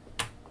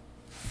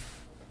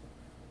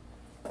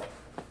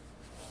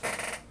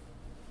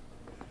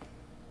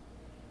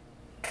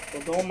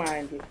 So don't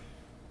mind it.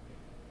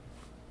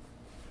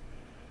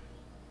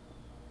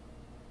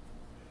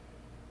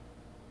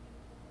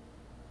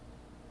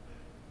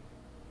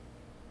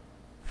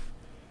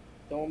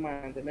 Don't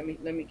mind it.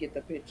 Let me get the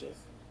pictures.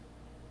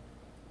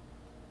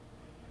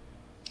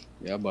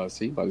 Yeah, I'm about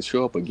to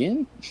show up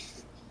again.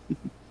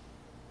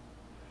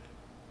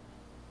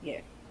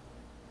 Yeah.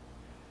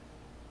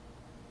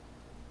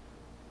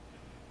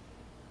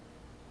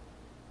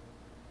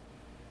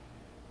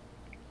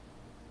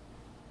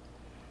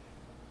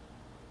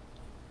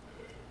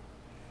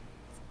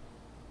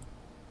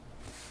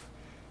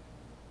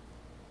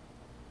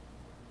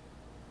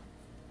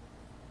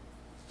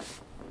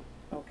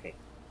 Okay.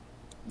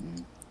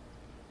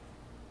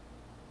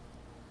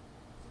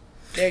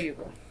 There you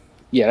go.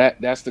 Yeah,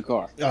 that's the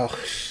car. Oh.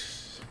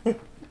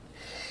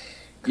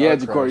 Yeah, Crash,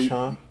 Jacory.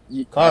 huh?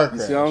 Car crash.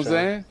 You see what I'm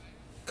saying?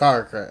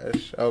 Car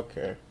crash.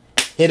 Okay.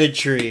 Hit a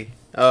tree.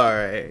 All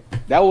right.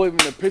 That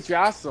wasn't even the picture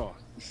I saw.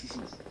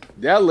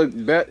 That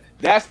looked better.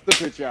 That's the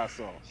picture I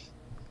saw.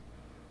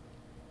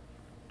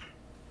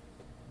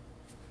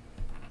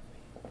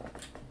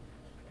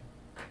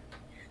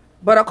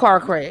 But a car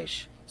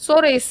crash. So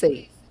they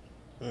say.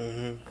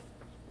 Mm-hmm.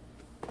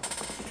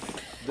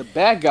 The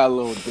back got a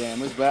little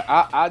damaged, but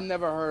I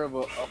never heard of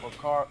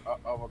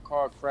a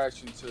car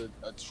crashing into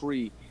a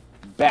tree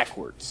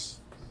backwards.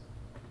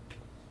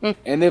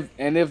 And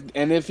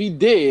if he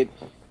did,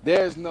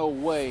 there's no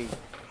way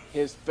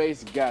his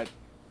face got.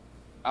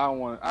 I don't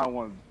want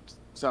to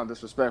sound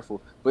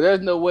disrespectful, but there's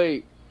no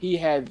way he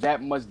had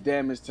that much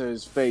damage to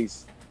his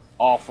face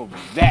off of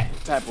that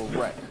type of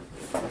wreck.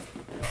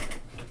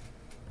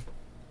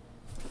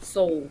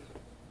 So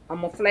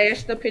I'm gonna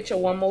flash the picture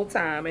one more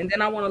time, and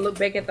then I want to look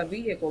back at the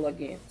vehicle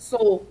again.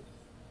 So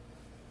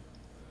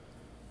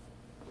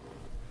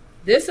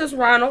this is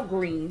Ronald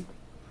Greene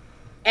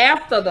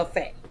after the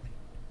fact.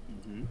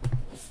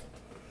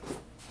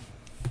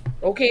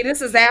 Okay,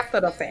 this is after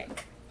the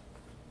fact.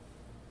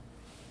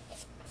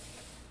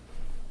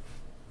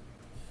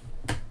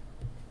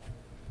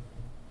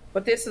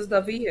 But this is the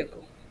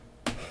vehicle.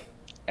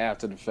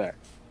 After the fact.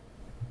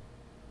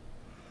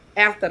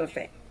 After the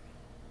fact.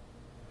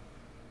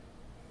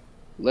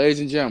 Ladies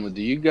and gentlemen,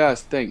 do you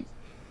guys think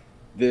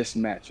this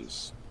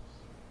matches?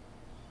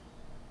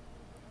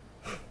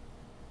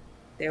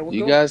 There we Do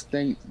you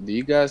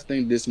guys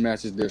think this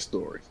matches their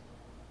story?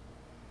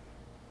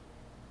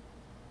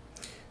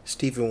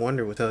 Stephen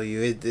Wonder will tell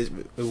you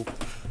that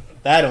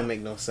don't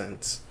make no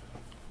sense.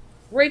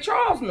 Ray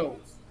Charles knows.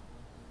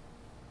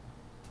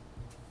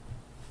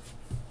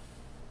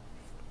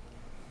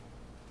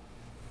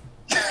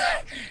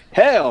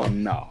 Hell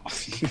no.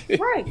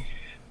 Right.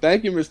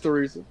 Thank you, Miss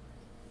Teresa.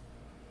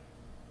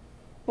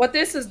 But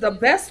this is the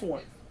best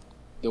one.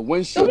 The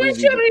windshield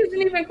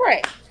isn't even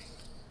cracked.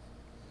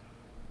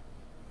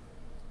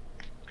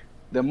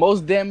 The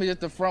most damage at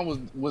the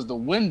front was the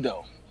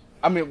window.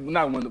 I mean,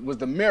 not window, was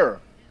the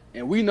mirror.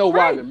 And we know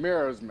why the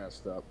mirror is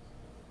messed up.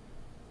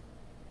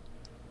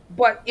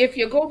 But if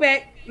you go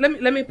back,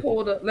 let me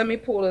pull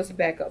this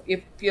back up.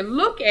 If you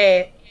look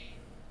at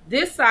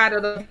this side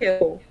of the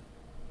hill,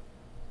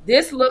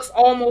 this looks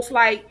almost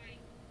like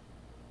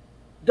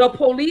the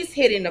police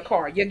hitting the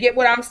car. You get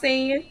what I'm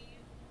saying?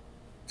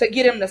 To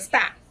get him to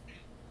stop.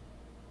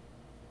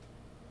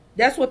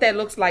 That's what that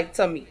looks like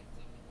to me.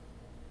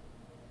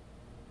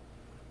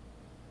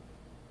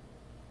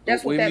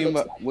 That's what that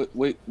looks like.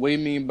 What do you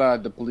mean by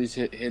the police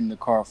hitting the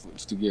car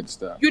to get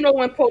stopped? You know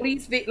when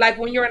police, like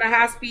when you're in a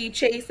high-speed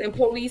chase and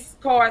police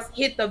cars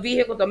hit the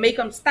vehicle to make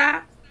them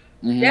stop?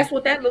 Mm-hmm. That's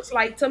what that looks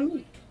like to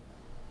me.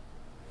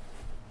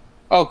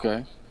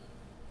 Okay.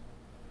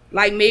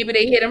 Like maybe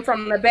they hit him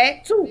from the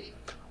back too.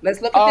 Let's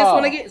look at this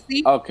one again.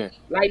 See? Okay.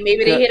 Like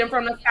maybe they hit him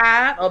from the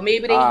side, or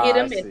maybe they hit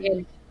him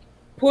and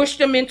pushed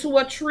him into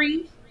a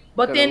tree.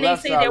 But then they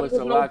say there was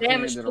no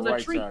damage to the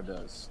tree.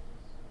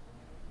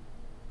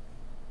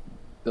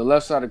 The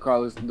left side of the car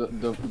looks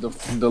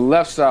the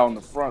left side on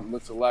the front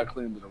looks a lot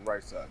cleaner than the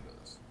right side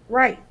does.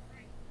 Right.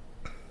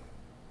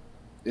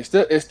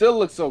 It still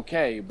looks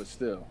okay, but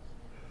still.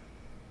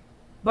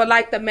 But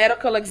like the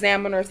medical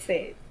examiner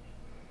said,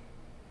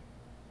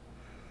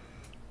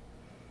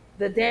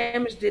 the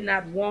damage did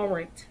not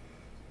warrant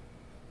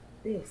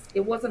this.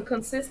 It wasn't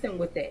consistent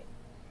with that.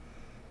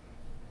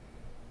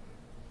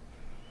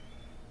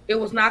 It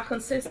was not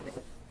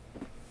consistent.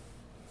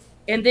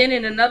 And then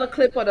in another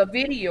clip of the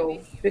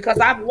video, because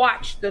I've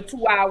watched the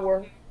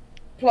 2-hour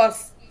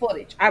plus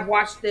footage. I've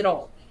watched it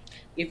all.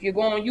 If you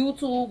go on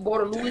YouTube, go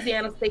to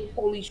Louisiana State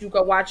Police, you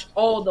can watch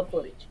all the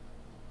footage.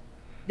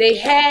 They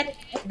had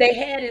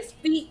his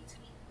feet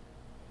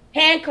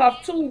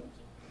handcuffed too,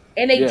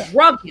 and they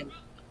drugged him.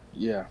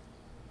 Yeah.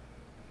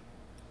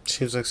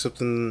 Seems like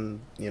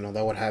something,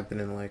 that would happen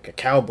in like a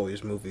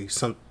Cowboys movie.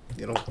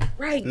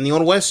 Right. In the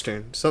old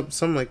Western.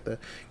 Something like that.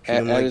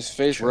 Had his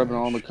face rubbing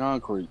on the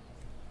concrete.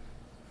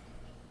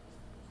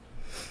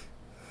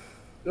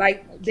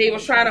 Like they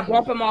was trying to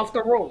bump him off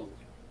the road.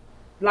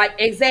 Like,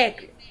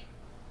 exactly.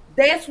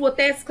 That's what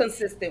that's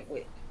consistent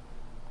with.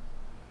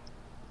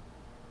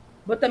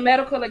 But the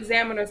medical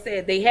examiner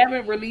said they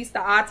haven't released the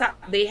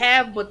autopsy. They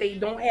have, but they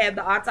don't have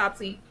the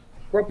autopsy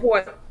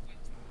report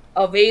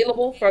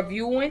available for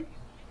viewing.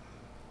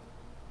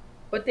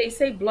 But they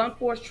say blunt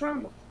force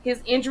trauma.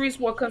 His injuries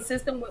were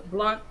consistent with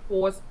blunt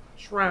force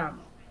trauma.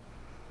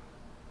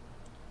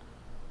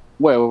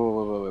 Wait.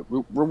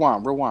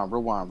 Rewind.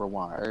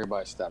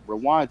 Everybody stop.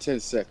 Rewind 10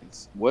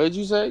 seconds. What did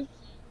you say?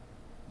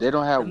 They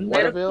don't have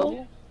what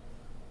available?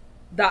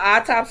 The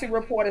autopsy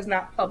report is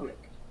not public.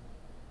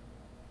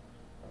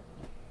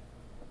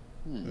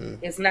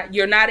 It's not.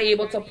 You're not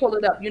able to pull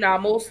it up.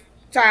 Most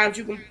times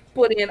you can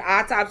put in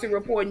autopsy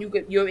report and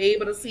you're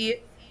able to see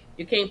it.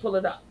 You can't pull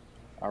it up.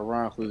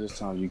 Ironically, this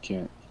time you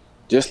can't.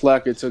 Just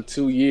like it took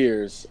 2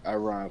 years,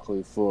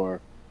 ironically, for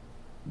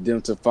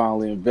them to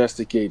finally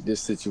investigate this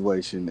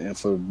situation and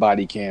for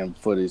body cam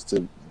footage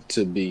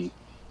to be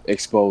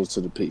exposed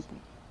to the people.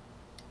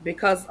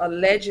 Because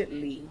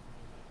allegedly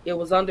it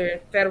was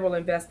under federal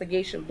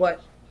investigation,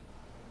 but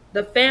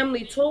the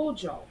family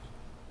told y'all.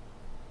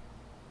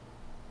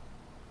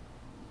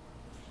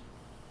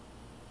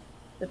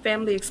 The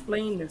family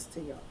explained this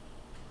to y'all.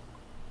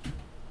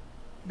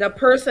 The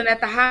person at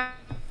the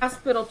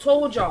hospital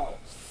told y'all.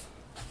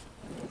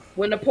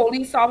 When the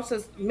police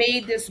officers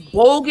made this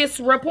bogus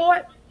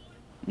report,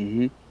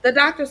 the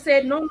doctor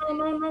said, no.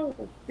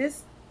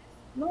 This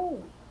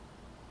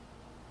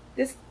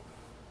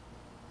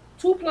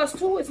 2 +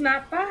 2 is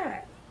not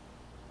 5.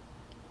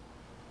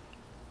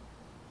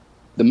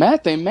 The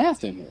math ain't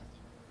math in here.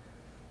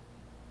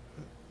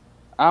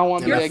 I don't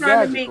want to be that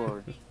guy,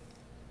 Corey.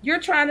 You're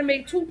trying to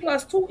make 2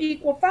 +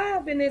 2 =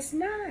 5, and it's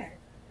not.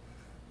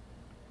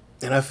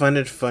 And I find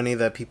it funny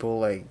that people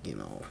like,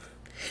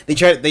 they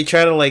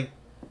try to like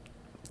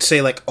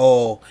say like,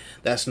 oh,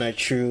 that's not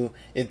true.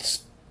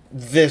 It's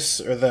this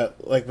or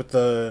that, like with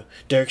the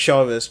Derek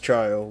Chauvin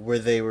trial where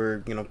they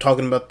were,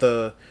 talking about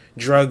the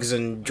drugs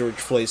in George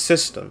Floyd's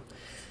system.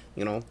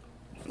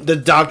 The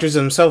doctors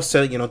themselves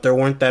said, there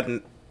weren't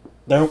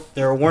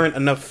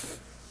enough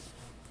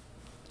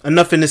in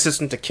the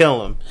system to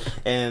kill him,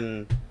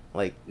 and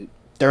like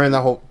during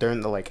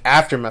the like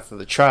aftermath of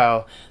the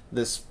trial,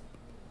 this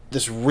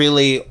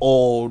really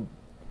old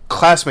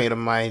classmate of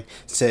mine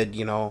said,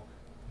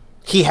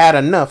 he had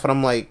enough, and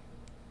I'm like,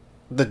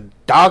 the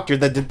doctor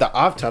that did the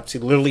autopsy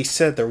literally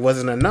said there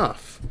wasn't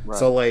enough. Right.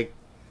 So like,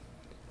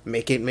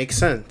 make it make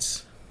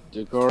sense.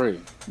 Ja'Cory,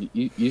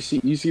 you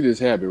see this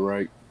habit,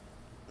 right?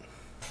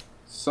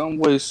 Some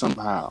way,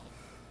 somehow,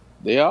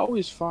 they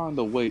always find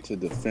a way to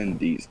defend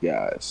these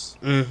guys.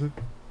 Mm-hmm.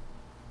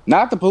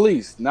 Not the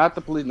police, not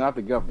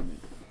the government.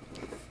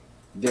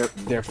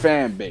 Their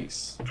fan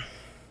base,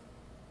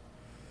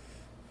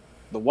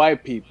 the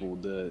white people,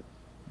 the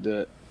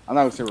I'm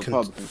not gonna say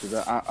Republicans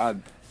because I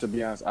to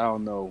be honest, I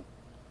don't know.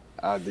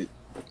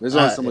 There's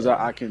only so much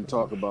I can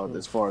talk about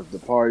as far as the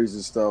parties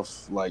and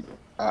stuff. Like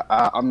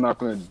I'm not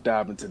gonna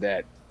dive into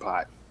that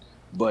pot,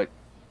 but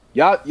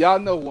y'all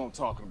know what I'm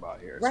talking about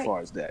here as far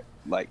as that.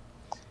 Like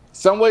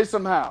some way,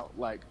 somehow,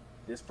 like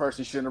this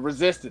person shouldn't have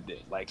resisted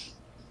it. Like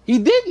he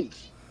didn't.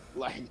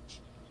 Like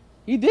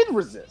he didn't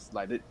resist.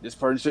 Like this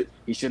person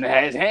shouldn't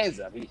have had his hands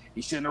up.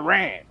 He shouldn't have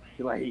ran.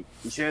 He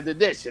shouldn't have did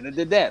this. Shouldn't have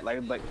did that.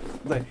 Like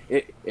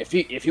if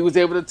he was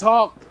able to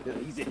talk,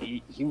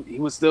 he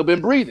would still been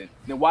breathing.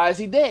 Then why is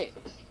he dead?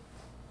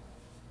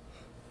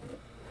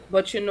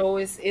 But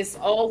it's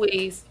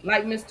always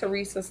like Miss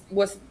Teresa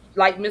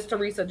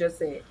just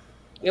said.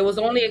 It was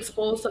only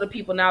exposed to the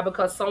people now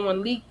because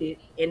someone leaked it,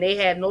 and they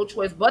had no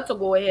choice but to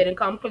go ahead and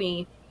come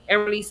clean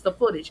and release the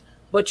footage.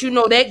 But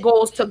that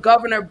goes to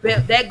Governor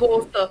Bell. That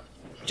goes to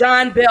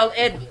John Bell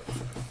Edwards.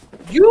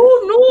 You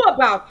knew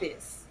about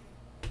this.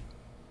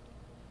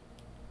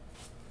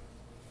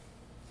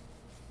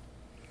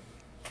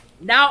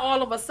 Now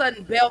all of a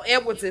sudden, Bell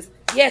Edwards is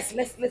yes.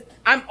 Let's.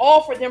 I'm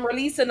all for them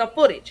releasing the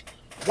footage.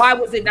 Why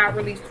was it not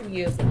released 2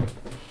 years ago?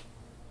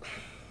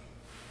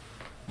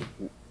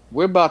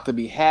 We're about to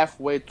be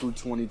halfway through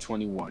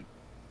 2021.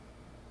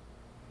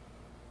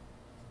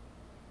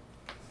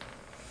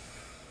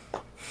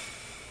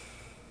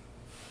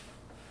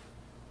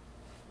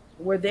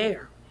 We're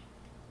there.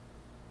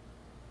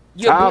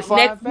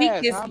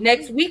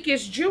 Next week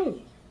is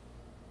June.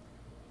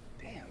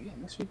 Damn, yeah,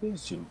 next week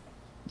is June.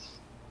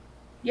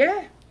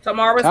 Yeah,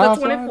 tomorrow's the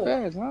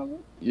 24th. Huh?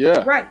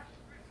 Yeah, right.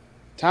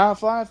 Time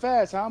flying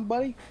fast, huh,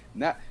 buddy?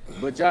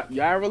 But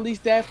y'all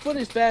released that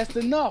footage fast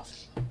enough.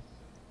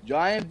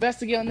 Y'all ain't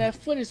investigating that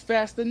footage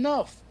fast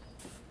enough.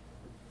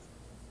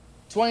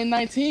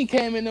 2019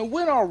 came in and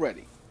went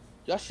already.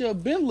 Y'all should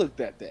have been looked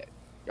at that.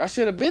 Y'all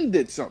should have been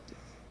did something.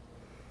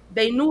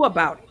 They knew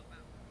about it.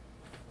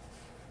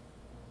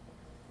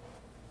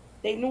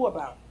 They knew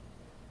about it.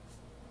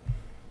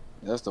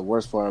 That's the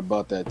worst part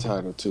about that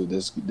title too.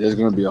 There's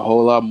going to be a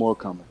whole lot more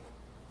coming.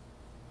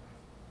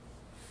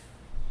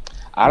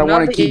 I don't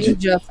want to keep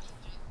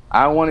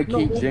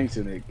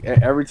jinxing it.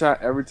 Every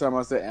time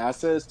I say, and I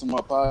say this to my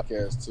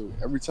podcast too.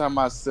 Every time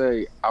I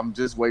say I'm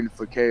just waiting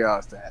for the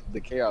chaos to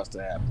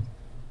happen.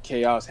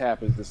 Chaos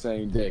happens the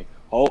same day.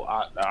 Oh,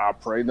 I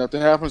pray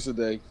nothing happens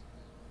today.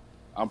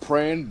 I'm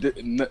praying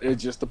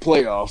it's just the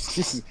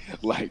playoffs,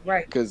 like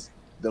because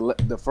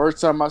the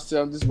first time I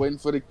said I'm just waiting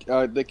for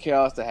the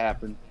chaos to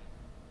happen,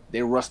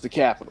 they rushed the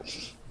Capitol.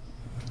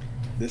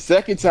 The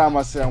second time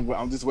I said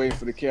I'm just waiting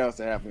for the chaos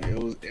to happen,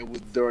 it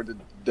was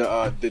during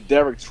the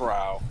Derek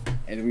trial,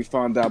 and we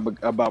found out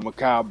about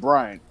Ma'Khia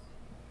Bryant.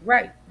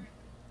 Right.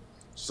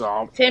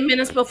 So 10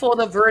 minutes before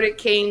the verdict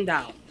came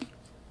down.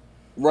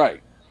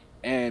 Right,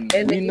 and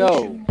we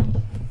know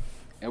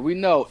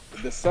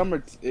the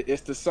summer.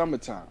 It's the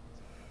summertime.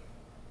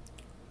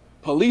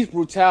 Police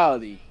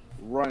brutality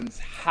runs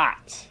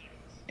hot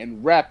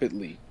and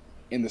rapidly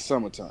in the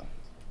summertime.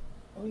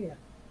 Oh yeah.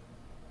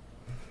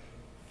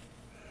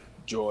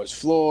 George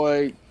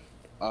Floyd,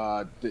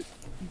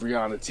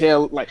 Breonna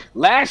Taylor. Like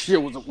last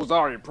year was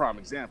already a prime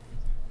example,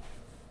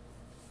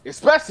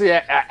 especially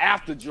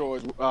after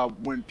George,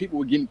 when people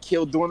were getting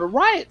killed during the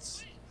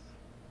riots.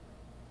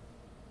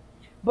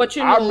 But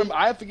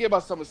I forget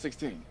about summer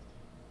 16.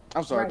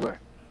 I'm sorry, go ahead.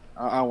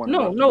 I want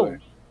to no.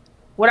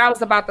 What I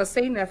was about to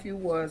say, nephew,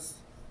 was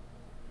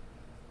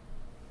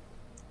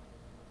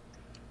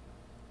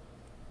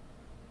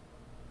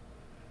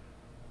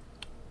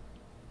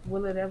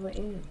will it ever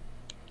end?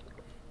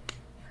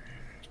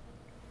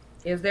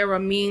 Is there a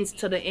means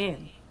to the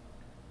end?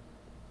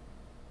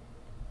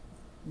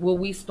 Will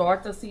we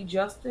start to see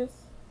justice?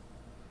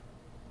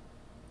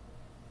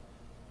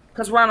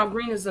 Because Ronald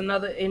Greene is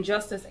another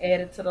injustice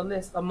added to the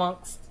list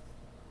amongst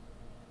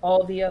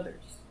all the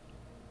others.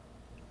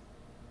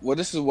 Well,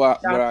 this is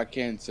what I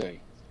can say.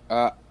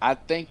 I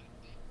think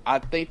I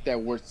think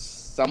that we're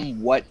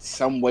somewhat,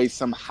 some way,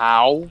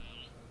 somehow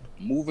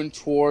moving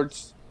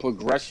towards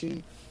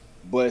progression,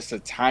 but it's a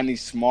tiny,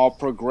 small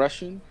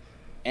progression,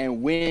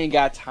 and we ain't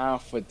got time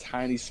for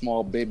tiny,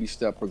 small, baby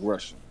step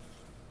progression.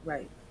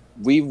 Right.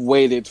 We've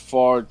waited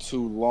far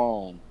too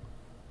long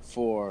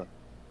for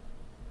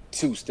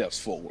 2 steps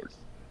forward.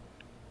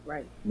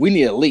 Right. We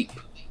need a leap.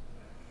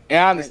 And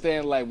I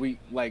understand, like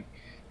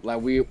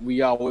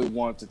we always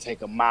want to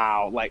take a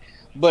mile,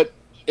 but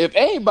if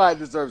anybody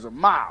deserves a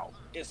mile,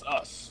 it's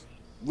us.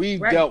 We've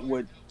dealt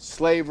with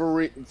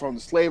slavery, from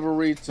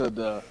slavery to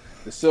the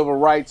civil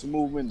rights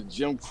movement, the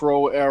Jim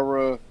Crow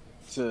era,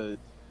 to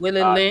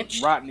Willie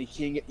Lynch. Rodney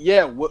King.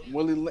 Yeah,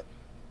 Willie Lynch.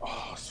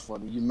 Oh, it's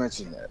funny you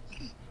mentioned that.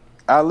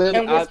 I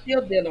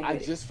still dealing with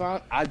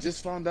it. I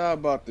just found out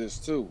about this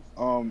too.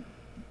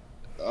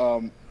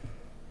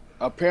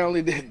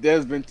 Apparently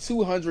there's been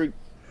 200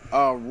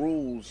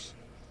 rules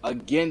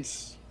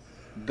against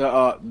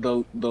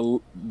the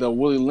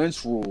Willie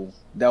Lynch rule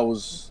that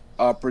was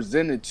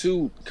presented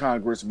to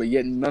Congress, but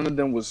yet none of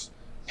them was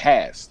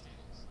passed.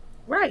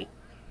 Right.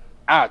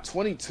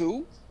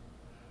 22.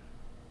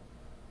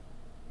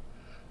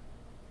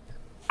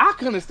 I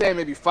can understand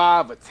maybe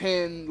 5 or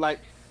 10. Like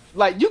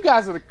you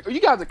guys are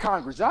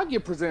Congress. Y'all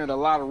get presented a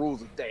lot of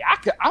rules a day.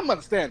 I'm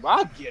understanding, but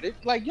I get it.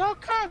 Like, y'all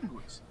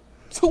Congress,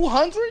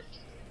 200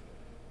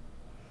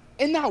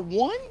 and not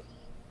one.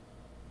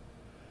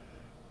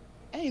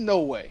 Ain't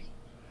no way.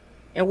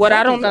 And what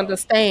I don't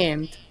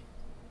understand,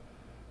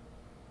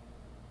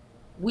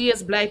 we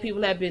as black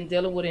people have been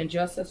dealing with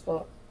injustice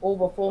for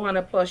over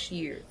 400 plus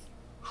years.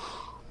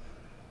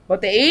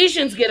 But the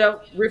Asians get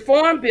a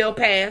reform bill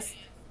passed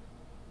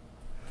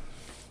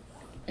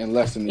in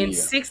less than a year.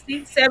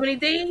 60, 70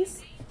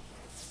 days.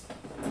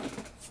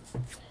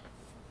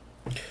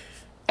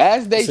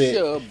 As they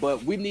should,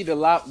 but we need a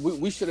lot.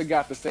 We should have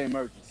got the same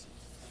urgency.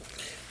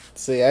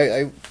 See,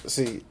 I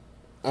see.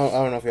 I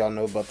don't know if y'all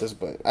know about this,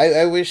 but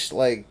I wish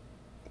like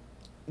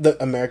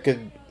the America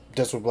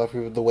does with black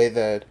people the way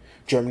that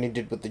Germany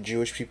did with the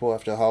Jewish people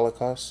after the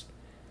Holocaust.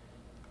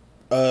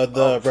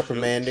 The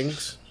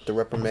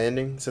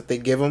reprimandings that they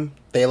give them,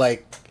 they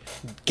like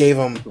gave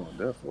them.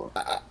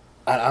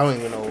 I don't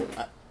even know.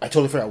 I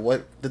totally forgot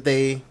what that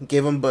they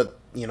gave them, but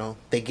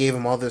they gave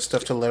them all this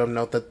stuff to let them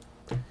know that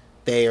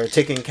they are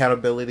taking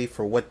accountability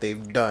for what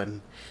they've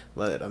done.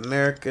 But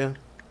America,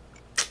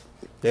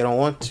 they don't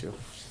want to.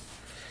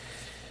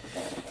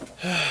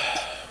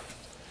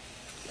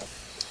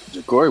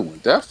 Jacory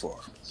went that far.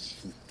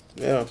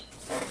 Yeah,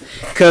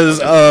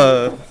 because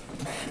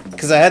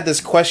I had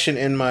this question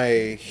in my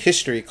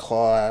history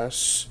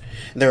class.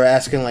 They were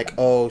asking like,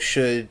 oh,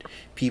 should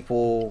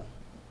people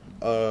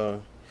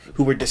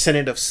who were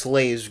descendant of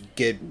slaves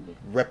get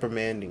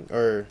reprimanding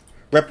or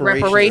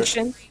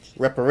reparation?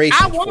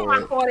 I want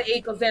my 40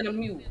 acres and a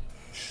mule.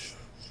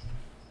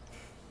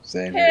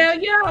 Same Hell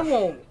yeah, I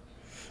want it.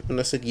 And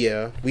I said,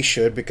 yeah, we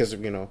should, because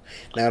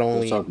not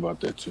only we'll talk about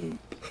that too.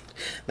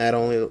 Not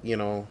only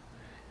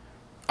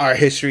our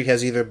history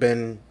has either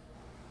been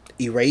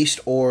erased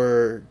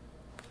or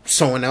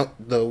someone out,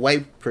 the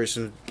white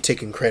person,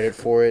 taking credit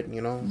for it.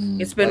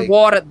 It's been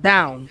watered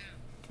down.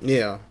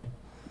 Yeah,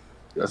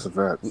 that's a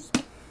fact.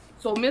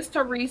 So Miss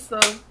Teresa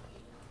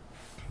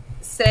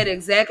said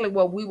exactly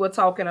what we were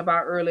talking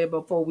about earlier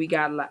before we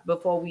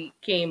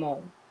came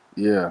on.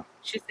 Yeah.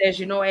 She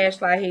says,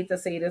 Ashley, I hate to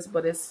say this,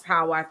 but it's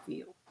how I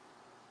feel.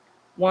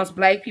 Once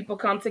black people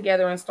come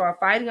together and start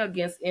fighting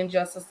against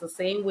injustice the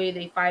same way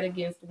they fight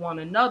against one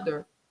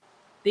another,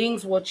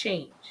 things will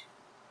change.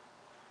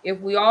 If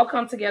we all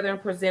come together and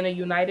present a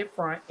united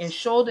front and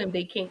show them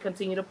they can't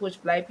continue to push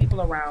black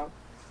people around,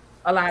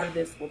 a lot of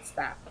this would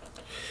stop.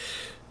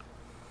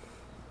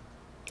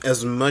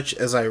 As much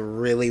as I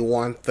really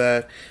want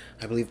that,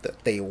 I believe that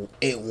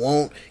it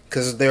won't,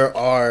 because there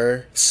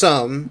are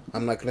some,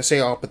 I'm not going to say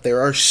all, but there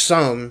are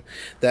some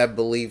that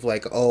believe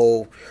like,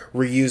 oh,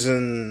 we're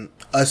using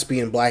us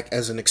being black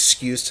as an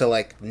excuse to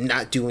like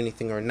not do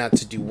anything or not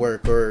to do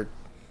work or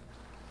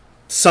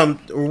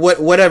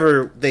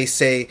whatever they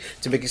say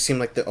to make it seem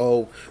like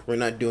we're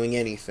not doing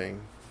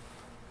anything.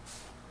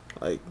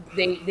 Like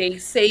they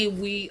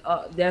say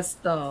that's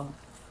the,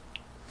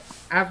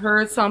 I've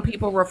heard some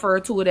people refer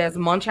to it as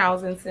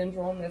Munchausen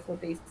syndrome. That's what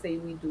they say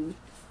we do.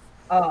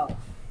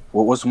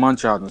 What's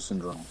Munchausen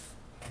syndrome?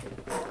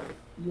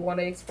 You want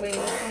to explain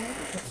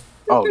it?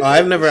 Oh,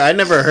 I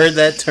never heard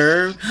that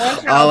term.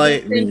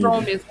 Munchausen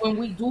syndrome is when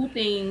we do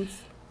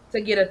things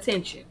to get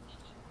attention.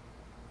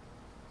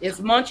 It's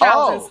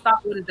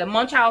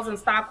Munchausen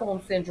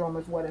Stockholm syndrome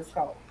is what it's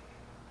called.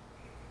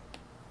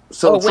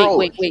 So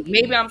wait.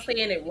 Maybe I'm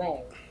saying it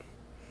wrong.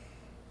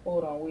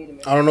 Hold on, wait a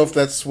minute. I don't know if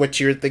that's what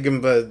you're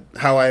thinking, but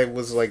how I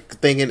was like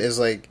thinking is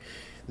like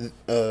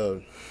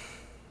I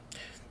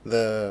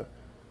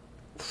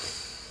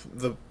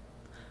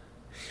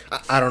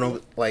don't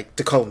know, like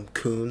to call them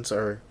coons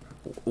or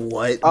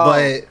what,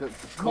 but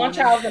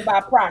Munchausen by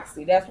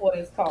proxy, that's what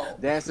it's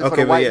called. Dancing for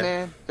the white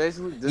man,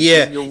 basically.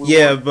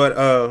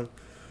 But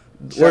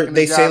where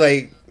they say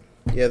like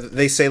Yeah,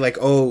 they say like,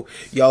 oh,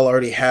 y'all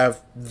already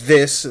have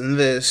this and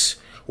this.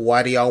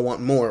 Why do y'all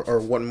want more? Or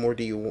what more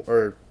do you?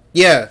 Or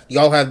yeah,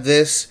 y'all have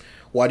this.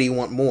 Why do you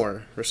want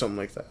more? Or something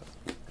like that.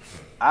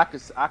 I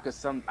can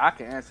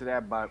answer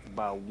that by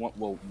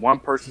one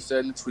person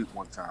said in the tweet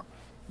one time.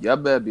 Y'all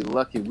better be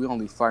lucky we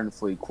only fighting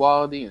for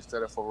equality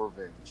instead of for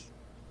revenge.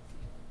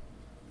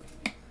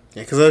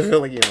 Yeah, because I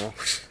feel like,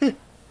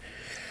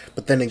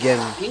 but then again,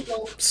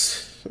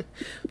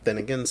 there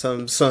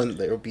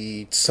will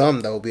be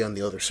some that will be on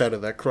the other side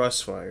of that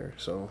crossfire.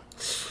 So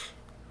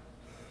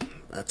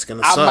that's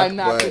gonna suck. I might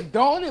not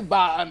condone it, but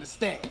I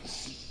understand.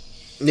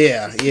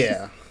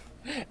 Yeah.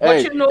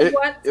 But you know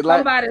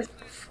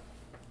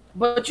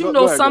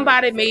what?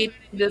 Somebody made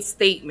this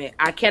statement.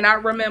 I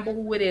cannot remember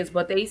who it is,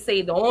 but they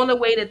say the only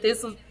way that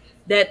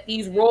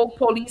these rogue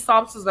police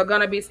officers are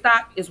gonna be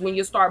stopped is when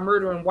you start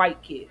murdering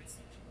white kids.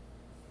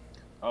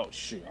 Oh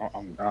shit!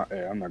 I'm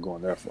not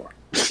going that far.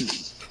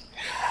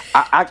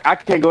 I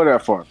can't go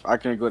that far.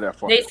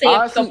 They say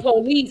if the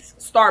police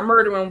start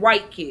murdering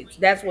white kids,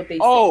 that's what they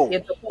say.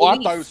 If the police,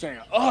 I thought you were saying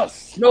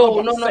us.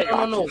 No.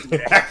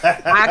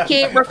 I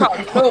can't recall.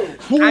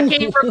 I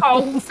can't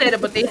recall who said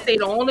it, but they say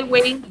the only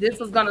way this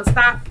is gonna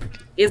stop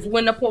is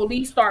when the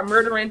police start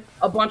murdering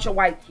a bunch of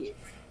white kids.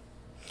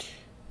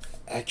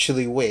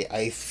 Actually, wait.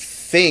 I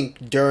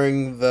think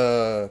during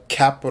the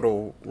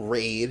Capitol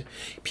raid,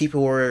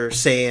 people were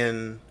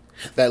saying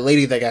that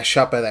lady that got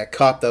shot by that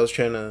cop that was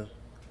trying to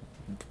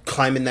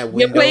climb in that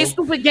window. You play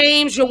stupid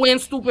games, you win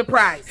stupid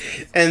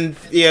prizes. And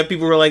yeah,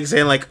 people were like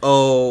saying like,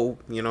 oh,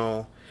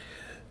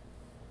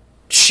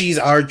 she's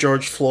our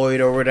George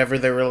Floyd or whatever.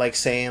 They were like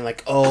saying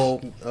like,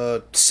 oh,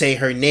 say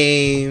her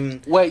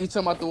name. Wait, you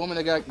talking about the woman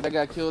that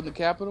got killed in the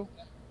Capitol?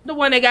 The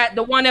one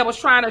that was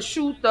trying to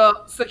shoot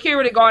the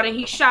security guard and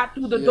he shot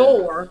through the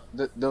door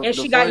and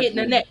she got hit in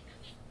the neck.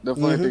 The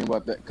funny thing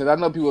about that, because I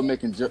know people are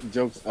making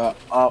jokes, us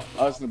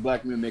and the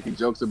black men making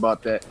jokes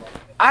about that.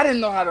 I didn't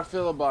know how to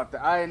feel about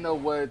that. I didn't know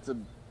what to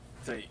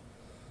say.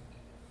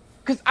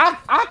 Because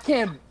I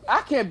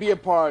can't be a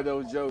part of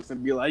those jokes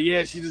and be like,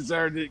 yeah, she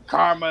deserved it,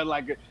 karma.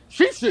 Like,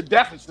 she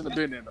definitely should have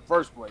been there in the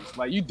first place.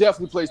 Like, you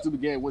definitely play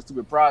stupid game with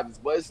stupid prizes.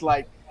 But it's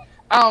like,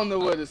 I don't know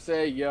what to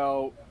say,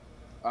 yo.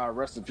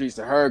 Rest in peace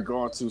to her,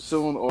 going too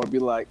soon, or be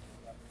like,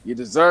 you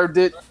deserved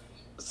it.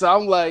 So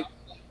I'm like,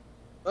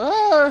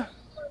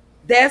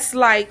 that's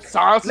like,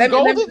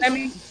 let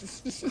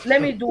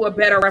me do a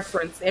better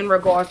reference in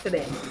regards to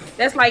that.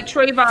 That's like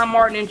Trayvon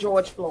Martin and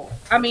George Floyd.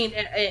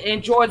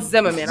 And George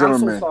Zimmerman. I'm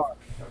so sorry.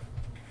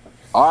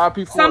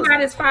 R.I.P.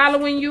 Somebody's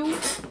following you.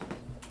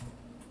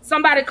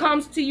 Somebody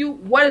comes to you.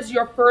 What is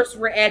your first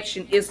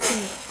reaction? Is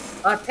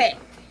to attack.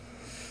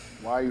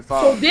 Why are you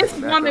following? So this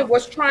woman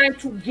was trying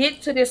to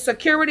get to this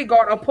security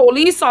guard, a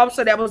police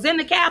officer that was in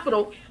the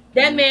Capitol.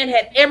 That man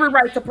had every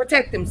right to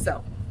protect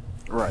himself.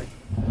 Right.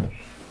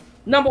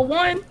 Number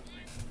one,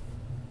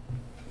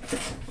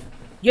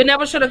 y'all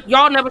never should have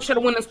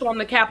went and stormed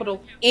the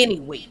Capitol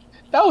anyway.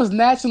 That was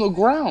national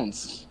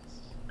grounds.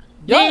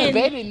 Y'all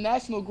invaded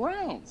national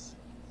grounds.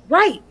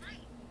 Right.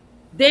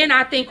 Then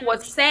I think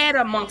what's sad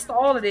amongst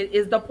all of it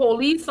is the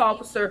police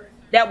officer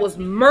that was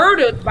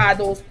murdered by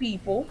those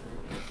people.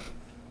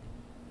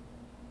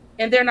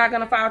 And they're not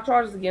going to file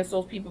charges against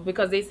those people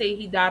because they say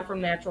he died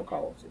from natural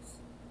causes.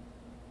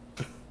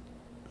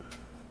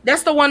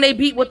 That's the one they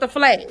beat with the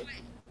flag.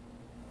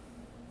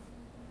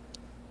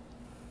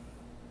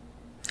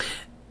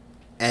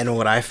 And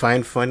what I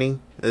find funny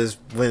is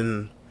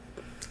when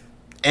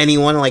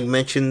anyone like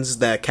mentions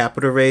that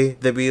Capitol raid,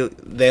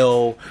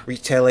 they'll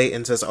retaliate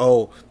and says,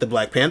 "Oh, the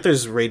Black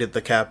Panthers raided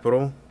the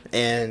Capitol,"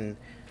 and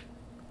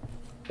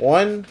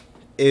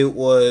it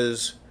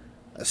was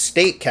a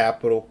state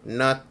capitol,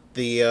 not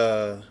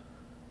the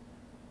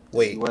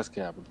U.S.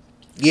 Capitol.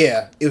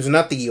 Yeah, it was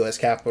not the U.S.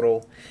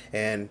 Capitol,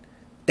 and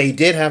they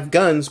did have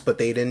guns, but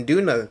they didn't do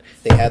nothing.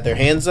 They had their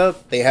hands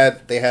up. They had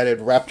it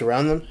wrapped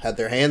around them. Had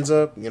their hands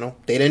up.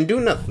 They didn't do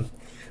nothing.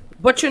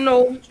 But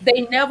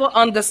they never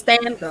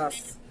understand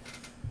us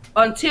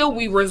until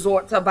we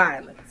resort to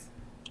violence.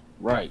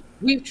 Right.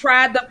 We've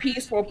tried the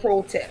peaceful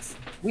protest.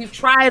 We've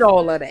tried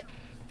all of that.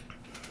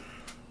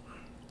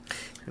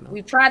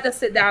 We've tried to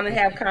sit down and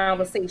have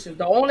conversations.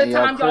 The only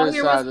time y'all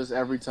hear us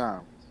every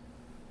time.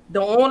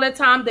 The only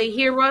time they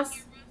hear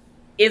us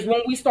is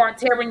when we start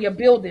tearing your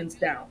buildings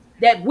down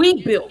that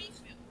we built.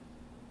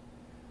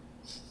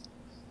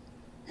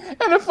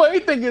 And the funny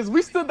thing is,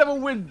 we still never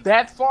went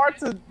that far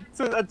to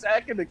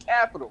attacking the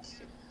Capitol.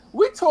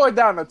 We tore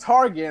down the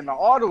Target and the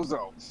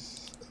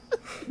AutoZone.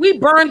 We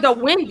burned the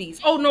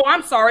Wendy's. Oh no,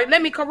 I'm sorry.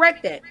 Let me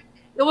correct that.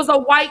 It was a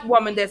white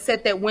woman that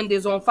set that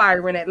Wendy's on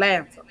fire in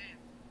Atlanta.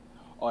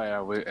 Oh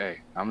yeah,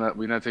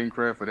 we're not taking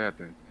credit for that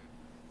thing.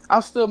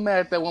 I'm still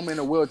mad that woman in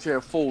a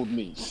wheelchair fooled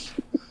me.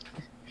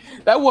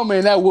 That woman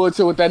in that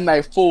wheelchair with that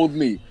knife fooled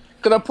me.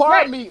 Cause a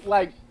part of me,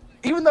 like,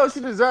 even though she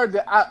deserved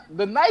it,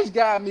 the nice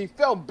guy in me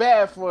felt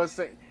bad for her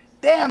saying,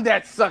 "Damn,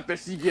 that sucked that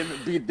she getting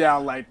beat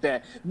down like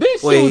that." Then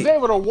she was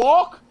able to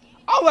walk.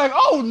 I'm like,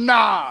 oh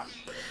nah.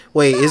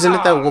 Wait, isn't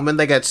it that woman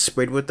that got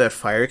sprayed with that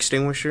fire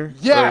extinguisher?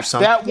 Yes,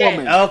 that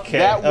woman. Okay,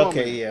 that woman.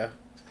 okay, yeah.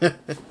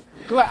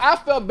 Like, I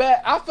felt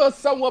bad. I felt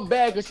somewhat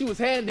bad because she was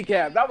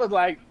handicapped. I was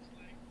like,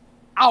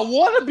 I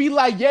want to be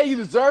like, yeah, you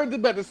deserved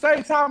it, but at the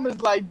same time,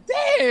 it's like,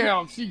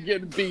 damn, she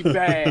getting beat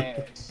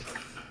bad.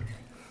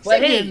 But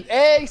she getting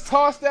eggs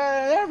tossed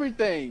at and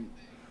everything.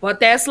 But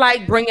that's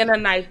like bringing a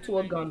knife to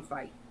a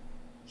gunfight.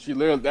 She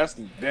literally, that's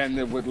damn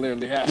near what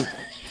literally happened.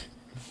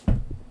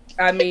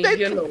 I mean,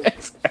 you know,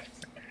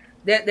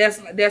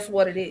 that's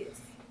what it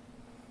is.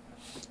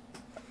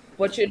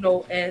 But you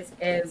know,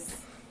 as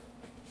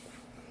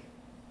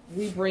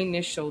we bring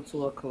this show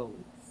to a close,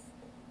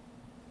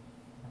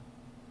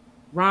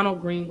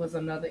 Ronald Greene was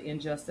another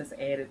injustice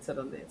added to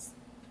the list.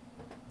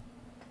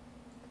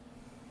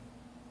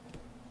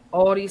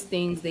 All these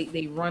things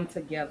they run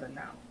together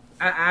now.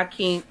 I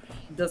can't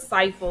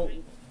decipher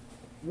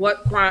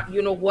what crime,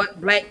 you know,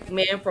 what black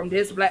man from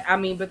this black. I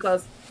mean,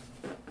 because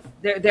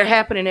they're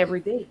happening every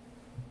day.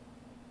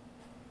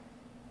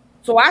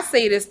 So I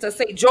say this to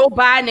say, Joe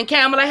Biden and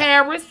Kamala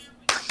Harris,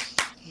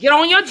 get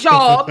on your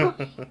job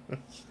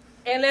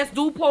and let's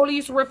do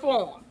police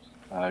reform.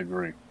 I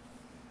agree.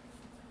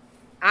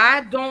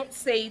 I don't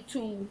say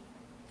to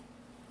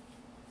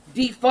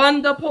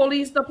defund the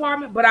police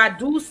department, but I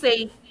do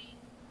say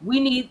we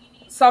need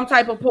some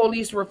type of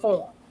police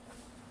reform.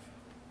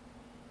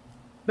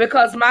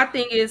 Because my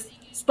thing is,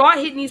 start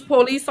hitting these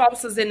police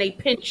officers in their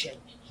pension.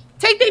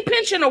 Take their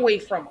pension away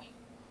from them.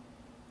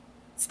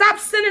 Stop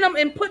sending them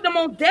and putting them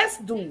on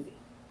desk duty.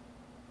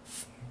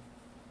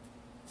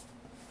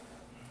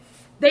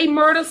 They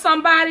murder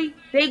somebody,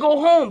 they go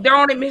home. They're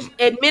on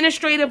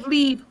administrative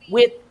leave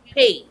with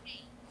pay.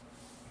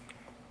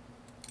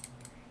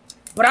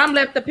 But I'm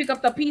left to pick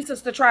up the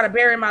pieces to try to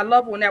bury my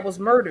loved one that was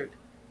murdered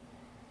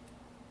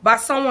by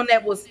someone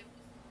that was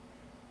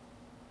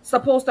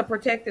supposed to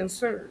protect and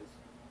serve.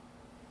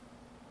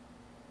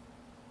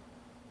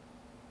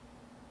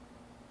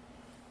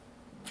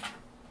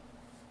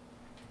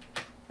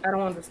 I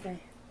don't understand.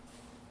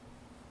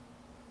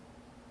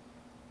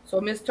 So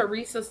Miss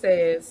Teresa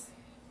says,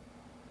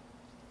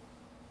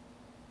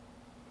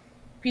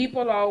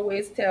 people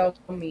always tell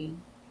me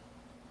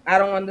I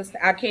don't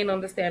understand. I can't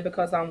understand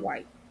because I'm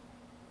white.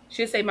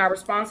 She'll say my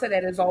response to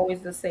that is always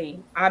the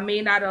same. I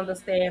may not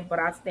understand, but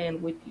I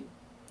stand with you.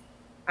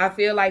 I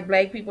feel like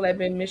black people have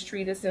been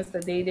mistreated since the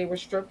day they were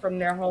stripped from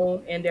their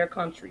home and their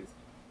countries.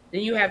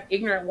 Then you have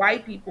ignorant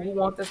white people who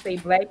want to say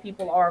black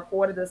people are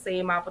afforded the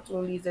same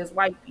opportunities as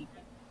white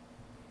people.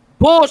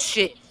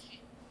 Bullshit.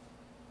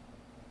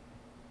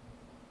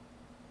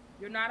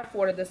 You're not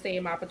afforded the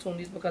same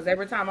opportunities because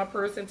every time a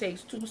person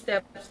takes 2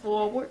 steps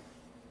forward.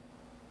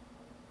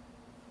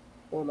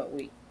 Hold up,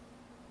 wait.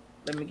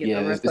 Let me get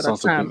the rest of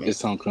the comment.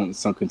 It's on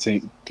some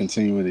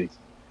continuity.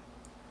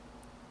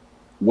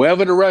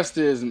 Wherever the rest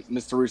is,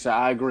 Miss Teresa,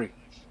 I agree.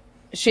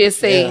 She'll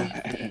say,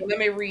 let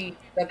me read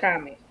the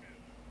comment.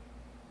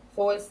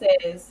 So it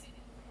says,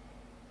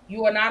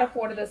 you are not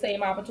afforded the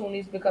same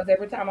opportunities because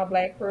every time a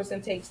black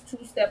person takes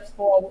 2 steps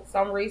forward,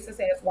 some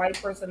racist ass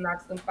white person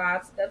knocks them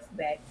 5 steps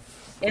back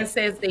and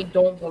says they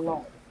don't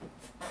belong.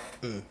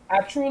 I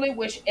truly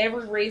wish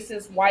every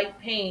racist white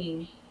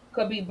pain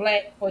could be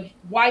black for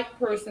white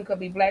person could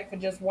be black for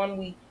just 1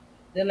 week.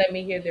 Then let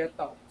me hear their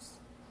thoughts.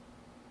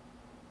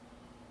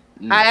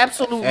 I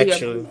absolutely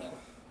agree.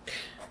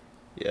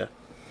 Yeah.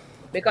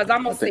 Because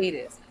I'm gonna say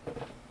this.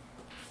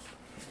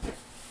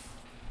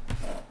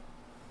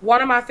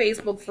 One of my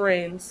Facebook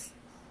friends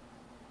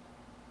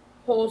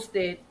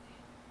posted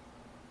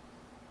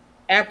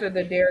after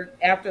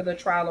the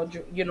trial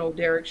of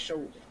Derek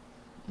Chauvin.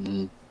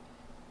 Mm-hmm.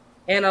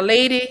 And a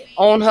lady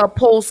on her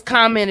post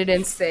commented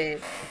and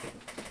said,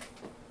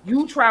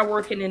 you try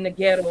working in the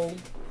ghetto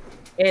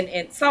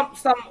and some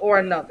or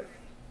another.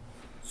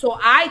 So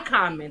I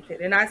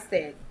commented and I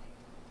said,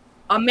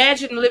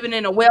 imagine living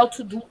in a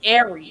well-to-do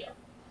area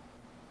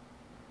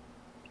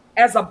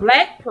as a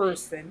black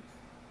person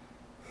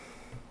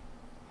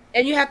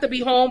and you have to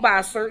be home by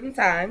a certain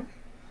time.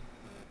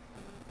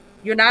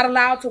 You're not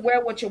allowed to wear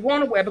what you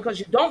want to wear because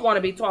you don't want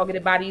to be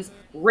targeted by these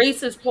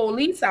racist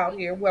police out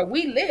here where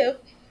we live.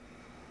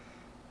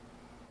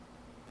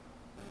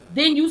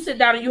 Then you sit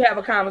down and you have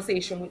a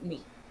conversation with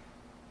me.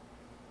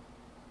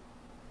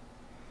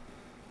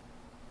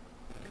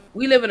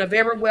 We live in a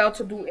very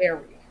well-to-do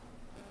area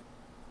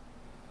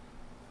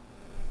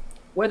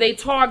where they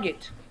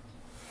target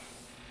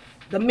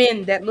the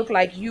men that look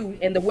like you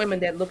and the women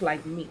that look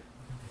like me.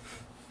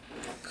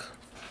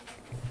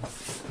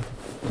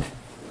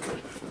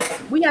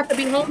 We have to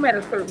be home at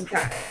a certain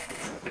time.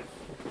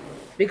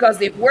 Because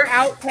if we're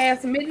out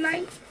past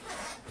midnight,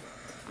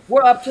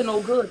 we're up to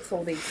no good,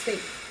 so they say.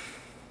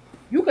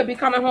 You could be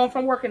coming home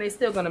from work and they're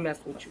still going to mess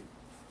with you.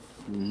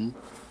 Mm-hmm.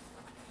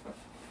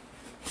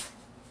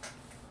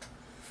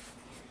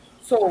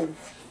 So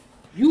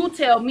you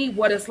tell me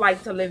what it's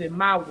like to live in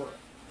my world.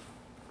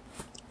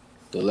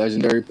 The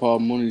legendary Paul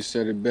Mooney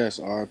said it best,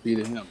 RIP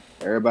to him.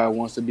 Everybody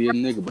wants to be a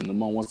nigga, but no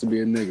one wants to be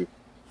a nigga.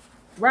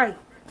 Right.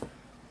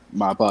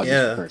 My apologies,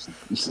 Yeah. person.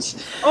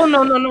 Oh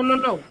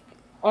no.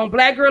 On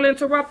Black Girl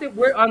Interrupted,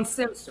 we're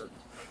uncensored.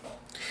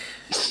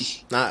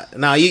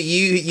 Nah,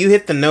 you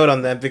hit the note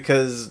on that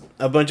because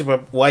a bunch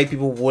of white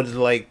people would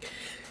like.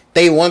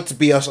 They want to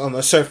be us on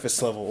the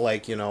surface level,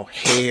 like, you know,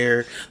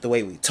 hair, the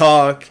way we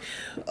talk,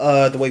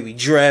 the way we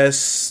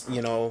dress,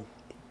 you know,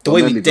 the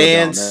way we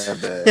dance.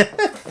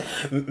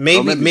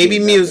 maybe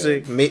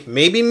music,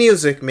 maybe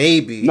music,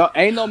 maybe. No,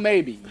 ain't no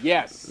maybe.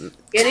 Yes,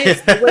 it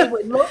is the way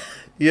we look.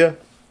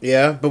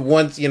 Yeah. But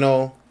once you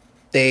know,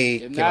 they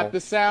if not the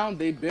sound,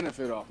 they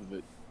benefit off of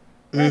it.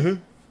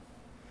 Mm-hmm.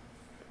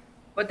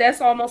 But that's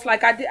almost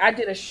like I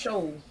did a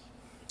show.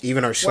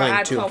 Even our slang where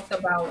I too. talked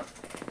about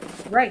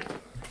right.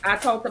 I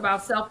talked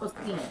about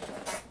self-esteem.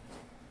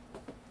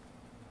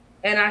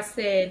 And I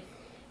said,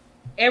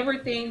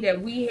 everything that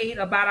we hate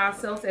about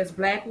ourselves as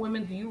Black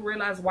women, do you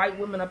realize white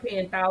women are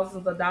paying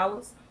thousands of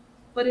dollars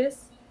for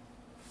this?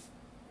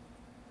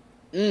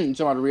 You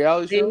talking about the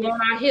reality They show?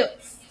 want our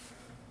hips.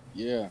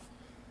 Yeah.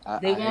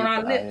 They want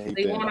our lips.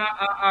 They want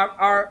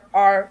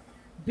our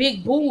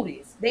big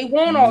booties. They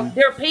want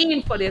they're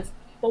paying for this,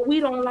 but we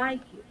don't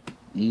like it.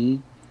 Mm-hmm.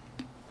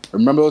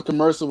 Remember those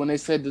commercials when they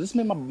said, does this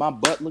make my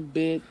butt look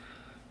big?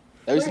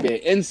 That used to be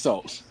an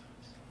insult.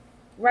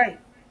 Right.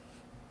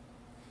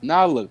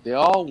 Now look, they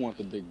all want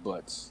the big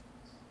butts.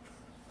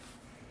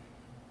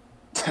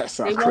 That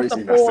sounds crazy.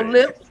 They want the full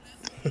lips.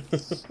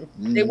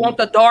 They want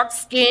the dark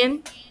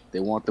skin. They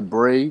want the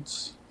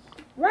braids.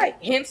 Right.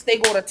 Hence, they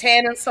go to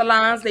tanning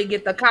salons. They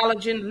get the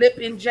collagen lip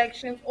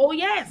injections. Oh,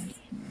 yes.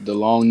 The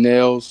long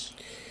nails.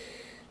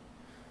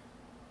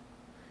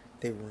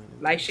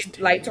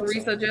 Like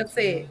Teresa just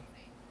said.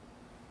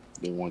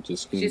 They want your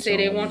skin She tone. said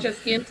they want your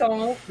skin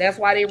tone. That's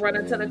why they run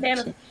into the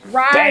tanner.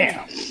 Right.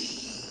 Damn.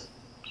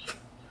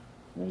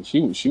 Man,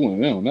 she went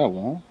in on that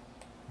one, huh?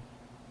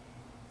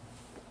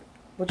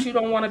 But you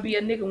don't want to be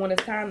a nigga when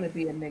it's time to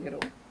be a nigga,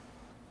 though.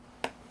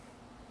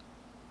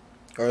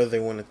 Or they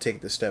want to take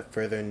the step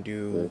further and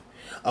do,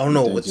 I don't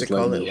know what's it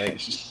called,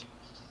 like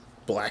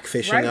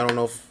blackfishing. Right. I don't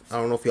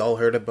know if y'all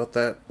heard about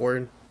that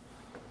word.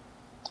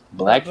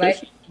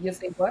 Blackfishing? You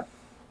say what?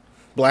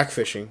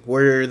 Blackfishing,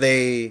 where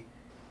they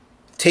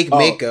take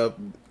makeup,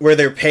 where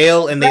they're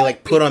pale and they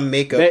like put on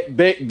makeup.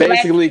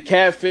 Basically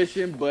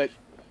catfishing, but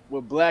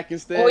with black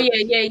instead. Oh yeah.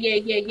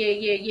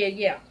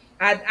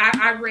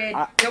 I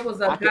read there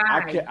was a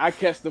guy. I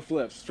catch the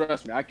flips.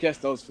 Trust me, I catch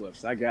those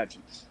flips. I got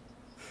you.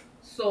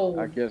 So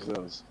I catch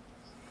those.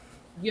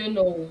 You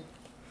know,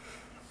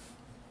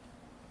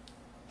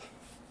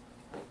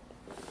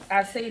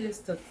 I say this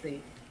to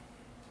say,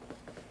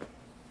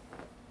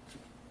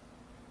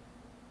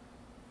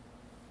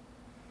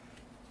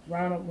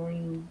 Ronald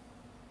Greene,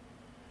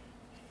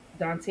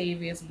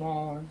 Dontavious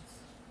Barnes,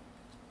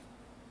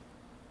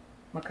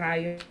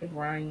 Ma'Khia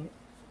Bryant,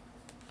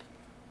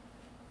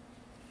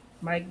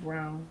 Mike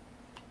Brown,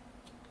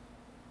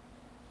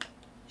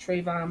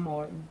 Trayvon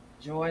Martin,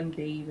 Jordan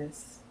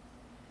Davis.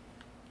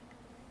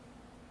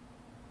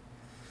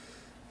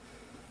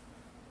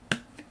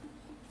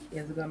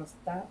 Is it gonna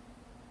stop?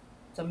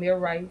 Tamir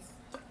Rice.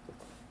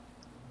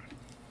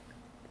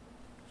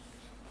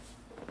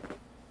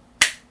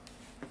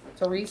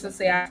 Teresa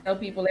say, I tell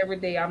people every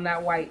day I'm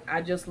not white.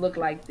 I just look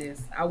like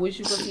this. I wish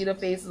you could see the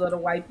faces of the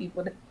white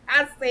people.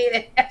 I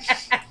say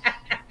that.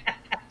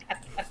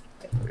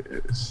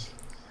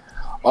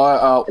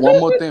 One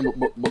more thing,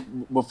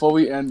 but before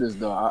we end this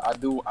though, I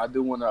do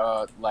want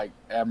to like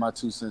add my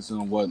 2 cents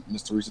on what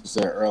Ms. Teresa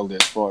said earlier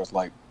as far as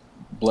like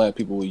Black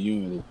people with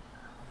unity.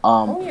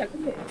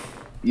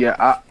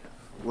 Yeah,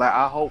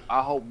 I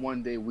hope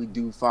one day we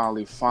do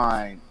finally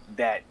find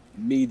that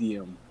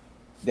medium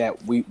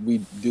that we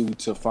do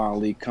to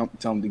finally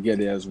come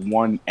together as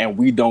one, and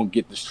we don't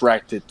get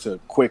distracted to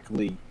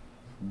quickly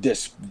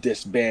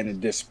disband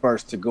and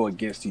disperse to go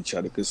against each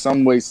other. Because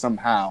some way,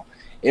 somehow,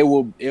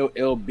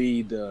 it'll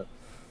be the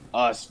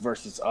us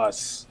versus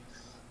us,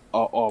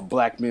 or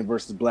black men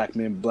versus black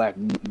men, black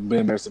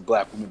men versus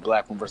black women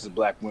versus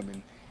black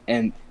women.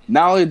 And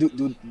not only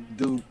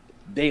do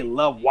they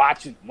love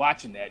watching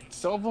that,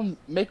 some of them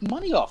make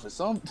money off it.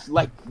 Some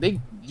like they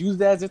use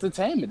that as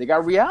entertainment. They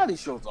got reality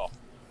shows off it.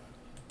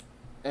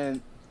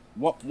 And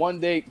one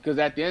day, because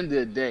at the end of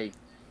the day,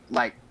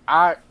 like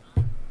our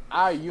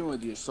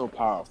unity is so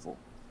powerful.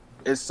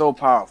 It's so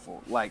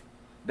powerful. Like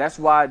that's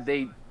why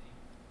they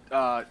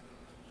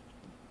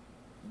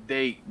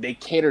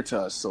cater to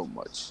us so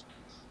much.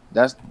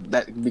 That's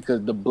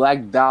because the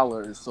black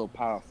dollar is so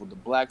powerful. The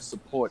black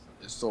support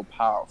is so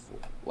powerful.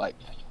 Like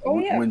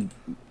when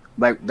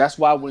that's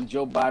why when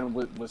Joe Biden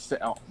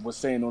was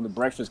saying on the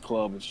Breakfast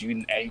Club, if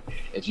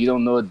you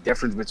don't know the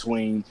difference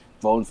between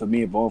voting for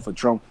me and voting for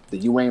Trump,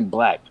 then you ain't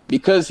black.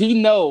 Because he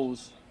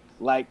knows,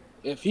 like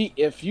if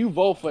you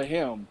vote for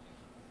him,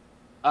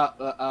 what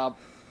am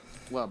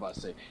I about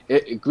to say?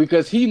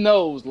 Because he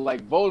knows,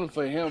 like voting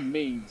for him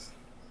means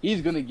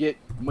he's gonna get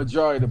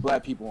majority of the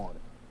black people on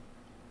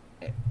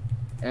it.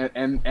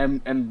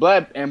 And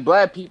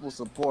black people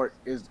support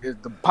is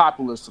the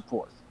popular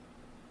support.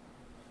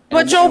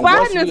 But Joe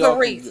Biden is a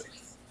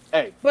racist.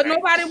 Hey, But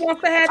nobody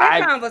wants to have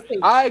that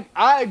conversation. I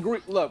agree.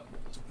 Look,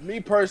 me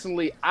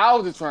personally, I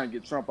was just trying to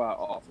get Trump out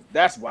of office.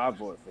 That's why I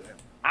voted for him.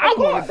 I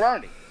wanted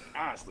Bernie,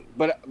 honestly,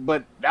 but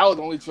that was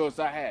the only choice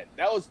I had.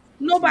 That was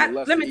Nobody.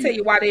 Let me tell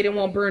you why they didn't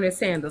want Bernie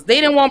Sanders. They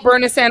didn't want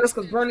Bernie Sanders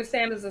because Bernie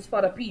Sanders is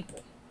for the people.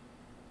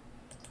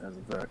 That's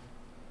a fact.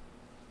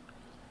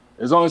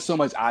 There's only so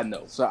much I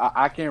know, so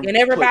I can't. And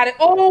everybody,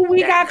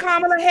 we got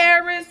Kamala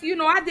Harris. You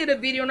know, I did a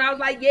video and I was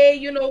like, yeah,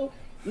 you know,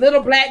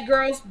 little black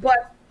girls,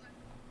 but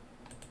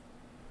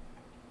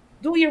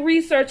do your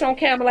research on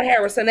Kamala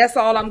Harris, and that's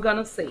all I'm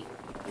gonna say.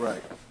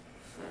 Right.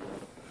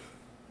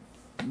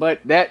 But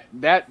that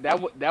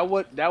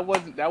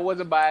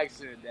wasn't by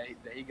accident that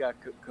he got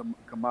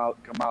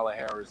Kamala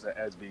Harris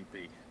as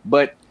VP.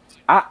 But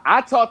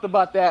I talked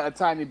about that a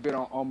tiny bit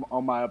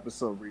on my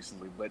episode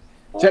recently. But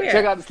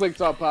check out the Slick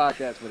Talk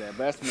podcast for that.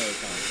 But that's another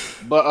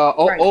time. But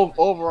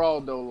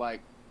overall though,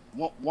 like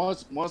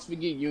once we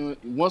get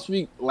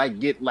unity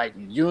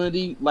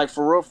like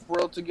for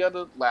real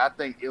together, like I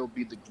think it'll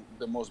be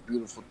the most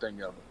beautiful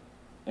thing ever.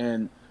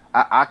 And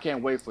I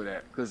can't wait for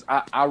that because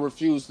I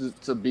refuse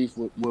to beef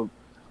with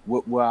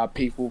our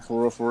people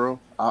for real.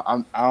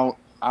 I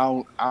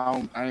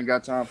ain't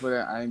got time for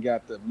that. I ain't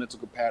got the mental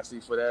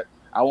capacity for that.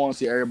 I want to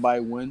see everybody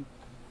win.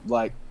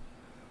 Like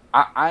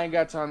I ain't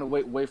got time to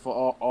wait for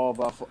all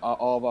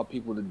of our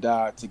people to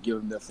die to give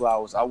them their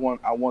flowers. I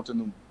want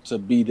them to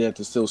be there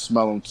to still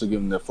smell them to give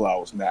them their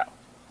flowers now.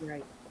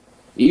 Right.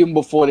 Even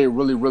before they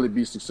really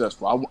be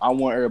successful. I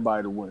want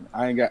everybody to win.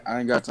 I ain't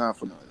got time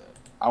for none of that.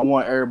 I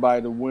want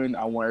everybody to win.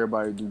 I want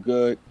everybody to do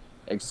good,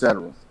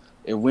 etc.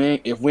 If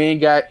we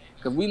ain't got,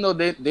 because we know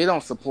they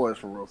don't support us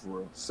for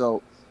real.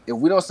 So if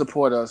we don't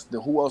support us, then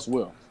who else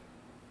will?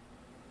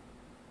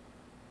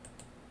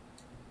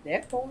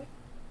 That point.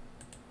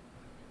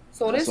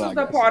 So this is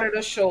the part of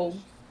the show.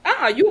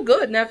 You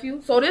good,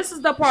 nephew. So this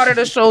is the part of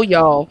the show,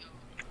 y'all.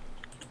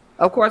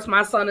 Of course,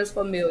 my son is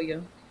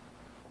familiar.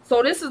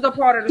 So this is the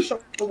part of the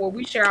show where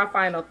we share our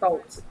final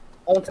thoughts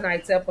on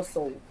tonight's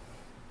episode.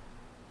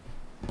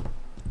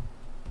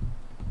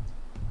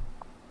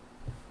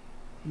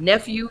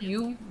 Nephew,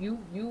 you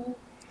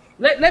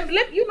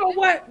let you know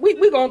what?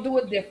 We gonna do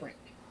it different.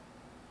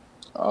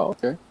 Oh,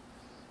 okay.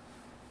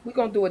 We're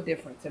gonna do it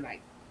different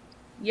tonight.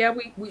 Yeah,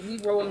 we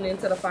rolling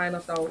into the final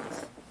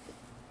thoughts.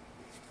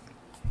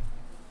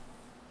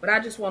 But I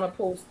just want to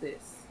post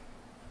this.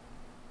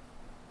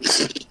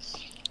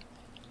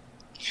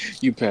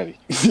 You petty.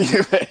 This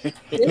is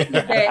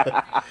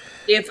that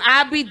if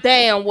I Be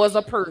Damned was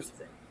a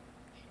person,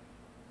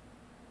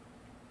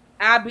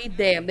 I be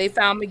damned. They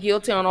found me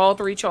guilty on all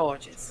 3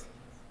 charges.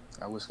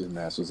 I wish his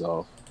mask was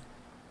off.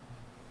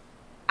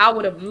 I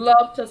would have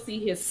loved to see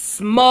his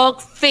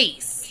smug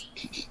face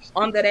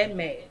under that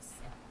mask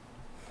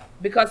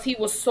because he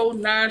was so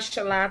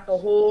nonchalant the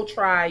whole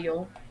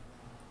trial.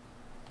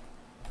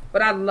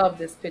 But I love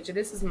this picture.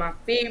 This is my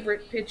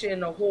favorite picture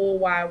in the whole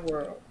wide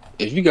world.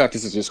 If you got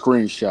this as a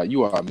screenshot,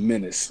 you are a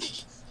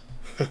menace.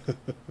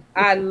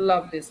 I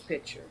love this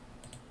picture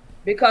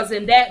because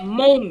in that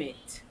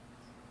moment,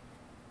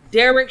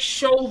 Derek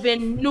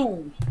Chauvin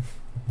knew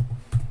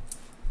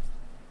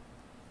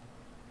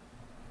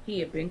he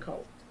had been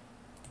caught,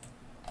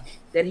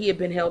 that he had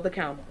been held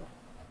accountable.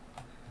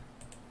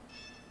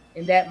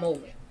 In that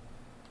moment.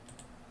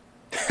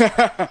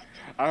 I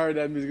heard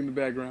that music in the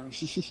background.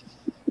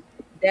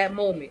 That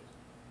moment,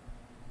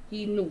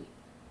 he knew.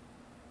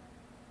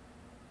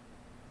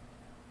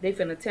 They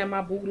finna tear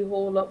my booty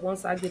hole up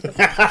once I get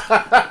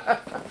the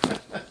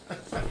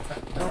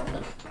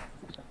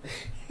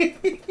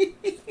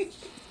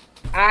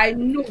I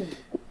knew.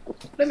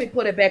 Let me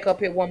put it back up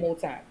here one more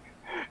time.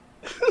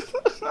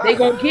 They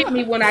gonna get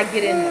me when I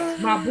get in there.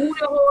 My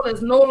booty hole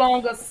is no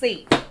longer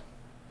safe.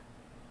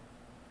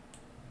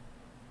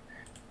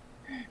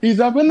 He's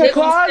up in the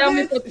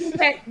closet.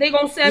 They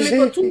gonna sell me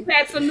for 2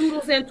 packs of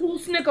noodles and 2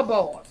 Snicker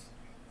bars.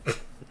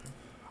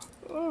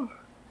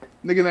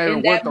 Nigga not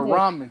even worth the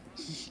ramen.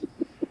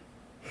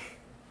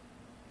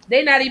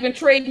 They not even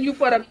trading you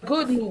for the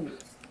good noodles.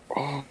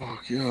 Oh my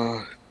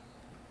God.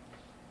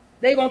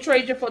 They gonna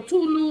trade you for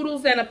 2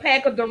 noodles and a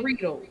pack of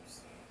Doritos.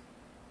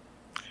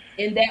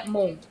 In that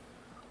moment.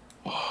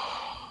 I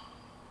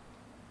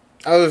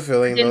have a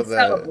feeling though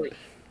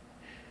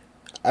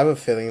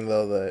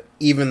that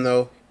even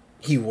though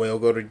he will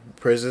go to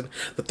prison,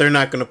 that they're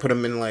not gonna put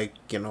him in like,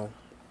 you know,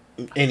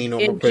 any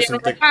normal prison.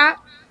 I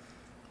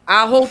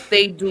hope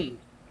they do.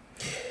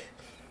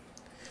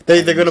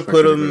 They're gonna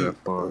put him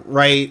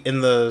right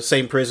in the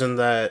same prison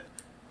that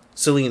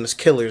Selena's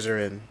killers are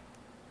in.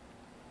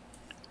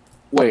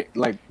 Wait,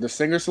 like the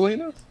singer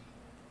Selena?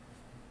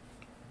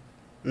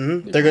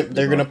 Mm-hmm.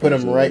 They're gonna put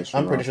him right.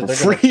 I'm pretty sure they're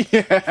free.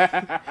 They're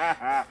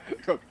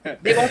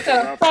gonna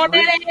tell him fall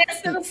that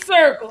ass in a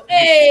circle.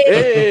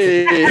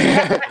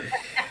 Hey.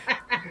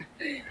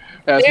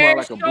 That's more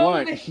like a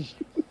blunt.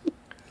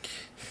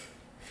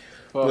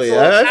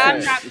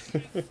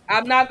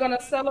 I'm not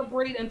gonna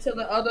celebrate until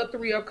the other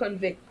 3 are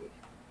convicted.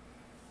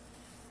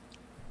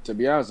 To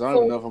be honest, I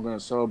don't know if I'm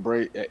gonna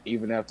celebrate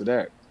even after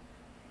that.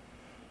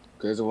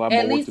 There's a lot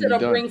At more work least to be it'll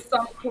done. bring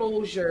some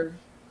closure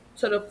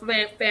to the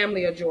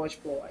family of George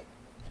Floyd.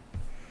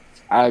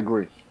 I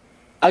agree.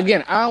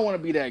 Again, I don't want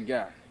to be that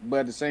guy,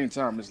 but at the same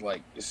time, it's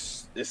like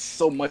it's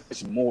so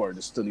much more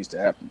that still needs to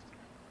happen.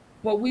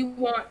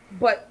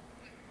 But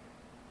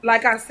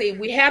like I say,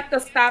 we have to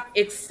stop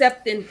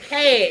accepting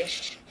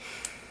cash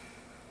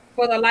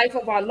for the life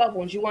of our loved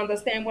ones. You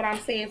understand what I'm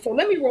saying? So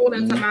let me roll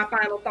into my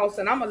final thoughts,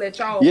 and I'm gonna let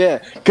y'all. Yeah,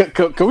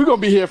 cause we're gonna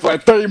be here for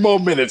like 30 more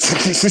minutes.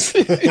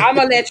 I'm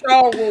gonna let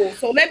y'all roll.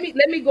 So let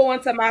me go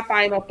into my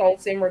final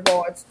thoughts in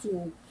regards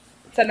to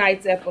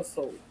tonight's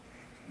episode.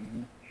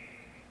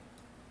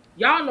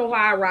 Y'all know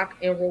how I rock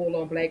and roll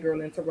on Black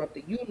Girl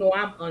Interrupted. You know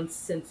I'm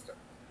uncensored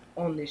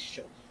on this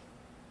show.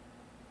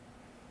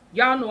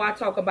 Y'all know I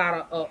talk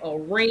about a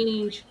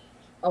range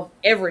of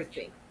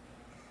everything.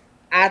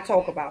 I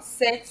talk about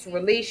sex,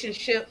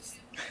 relationships,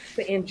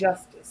 to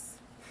injustice.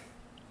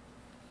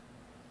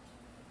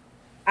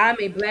 I'm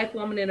a Black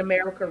woman in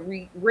America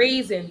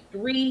raising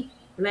 3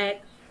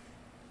 Black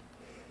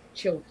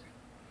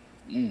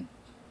children.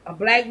 A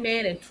Black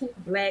man and 2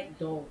 Black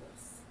daughters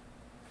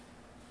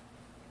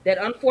that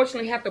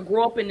unfortunately have to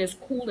grow up in this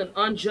cool and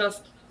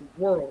unjust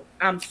world.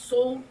 I'm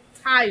so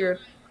tired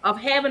of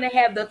having to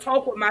have the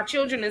talk with my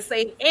children and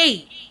say,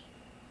 hey,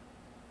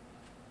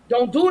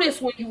 don't do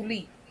this when you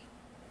leave.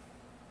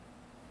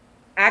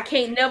 I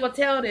can't never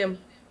tell them,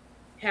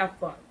 have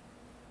fun.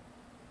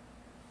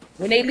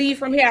 When they leave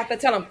from here, I have to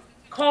tell them,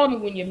 call me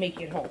when you make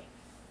it home.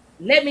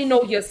 Let me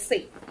know you're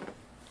safe.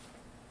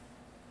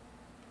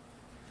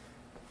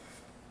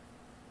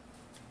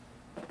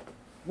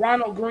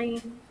 Ronald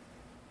Greene,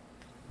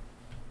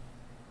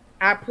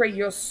 I pray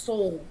your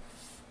soul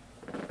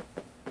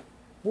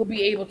will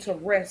be able to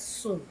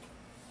rest soon.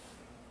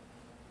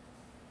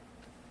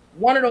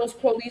 One of those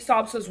police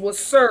officers was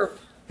served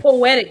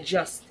poetic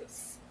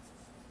justice.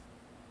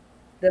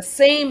 The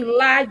same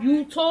lie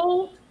you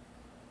told,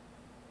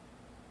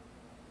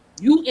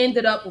 you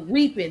ended up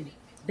reaping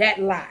that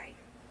lie.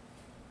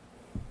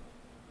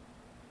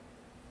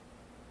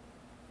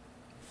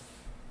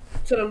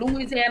 To the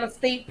Louisiana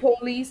State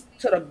Police,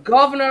 to the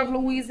governor of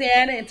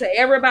Louisiana, and to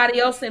everybody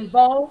else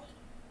involved,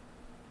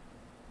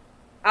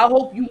 I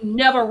hope you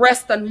never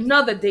rest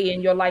another day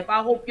in your life.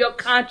 I hope your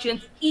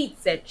conscience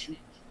eats at you.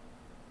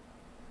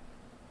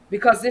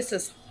 Because this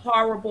is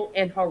horrible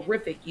and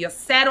horrific. You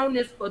sat on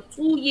this for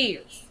 2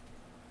 years.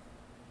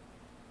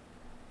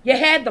 You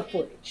had the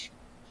footage.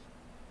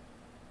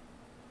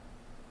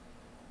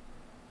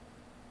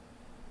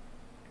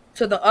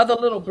 To the other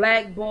little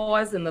Black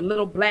boys and the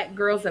little Black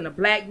girls and the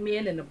Black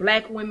men and the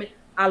Black women,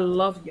 I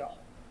love y'all.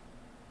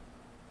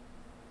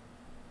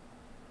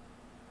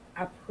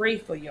 I pray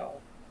for y'all.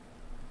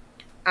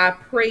 I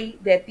pray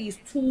that these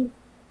 2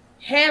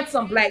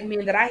 handsome Black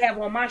men that I have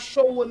on my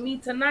show with me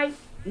tonight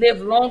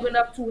live long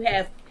enough to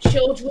have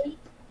children.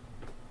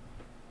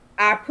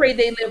 I pray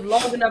they live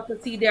long enough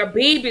to see their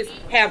babies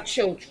have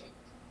children.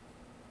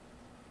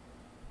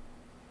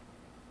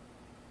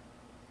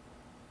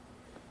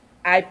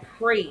 I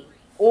pray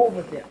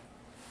over them.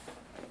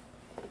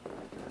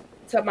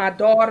 To my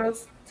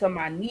daughters, to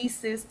my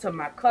nieces, to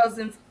my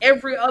cousins,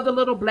 every other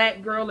little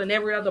Black girl and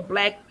every other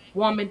Black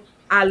woman,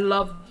 I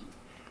love you.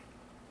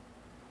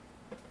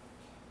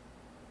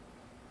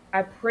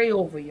 I pray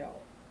over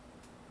y'all.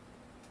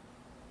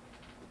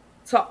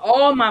 To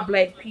all my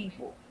Black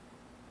people,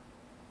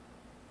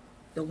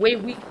 the way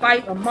we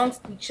fight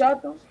amongst each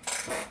other,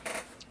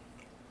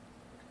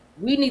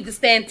 we need to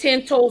stand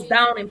 10 toes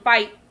down and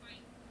fight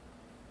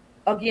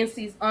against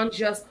these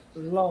unjust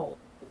laws,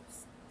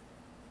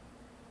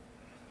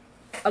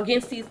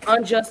 against these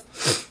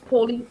unjust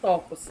police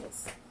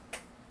officers.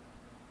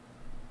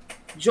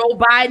 Joe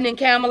Biden and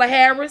Kamala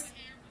Harris,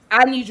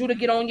 I need you to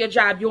get on your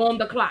job. You're on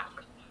the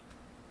clock.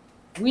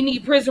 We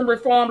need prison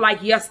reform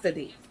like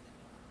yesterday.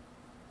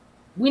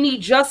 We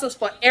need justice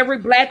for every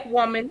Black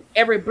woman,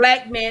 every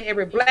Black man,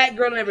 every Black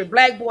girl, and every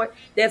Black boy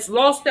that's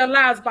lost their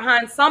lives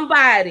behind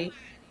somebody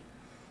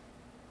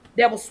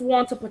that was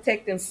sworn to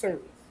protect and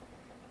serve.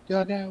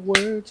 Y'all got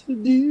work to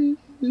do.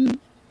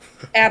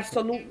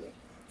 Absolutely.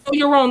 So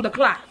you're on the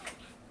clock.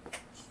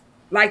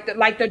 Like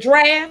the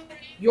draft,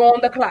 you're on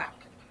the clock.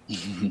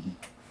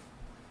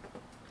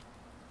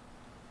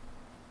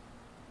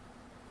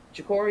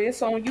 Jacory,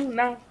 it's on you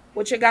now.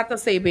 What you got to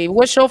say, baby?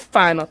 What's your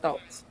final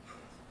thoughts?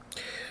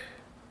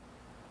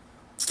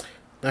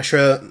 Not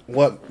sure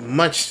what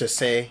much to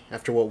say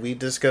after what we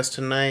discussed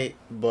tonight,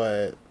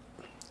 but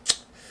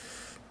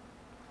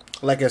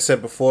like I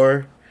said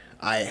before,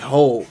 I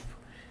hope,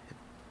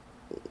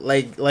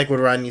 like what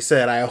Rodney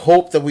said, I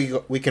hope that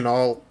we can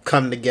all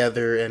come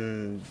together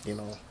and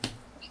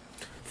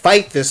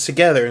fight this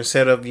together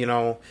instead of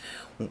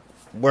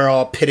we're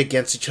all pit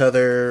against each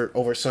other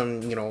over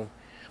some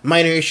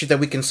minor issue that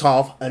we can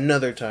solve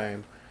another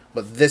time.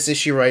 But this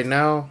issue right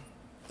now,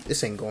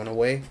 this ain't going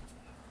away.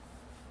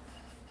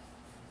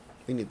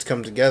 We need to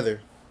come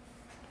together.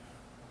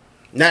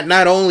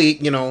 Not only,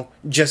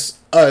 just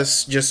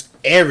us, just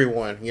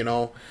everyone,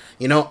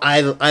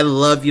 I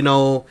love,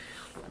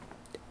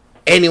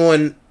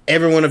 anyone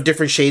everyone of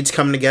different shades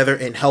coming together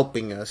and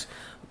helping us.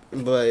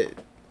 But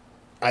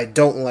I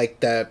don't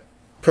like that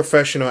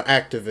professional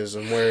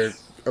activism where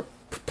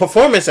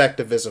performance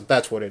activism,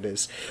 that's what it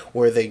is,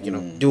 where they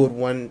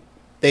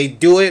they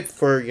do it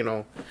for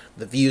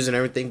the views and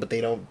everything, but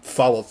they don't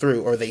follow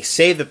through, or they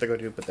say that they're going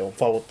to do it, but they don't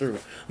follow through.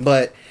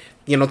 But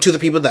to the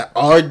people that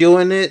are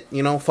doing it,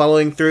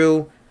 following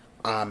through,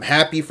 I'm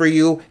happy for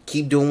you.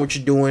 Keep doing what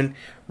you're doing.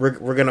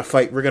 We're gonna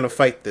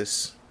fight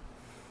this.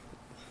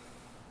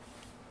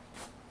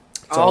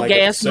 That's all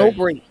gas, no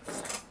brakes.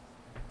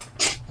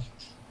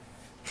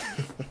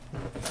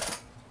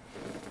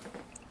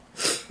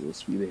 Full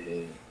speed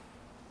ahead.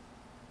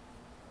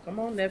 Come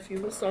on,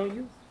 nephew. What's on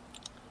you?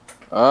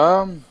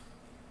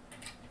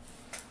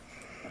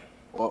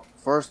 Well,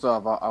 first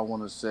off, I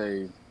want to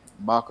say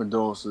my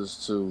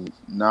condolences to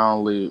not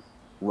only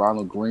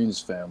Ronald Greene's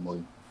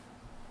family,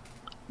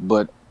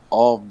 but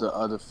all of the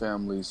other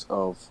families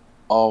of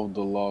all of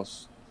the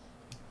lost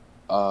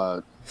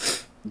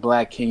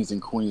Black kings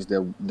and queens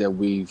that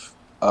we've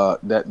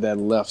that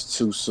left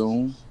too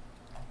soon,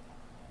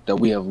 that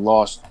we have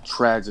lost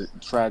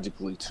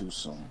tragically too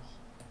soon.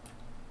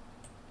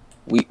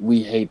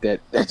 We hate that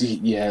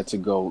you had to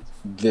go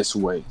this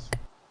way.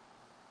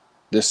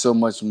 There's so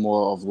much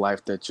more of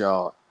life that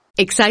y'all.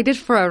 Excited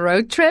for a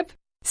road trip?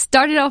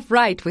 Start it off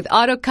right with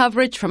auto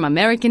coverage from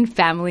American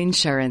Family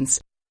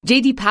Insurance.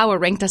 J.D. Power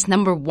ranked us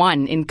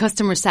 #1 in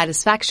customer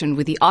satisfaction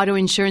with the auto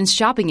insurance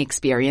shopping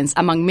experience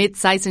among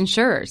mid-size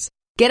insurers.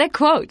 Get a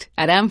quote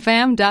at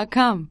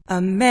amfam.com.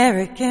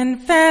 American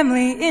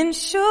Family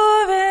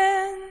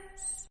Insurance.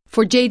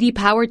 For J.D.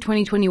 Power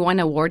 2021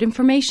 award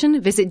information,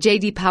 visit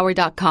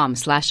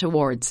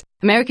jdpower.com/awards.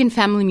 American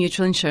Family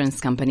Mutual Insurance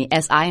Company,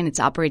 SI and its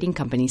operating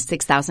companies,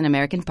 6000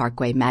 American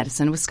Parkway,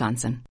 Madison,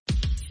 Wisconsin.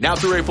 Now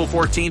through April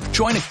 14th,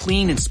 join a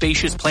clean and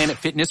spacious Planet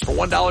Fitness for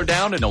 $1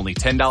 down and only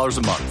 $10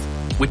 a month.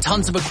 With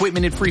tons of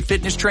equipment and free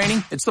fitness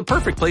training, it's the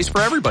perfect place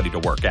for everybody to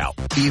work out.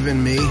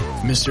 Even me,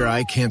 Mr.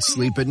 I can't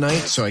sleep at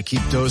night, so I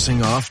keep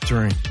dozing off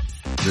during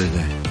the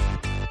day.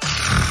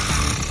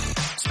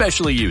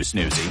 Especially you,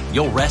 Snoozy.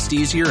 You'll rest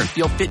easier and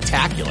feel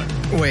fit-tacular.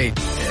 Wait,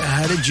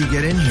 how did you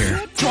get in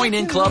here? Join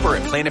in club or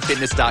at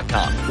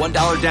planetfitness.com.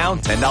 $1 down,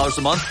 $10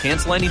 a month,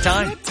 cancel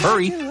anytime.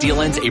 Hurry,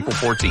 deal ends April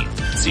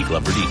 14th. See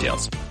club for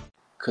details.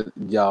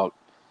 Y'all,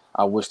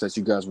 I wish that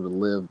you guys would have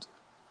lived,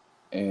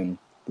 and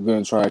we're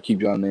going to try to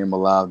keep y'all name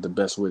alive the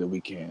best way that we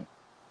can.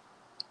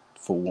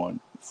 For one.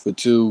 For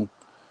two,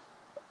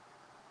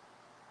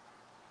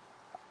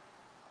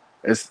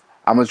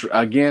 I'm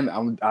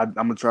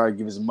gonna try to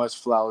give as much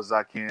flowers as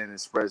I can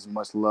and spread as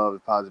much love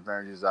and positive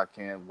energy as I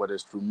can, whether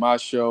it's through my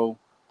show,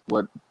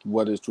 what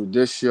is through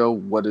this show,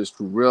 what is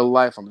through real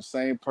life. I'm the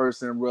same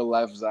person in real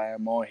life as I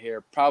am on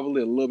here,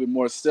 probably a little bit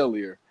more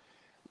sillier,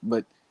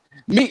 but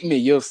meet me,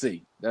 you'll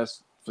see.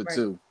 That's for Right.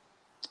 two.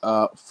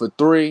 For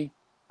three,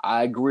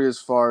 I agree as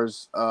far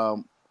as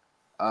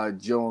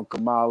Joe and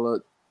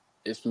Kamala.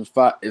 It's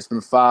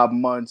been 5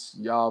 months.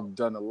 Y'all have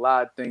done a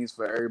lot of things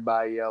for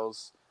everybody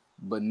else,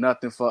 but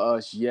nothing for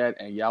us yet.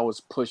 And y'all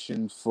was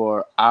pushing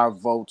for our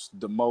votes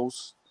the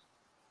most.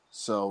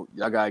 So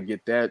y'all gotta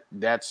get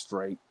that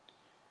straight.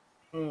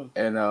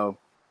 And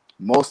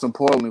most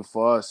importantly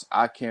for us,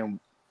 I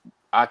can't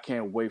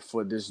wait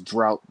for this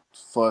drought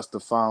for us to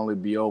finally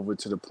be over,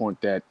 to the point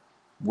that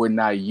we're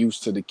not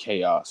used to the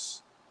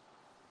chaos.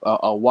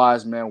 A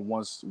wise man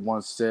once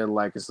said,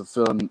 like, it's a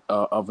feeling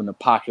of an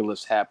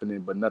apocalypse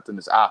happening, but nothing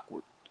is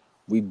awkward.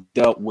 We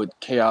dealt with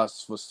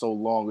chaos for so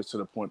long, it's to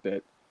the point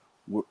that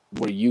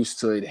we're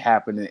used to it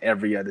happening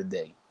every other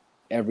day,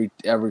 every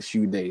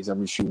few days,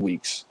 every few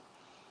weeks.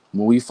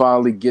 When we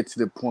finally get to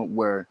the point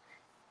where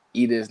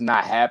either it's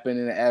not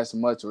happening as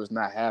much or it's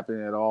not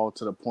happening at all,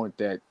 to the point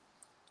that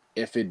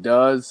if it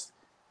does,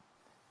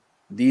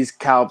 these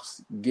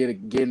cops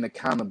getting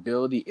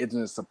accountability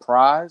isn't a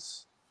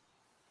surprise,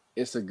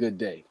 it's a good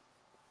day.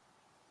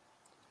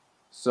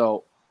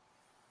 So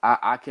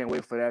I can't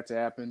wait for that to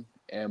happen.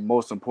 And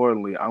most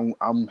importantly,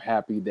 I'm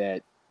happy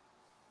that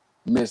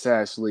Miss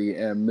Ashley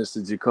and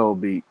Mr.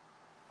 Jacory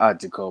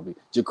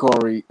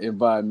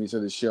invited me to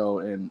the show,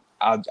 and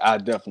I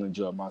definitely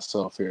enjoyed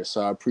myself here.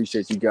 So I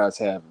appreciate you guys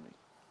having me.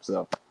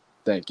 So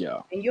thank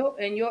y'all. And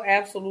you'll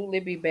absolutely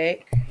be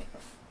back,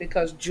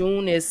 because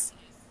June is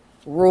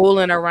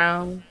rolling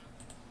around.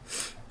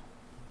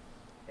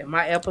 And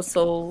my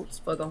episodes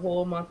for the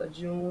whole month of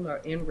June are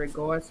in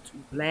regards to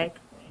Black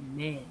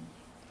men.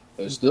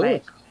 Let's do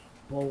it.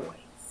 Boys.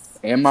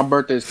 And my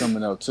birthday's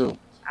coming up too.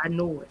 I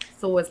know it.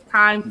 So it's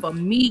time for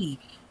me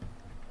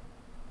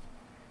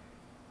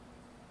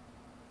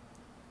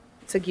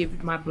to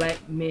give my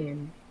Black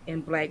men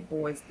and Black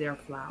boys their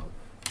flowers.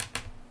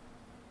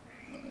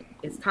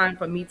 It's time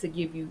for me to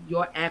give you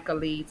your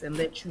accolades and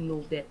let you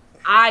know that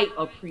I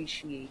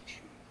appreciate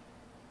you.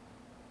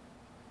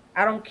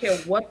 I don't care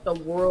what the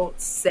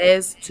world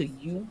says to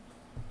you.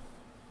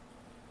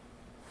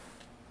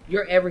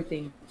 You're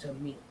everything to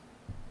me.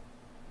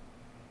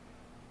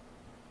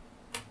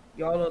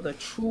 Y'all are the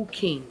true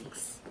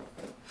kings.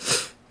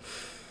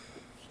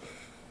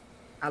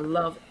 I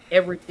love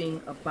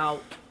everything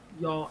about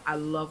y'all. I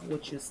love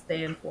what you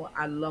stand for.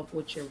 I love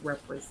what you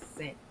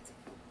represent.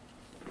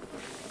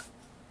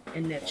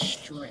 And that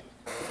strength.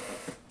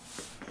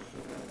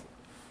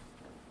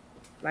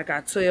 Like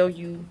I tell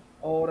you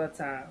all the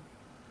time,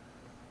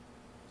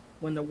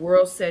 when the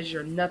world says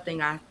you're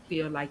nothing, I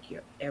feel like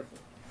you're everything.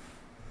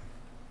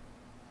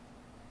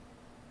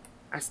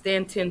 I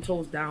stand 10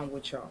 toes down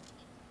with y'all.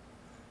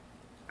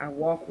 I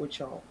walk with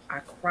y'all. I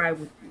cry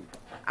with you.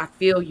 I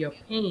feel your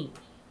pain.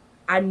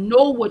 I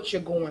know what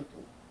you're going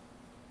through.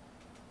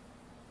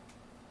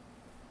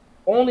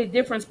 Only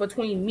difference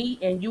between me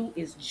and you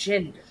is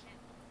gender.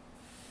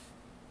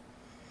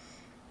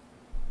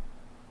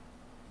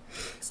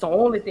 It's the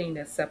only thing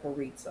that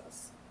separates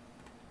us.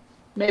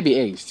 Maybe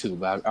age too,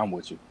 but I'm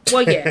with you.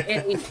 Well, yeah,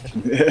 and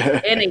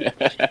age. And age.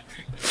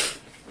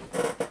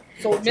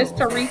 So Miss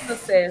Teresa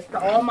says, to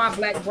all my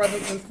black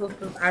brothers and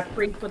sisters, I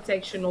pray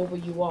protection over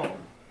you all.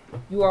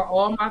 You are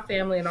all my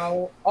family, and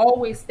I'll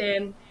always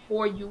stand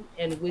for you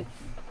and with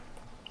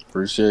you.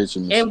 Appreciate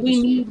you, Miss. And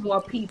we need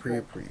more people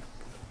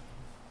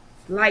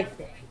like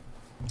that.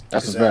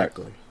 That's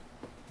exactly.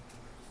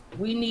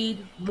 We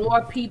need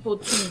more people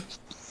to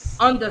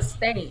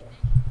understand.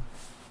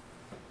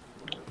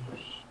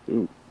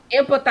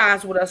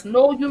 Empathize with us.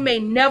 No, you may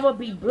never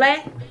be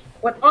black,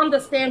 but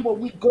understand what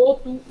we go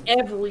through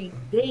every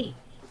day.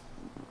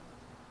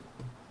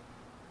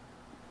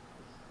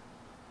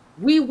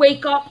 We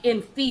wake up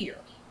in fear.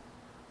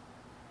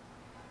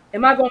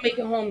 Am I going to make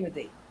it home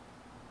today?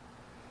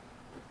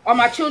 Are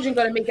my children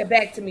going to make it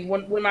back to me?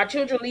 When my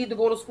children leave to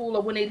go to school,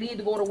 or when they leave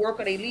to go to work,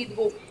 or they leave to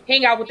go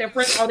hang out with their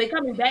friends, are they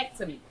coming back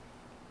to me?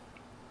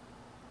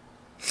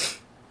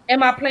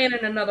 Am I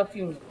planning another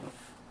funeral?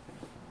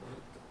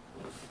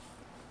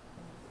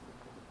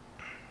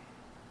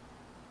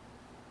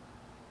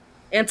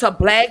 And to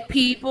black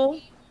people,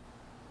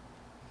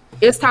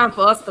 it's time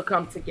for us to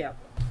come together.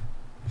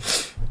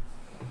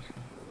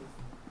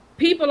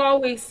 People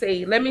always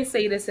say, let me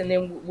say this, and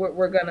then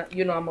we're gonna,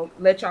 I'm gonna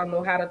let y'all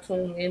know how to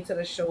tune into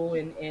the show,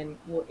 and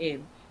we'll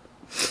end.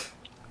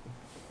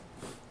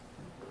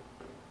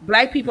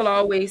 Black people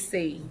always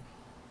say,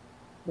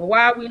 well,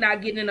 why are we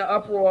not getting in an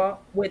uproar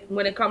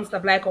when it comes to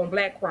black on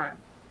black crime?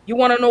 You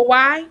want to know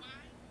why?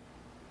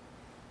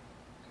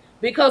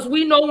 Because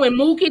we know when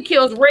Mookie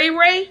kills Ray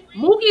Ray,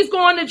 Mookie's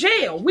going to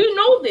jail. We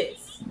know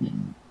this.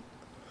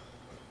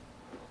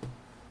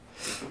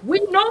 We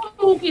know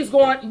Mookie is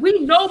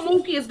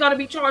going to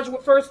be charged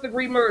with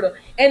first-degree murder,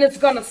 and it's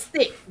going to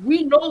stick.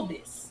 We know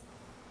this.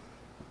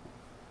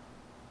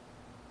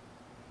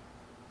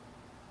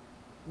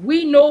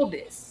 We know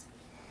this.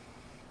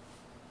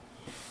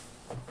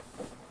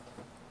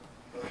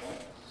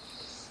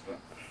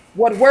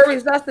 What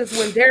worries us is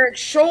when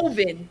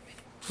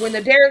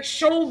the Derek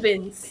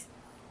Chauvins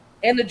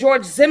and the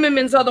George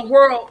Zimmermans of the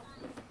world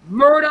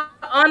murder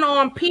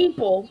unarmed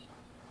people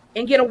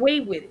and get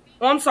away with it.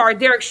 Oh, I'm sorry,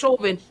 Derek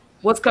Chauvin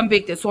was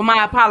convicted, so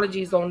my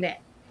apologies on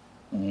that.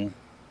 Mm-hmm.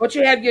 But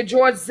you have your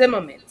George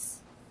Zimmermans.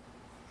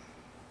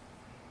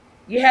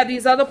 You have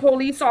these other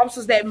police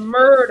officers that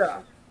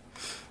murder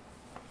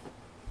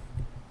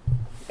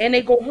and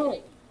they go home.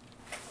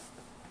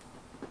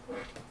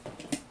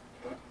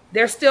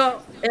 They're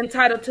still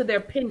entitled to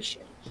their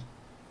pension.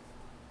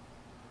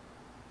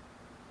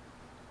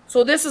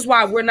 So this is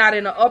why we're not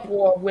in an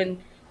uproar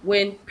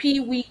when Pee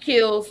Wee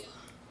kills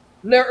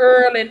Lil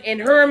Earl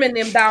and Herman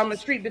them down the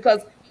street,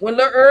 because when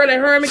Lil Earl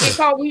and Herman get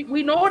caught,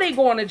 we know they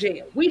going to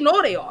jail. We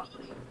know they are.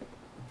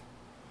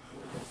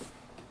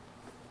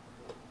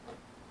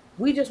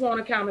 We just want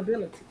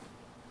accountability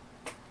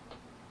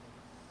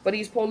for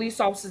these police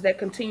officers that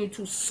continue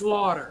to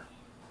slaughter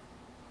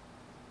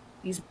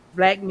these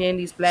black men,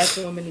 these black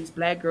women, these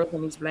black girls,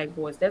 and these black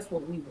boys. That's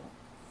what we want.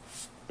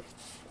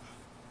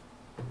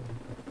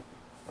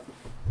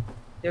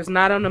 There's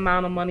not an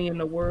amount of money in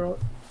the world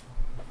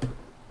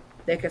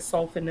that can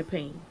soften the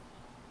pain.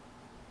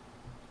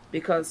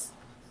 Because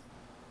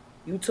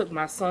you took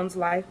my son's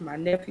life, my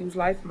nephew's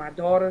life, my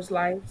daughter's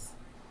lives.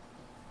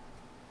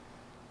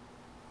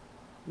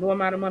 No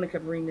amount of money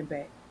can bring them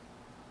back.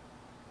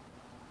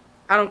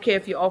 I don't care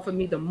if you offer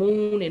me the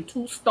moon and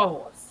 2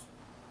 stars.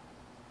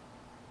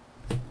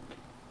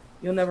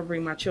 You'll never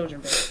bring my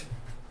children back.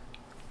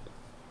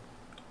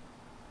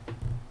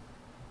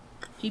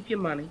 Keep your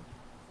money.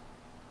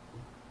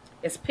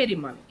 It's pity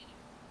money.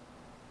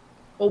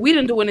 Well, we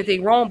didn't do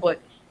anything wrong,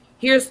 but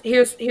here's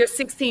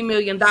 $16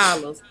 million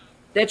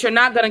that you're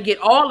not going to get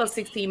all of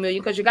 $16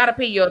 million, because you got to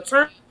pay your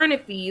attorney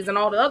fees and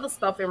all the other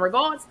stuff in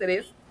regards to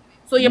this.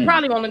 So you're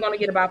probably only going to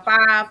get about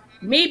 $5,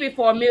 maybe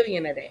 $4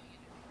 million of that.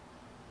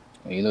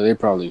 They're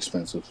probably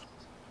expensive.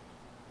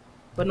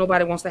 But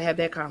nobody wants to have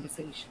that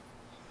conversation.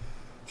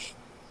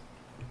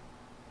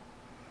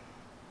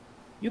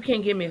 You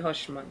can't give me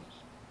hush money.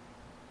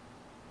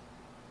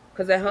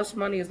 Because that hush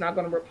money is not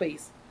going to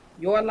replace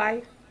your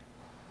life,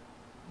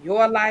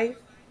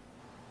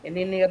 and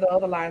any of the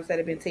other lives that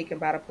have been taken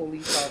by the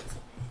police officer.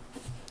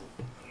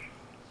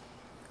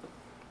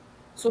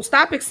 So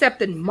stop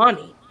accepting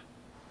money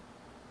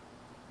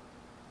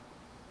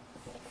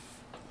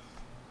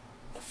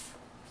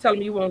Tell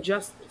me you want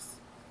justice.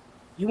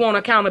 You want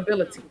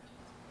accountability.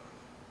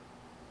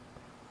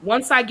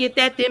 Once I get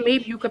that, then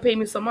maybe you could pay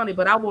me some money,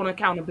 but I want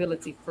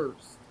accountability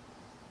first.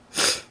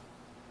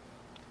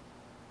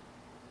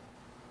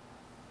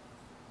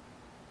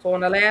 So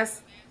on the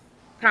last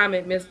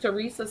comment, Miss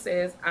Teresa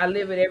says, I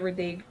live it every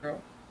day,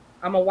 girl.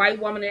 I'm a white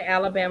woman in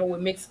Alabama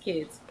with mixed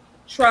kids.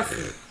 Trust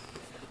me,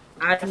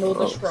 I know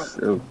the struggle.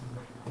 Shoot.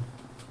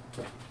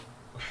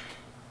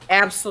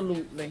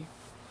 Absolutely.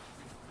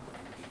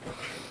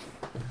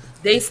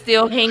 They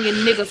still hanging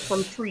niggas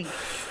from trees.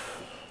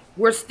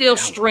 We're still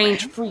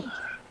strange fruit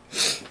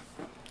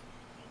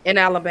in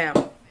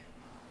Alabama,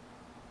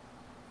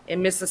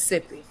 in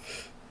Mississippi,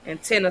 in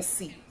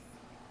Tennessee,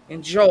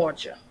 in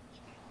Georgia,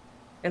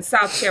 in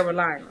South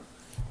Carolina,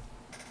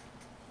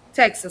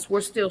 Texas.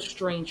 We're still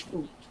strange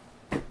fruit.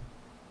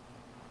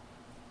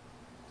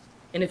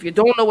 And if you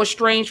don't know what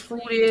strange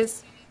fruit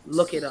is,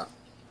 look it up.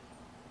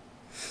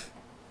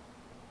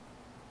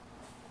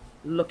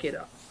 Look it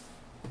up.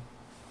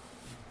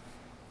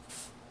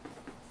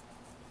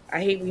 I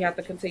hate we have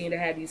to continue to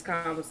have these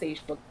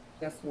conversations, but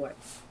guess what?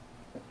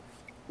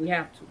 We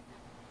have to.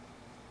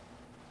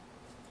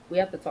 We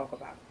have to talk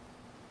about it.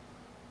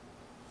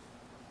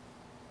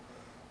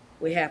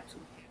 We have to.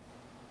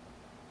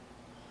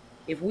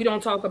 If we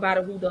don't talk about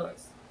it, who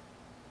does?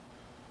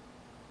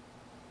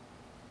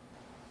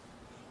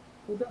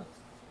 Who does?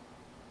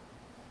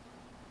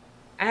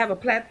 I have a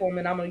platform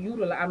and I'm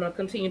gonna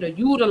continue to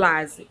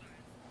utilize it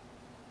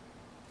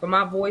for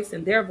my voice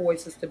and their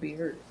voices to be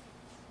heard.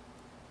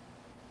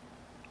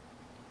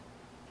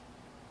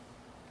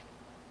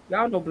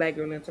 Y'all know Black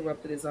Girl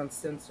Interrupted is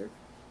uncensored.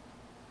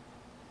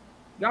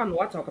 Y'all know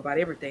I talk about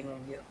everything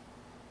on here.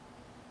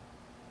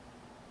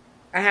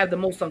 I have the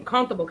most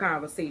uncomfortable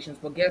conversations,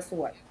 but guess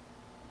what?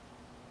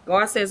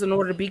 God says in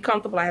order to be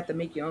comfortable, I have to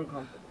make you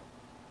uncomfortable.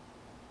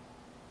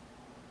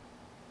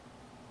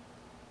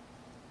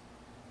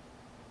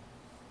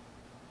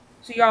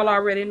 So y'all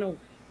already know.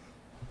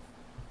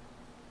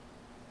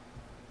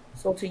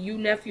 So to you,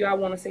 nephew, I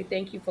want to say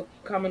thank you for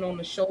coming on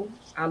the show.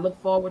 I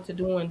look forward to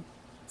doing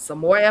some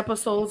more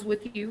episodes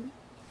with you.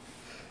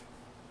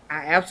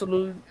 I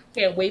absolutely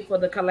can't wait for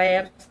the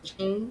collabs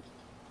June.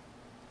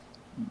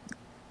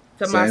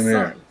 To my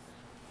son.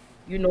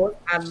 You know,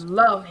 I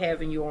love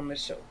having you on the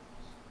show.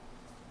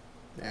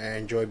 I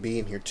enjoy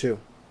being here too.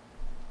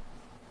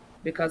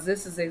 Because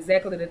this is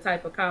exactly the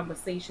type of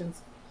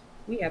conversations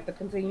we have to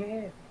continue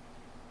having.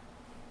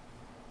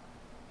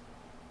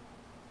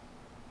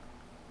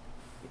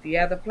 If you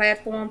have the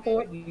platform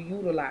for it, you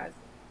utilize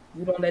it.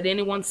 You don't let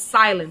anyone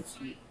silence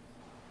you.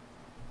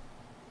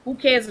 Who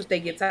cares if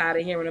they get tired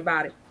of hearing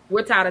about it?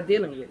 We're tired of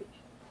dealing with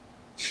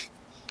it.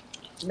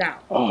 Now.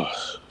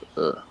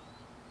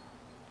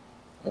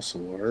 That's a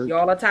word.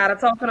 Y'all are tired of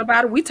talking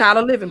about it. We tired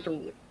of living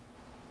through it.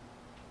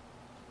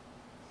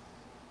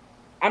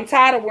 I'm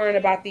tired of worrying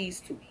about these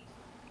two.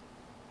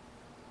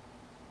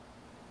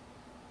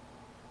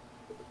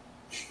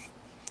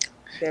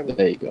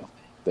 There you go.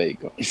 There you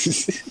go.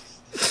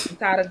 I'm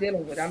tired of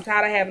dealing with it. I'm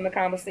tired of having the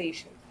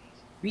conversation.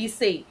 Be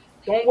safe.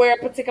 Don't wear a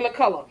particular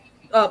color.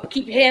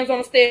 Keep your hands on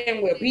the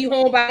steering wheel. Be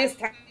home by this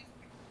time.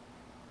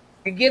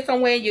 You get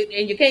somewhere and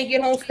you can't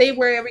get home, stay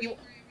wherever you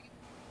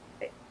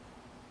are.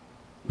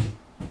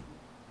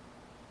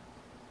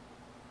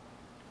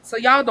 So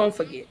y'all don't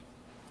forget.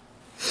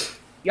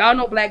 Y'all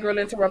know Black Girl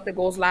Interrupted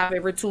goes live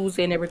every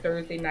Tuesday and every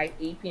Thursday night,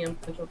 8 p.m.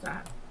 Central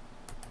Time.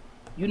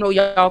 You know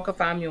y'all can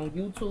find me on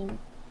YouTube.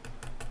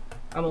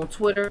 I'm on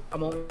Twitter.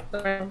 I'm on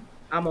Instagram.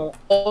 I'm on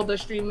all the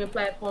streaming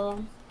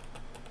platforms.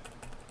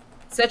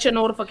 Set your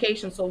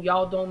notifications so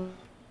y'all don't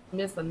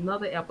miss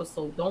another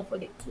episode. Don't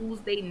forget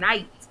Tuesday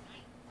night.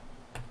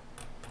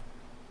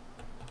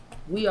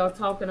 We are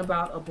talking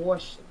about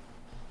abortion.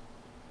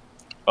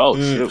 Oh,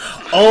 shoot.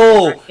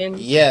 Oh,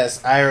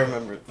 yes, I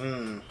remember.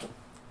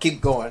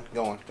 Keep going.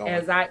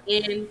 As I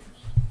end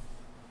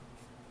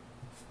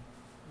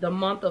the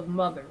month of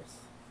mothers.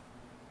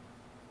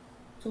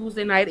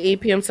 Tuesday night,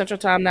 8 p.m. Central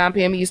Time, 9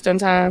 p.m. Eastern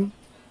Time.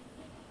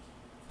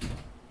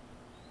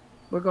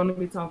 We're going to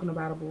be talking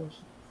about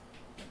abortion.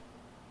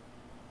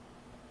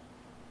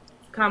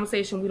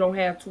 Conversation we don't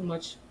have too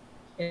much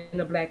in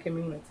the Black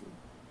community.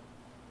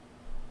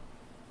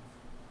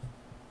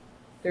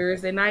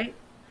 Thursday night,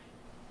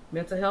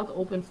 mental health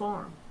open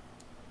forum.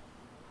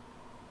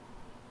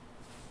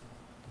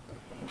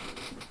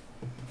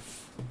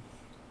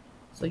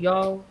 So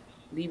y'all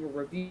leave a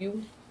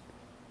review.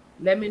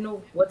 Let me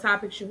know what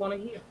topics you want to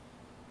hear.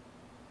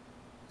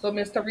 So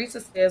Ms.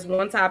 Teresa says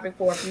one topic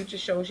for a future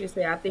show. She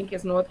said, I think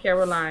it's North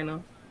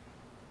Carolina.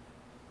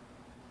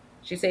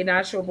 She said,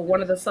 not sure, but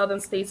one of the southern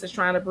states is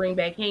trying to bring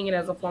back hanging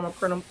as a form of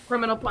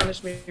criminal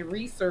punishment.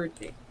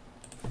 Researching.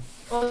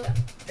 Oh,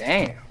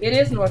 damn. It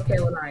is North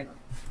Carolina.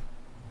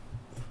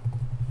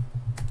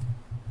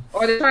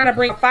 Or they're trying to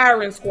bring a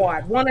firing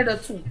squad. One of the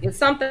two. It's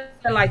something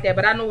like that,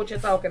 but I know what you're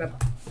talking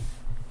about.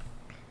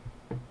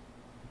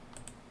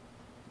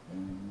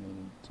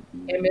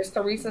 And Miss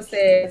Teresa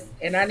says,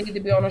 and I need to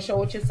be on a show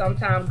with you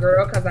sometime,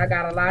 girl, because I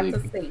got a lot to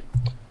say.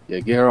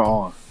 Yeah, get her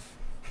on.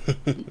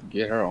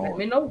 Get her on. Let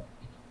me know.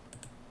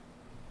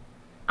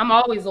 I'm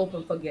always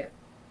open for guests.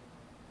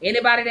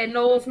 Anybody that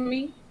knows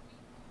me,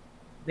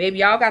 baby,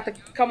 y'all got to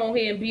come on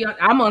here and be.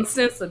 I'm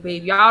uncensored,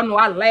 baby. Y'all know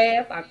I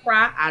laugh, I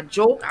cry, I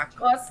joke, I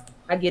cuss,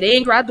 I get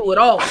angry, I do it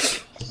all.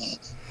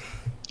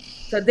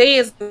 Today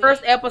is the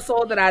first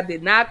episode that I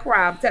did not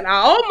cry. I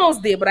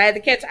almost did, but I had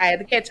to catch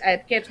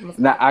myself.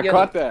 Now I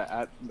caught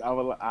that. I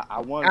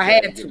wanted I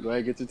had to. Go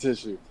ahead, get your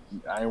tissue.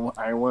 I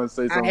didn't want to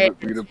say something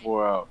for you to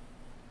pour out.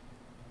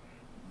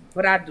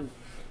 But I do,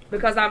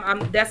 because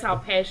I'm. That's how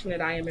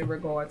passionate I am in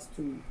regards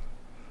to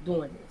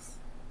doing this.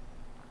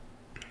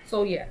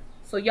 So yeah.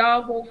 So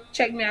y'all go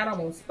check me out. I'm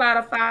on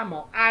Spotify. I'm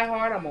on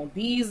iHeart. I'm on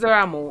Deezer.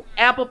 I'm on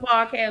Apple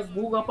Podcasts,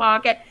 Google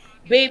Podcasts.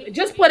 Baby,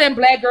 just put in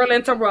Black Girl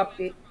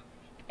Interrupted,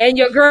 and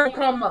your girl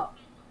come up.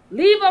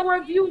 Leave a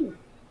review.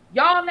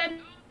 Y'all let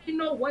me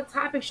know what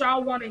topics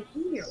y'all want to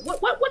hear. What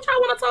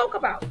y'all want to talk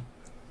about.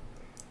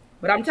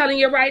 But I'm telling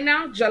you right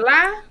now,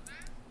 July,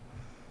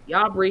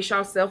 y'all brace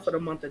yourself for the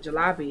month of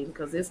July, baby,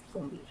 because it's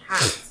gonna be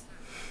hot.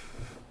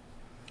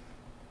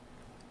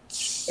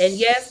 And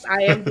yes,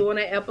 I am doing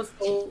an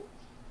episode,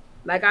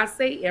 like I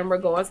say, in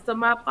regards to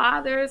my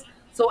fathers.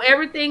 So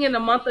everything in the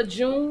month of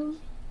June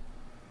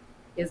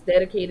is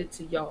dedicated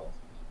to y'all,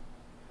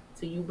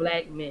 to you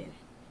Black men.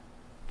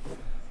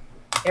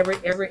 Every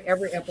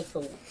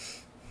episode,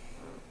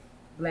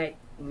 Black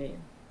men.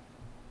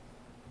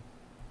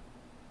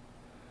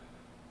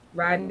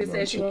 Rodney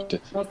says she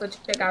wants to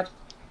check out.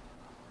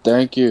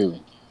 Thank you.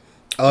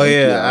 Oh, Thank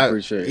yeah. you. I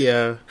appreciate it.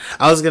 Yeah.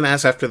 I was going to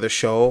ask after the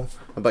show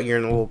about your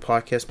little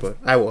podcast, but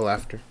I will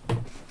after.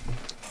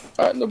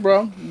 All right, no,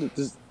 bro.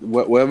 Just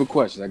whatever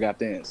questions, I got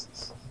the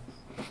answers.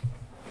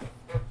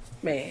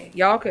 Man,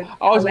 y'all could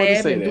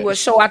collab and do a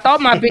show. I thought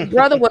my big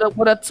brother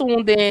would have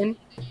tuned in,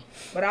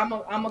 but I'm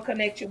gonna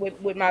connect you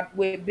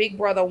with Big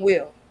Brother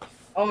Will.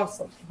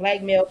 Awesome.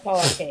 Black Male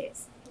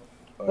Podcast.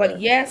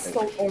 But yes,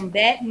 so on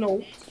that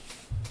note,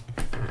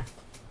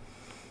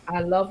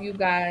 I love you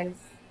guys.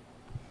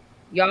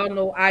 Y'all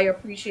know I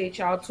appreciate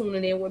y'all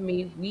tuning in with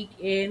me week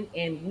in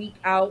and week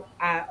out.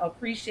 I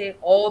appreciate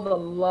all the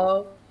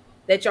love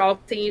that y'all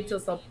continue to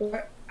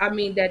support. I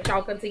mean, that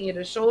y'all continue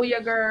to show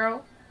your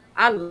girl.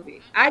 I love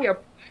it. I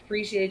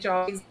appreciate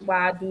y'all. This is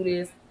why I do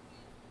this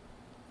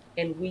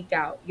and week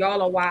out.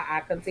 Y'all are why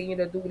I continue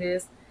to do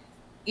this.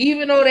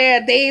 Even though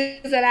there are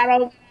days that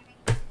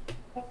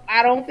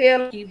I don't feel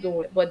like keep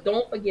doing it. But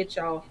don't forget,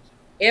 y'all,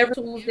 every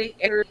Tuesday,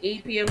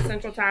 8 p.m.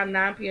 Central Time,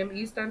 9 p.m.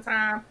 Eastern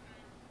Time.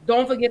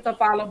 Don't forget to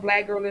follow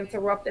Black Girl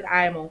Interrupted.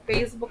 I am on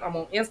Facebook. I'm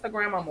on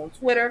Instagram. I'm on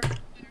Twitter.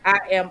 I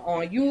am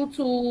on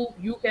YouTube.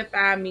 You can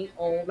find me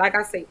on, like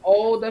I say,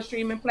 all the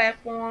streaming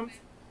platforms.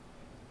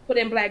 Put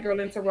in Black Girl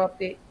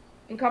Interrupted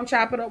and come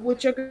chop it up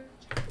with your girl.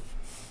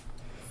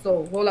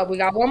 So, hold up. We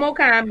got one more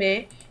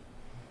comment.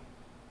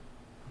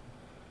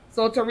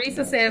 So,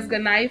 Teresa says,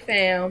 good night,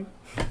 fam.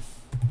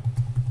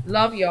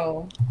 Love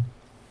y'all.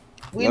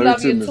 We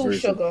love you too,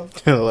 Sugar.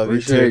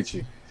 Appreciate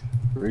you.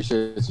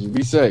 Appreciate you.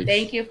 Be safe.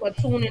 Thank you for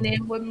tuning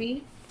in with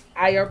me.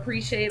 I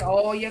appreciate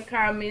all your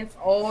comments,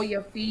 all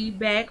your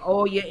feedback,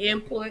 all your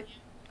input.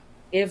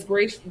 It's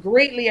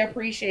greatly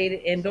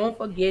appreciated. And don't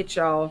forget,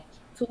 y'all,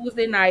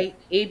 Tuesday night,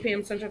 8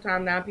 p.m. Central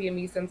Time, 9 p.m.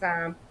 Eastern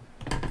Time,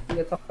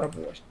 we'll talk about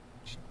abortion.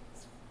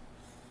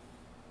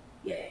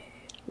 Yeah,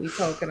 we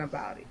talking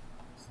about it.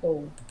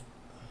 So,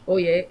 oh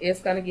yeah,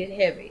 it's going to get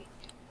heavy.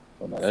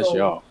 That's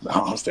y'all.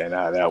 I'm staying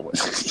out of that one.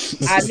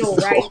 I know,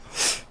 right?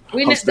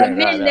 The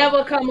men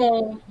never come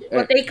on,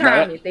 but they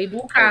comment. They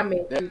do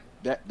comment.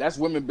 That's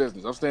women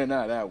business. I'm staying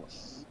out of that one.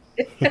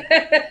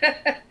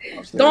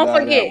 Don't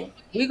forget,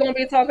 we're going to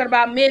be talking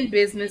about men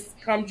business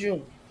come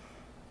June.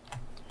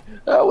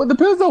 Well, it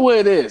depends on where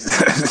it is.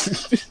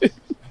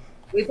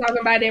 We're talking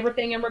about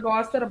everything in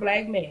regards to the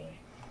Black man.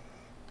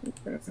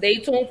 Stay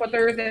tuned for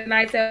Thursday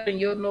nights, and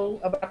you'll know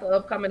about the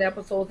upcoming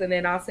episodes, and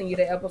then I'll send you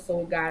the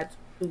episode guide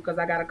too, because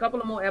I got a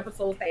couple of more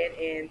episodes ahead,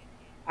 and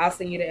I'll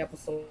send you the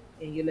episode,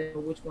 and you let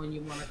know which one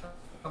you want to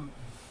come on.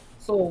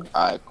 So,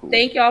 cool.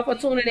 Thank y'all for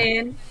tuning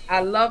in.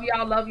 I love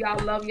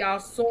y'all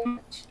so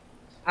much.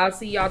 I'll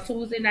see y'all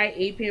Tuesday night,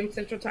 8 p.m.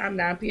 Central Time,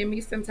 9 p.m.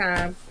 Eastern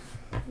Time.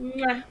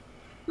 Mwah.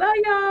 Love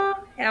y'all.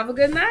 Have a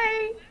good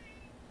night.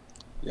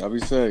 Y'all be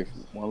safe.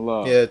 One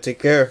love. Yeah, take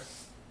care.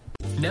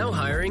 Now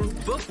hiring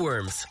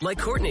bookworms like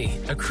Courtney,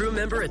 a crew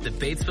member at the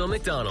Batesville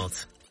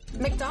McDonald's.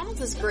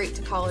 McDonald's is great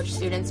to college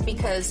students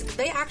because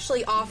they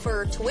actually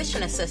offer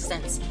tuition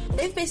assistance.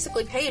 They've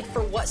basically paid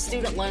for what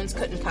student loans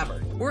couldn't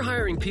cover. We're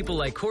hiring people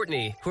like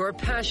Courtney who are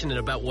passionate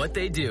about what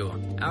they do.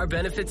 Our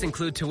benefits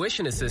include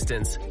tuition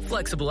assistance,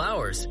 flexible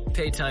hours,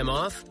 paid time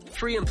off,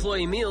 free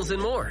employee meals,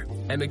 and more.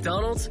 At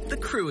McDonald's, the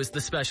crew is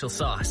the special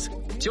sauce.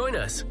 Join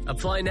us.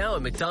 Apply now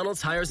at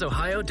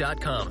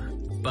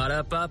McDonald'sHiresOhio.com.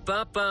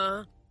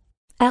 Ba-da-ba-ba-ba.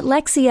 At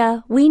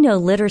Lexia, we know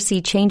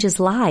literacy changes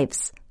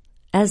lives.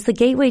 As the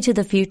gateway to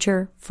the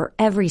future for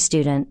every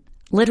student,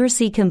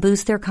 literacy can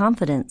boost their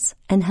confidence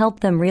and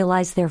help them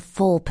realize their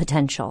full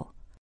potential.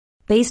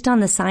 Based on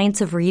the science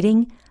of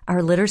reading,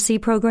 our literacy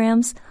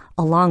programs,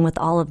 along with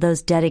all of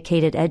those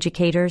dedicated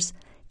educators,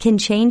 can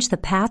change the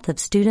path of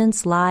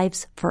students'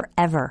 lives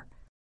forever.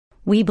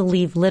 We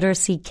believe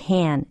literacy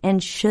can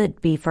and should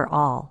be for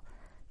all.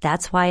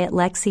 That's why at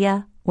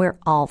Lexia, we're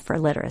all for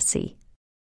literacy.